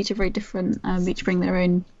yeah, each are very different. Each bring their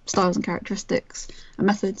own styles and characteristics and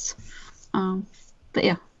methods. But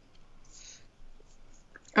yeah,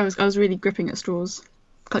 I was really clutching at straws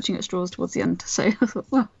towards the end. So I thought,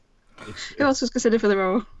 well, who else was considered for the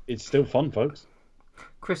role? It's still fun, folks.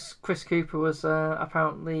 Chris Cooper was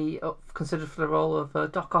apparently considered for the role of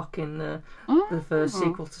Doc Ock in the first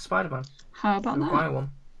sequel to Spider-Man. How about that?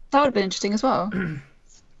 One. That would have been interesting as well.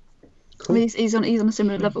 Cool. I mean, he's on a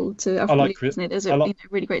similar level to Alfred I like Chris. There's a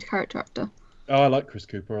really great character actor. Oh, I like Chris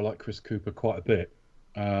Cooper. I like Chris Cooper quite a bit.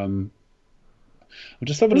 I'm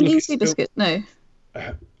just having a look at Seabiscuit. No.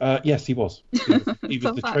 Yes, he was. He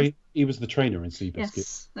was the trainer in Seabiscuit.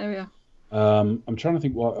 Yes, there we are. I'm trying to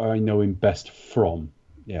think what I know him best from.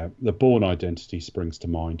 Yeah, The Bourne Identity springs to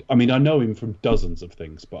mind. I mean, I know him from dozens of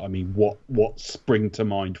things, but I mean, what spring to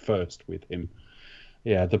mind first with him?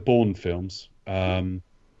 Yeah, the Bourne films.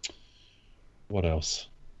 What else?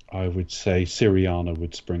 I would say Syriana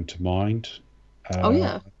would spring to mind. Oh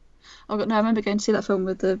yeah. I remember going to see that film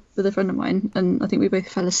with a friend of mine, and I think we both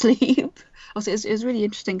fell asleep. Also, it was really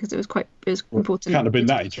interesting because it was important. Can't have been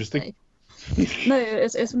that interesting. No,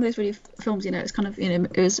 it's one of those really films. It's kind of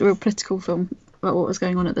it was a real political film about what was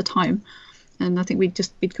going on at the time, and I think we'd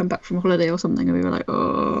come back from a holiday or something, and we were like,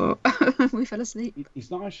 oh, we fell asleep. He's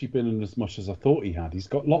not actually been in as much as I thought he had. He's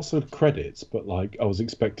got lots of credits, but like I was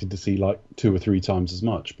expected to see like 2 or 3 times as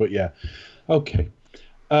much. But yeah, okay.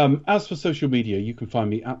 As for social media, you can find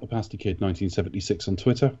me at ThePastyKid1976 on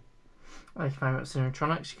Twitter. You can find me at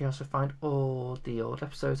Cinematronics. You can also find all the old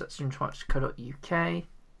episodes at cinematronics.co.uk.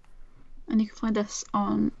 And you can find us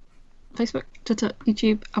on Facebook, Twitter,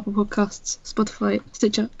 YouTube, Apple Podcasts, Spotify,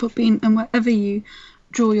 Stitcher, Podbean, and wherever you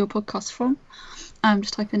draw your podcasts from.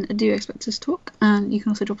 Just type in Do You Expect Us to Talk, and you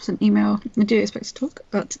can also drop us an email at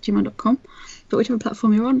doyouexpecttotalk@gmail.com. But whichever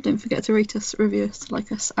platform you're on, don't forget to rate us, review us,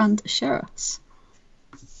 like us, and share us.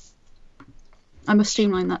 I must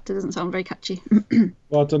streamline that. It doesn't sound very catchy.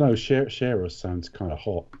 Well, I don't know. Share us sounds kind of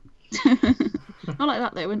hot. Not like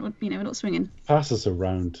that though. We're not swinging. Pass us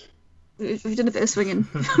around. We've done a bit of swinging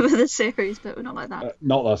for this series, but we're not like that.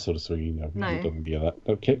 Not that sort of swinging. No.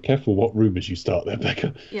 Careful what rumours you start there,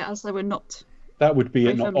 Becca. Yeah, I'll say we're not. That would be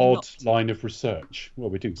an odd line of research. Well,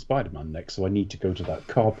 we're doing Spider-Man next, so I need to go to that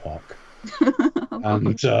car park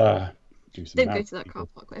and do some. Don't go to that car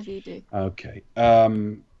park, whatever you do. Okay.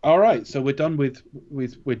 All right, so we're done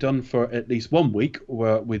we're done for at least 1 week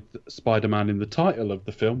with Spider-Man in the title of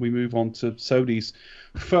the film. We move on to Sony's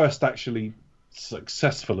first actually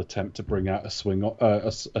successful attempt to bring out a spin-off.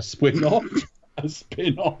 A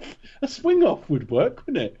swing-off would work,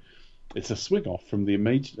 wouldn't it? It's a swing-off from the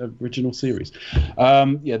original series.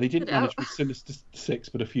 They didn't manage with Sinister Six,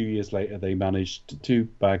 but a few years later they managed to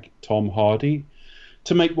bag Tom Hardy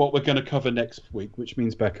to make what we're going to cover next week, which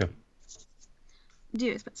means Becca. Do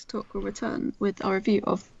You Expect to Talk will return with our review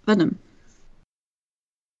of Venom.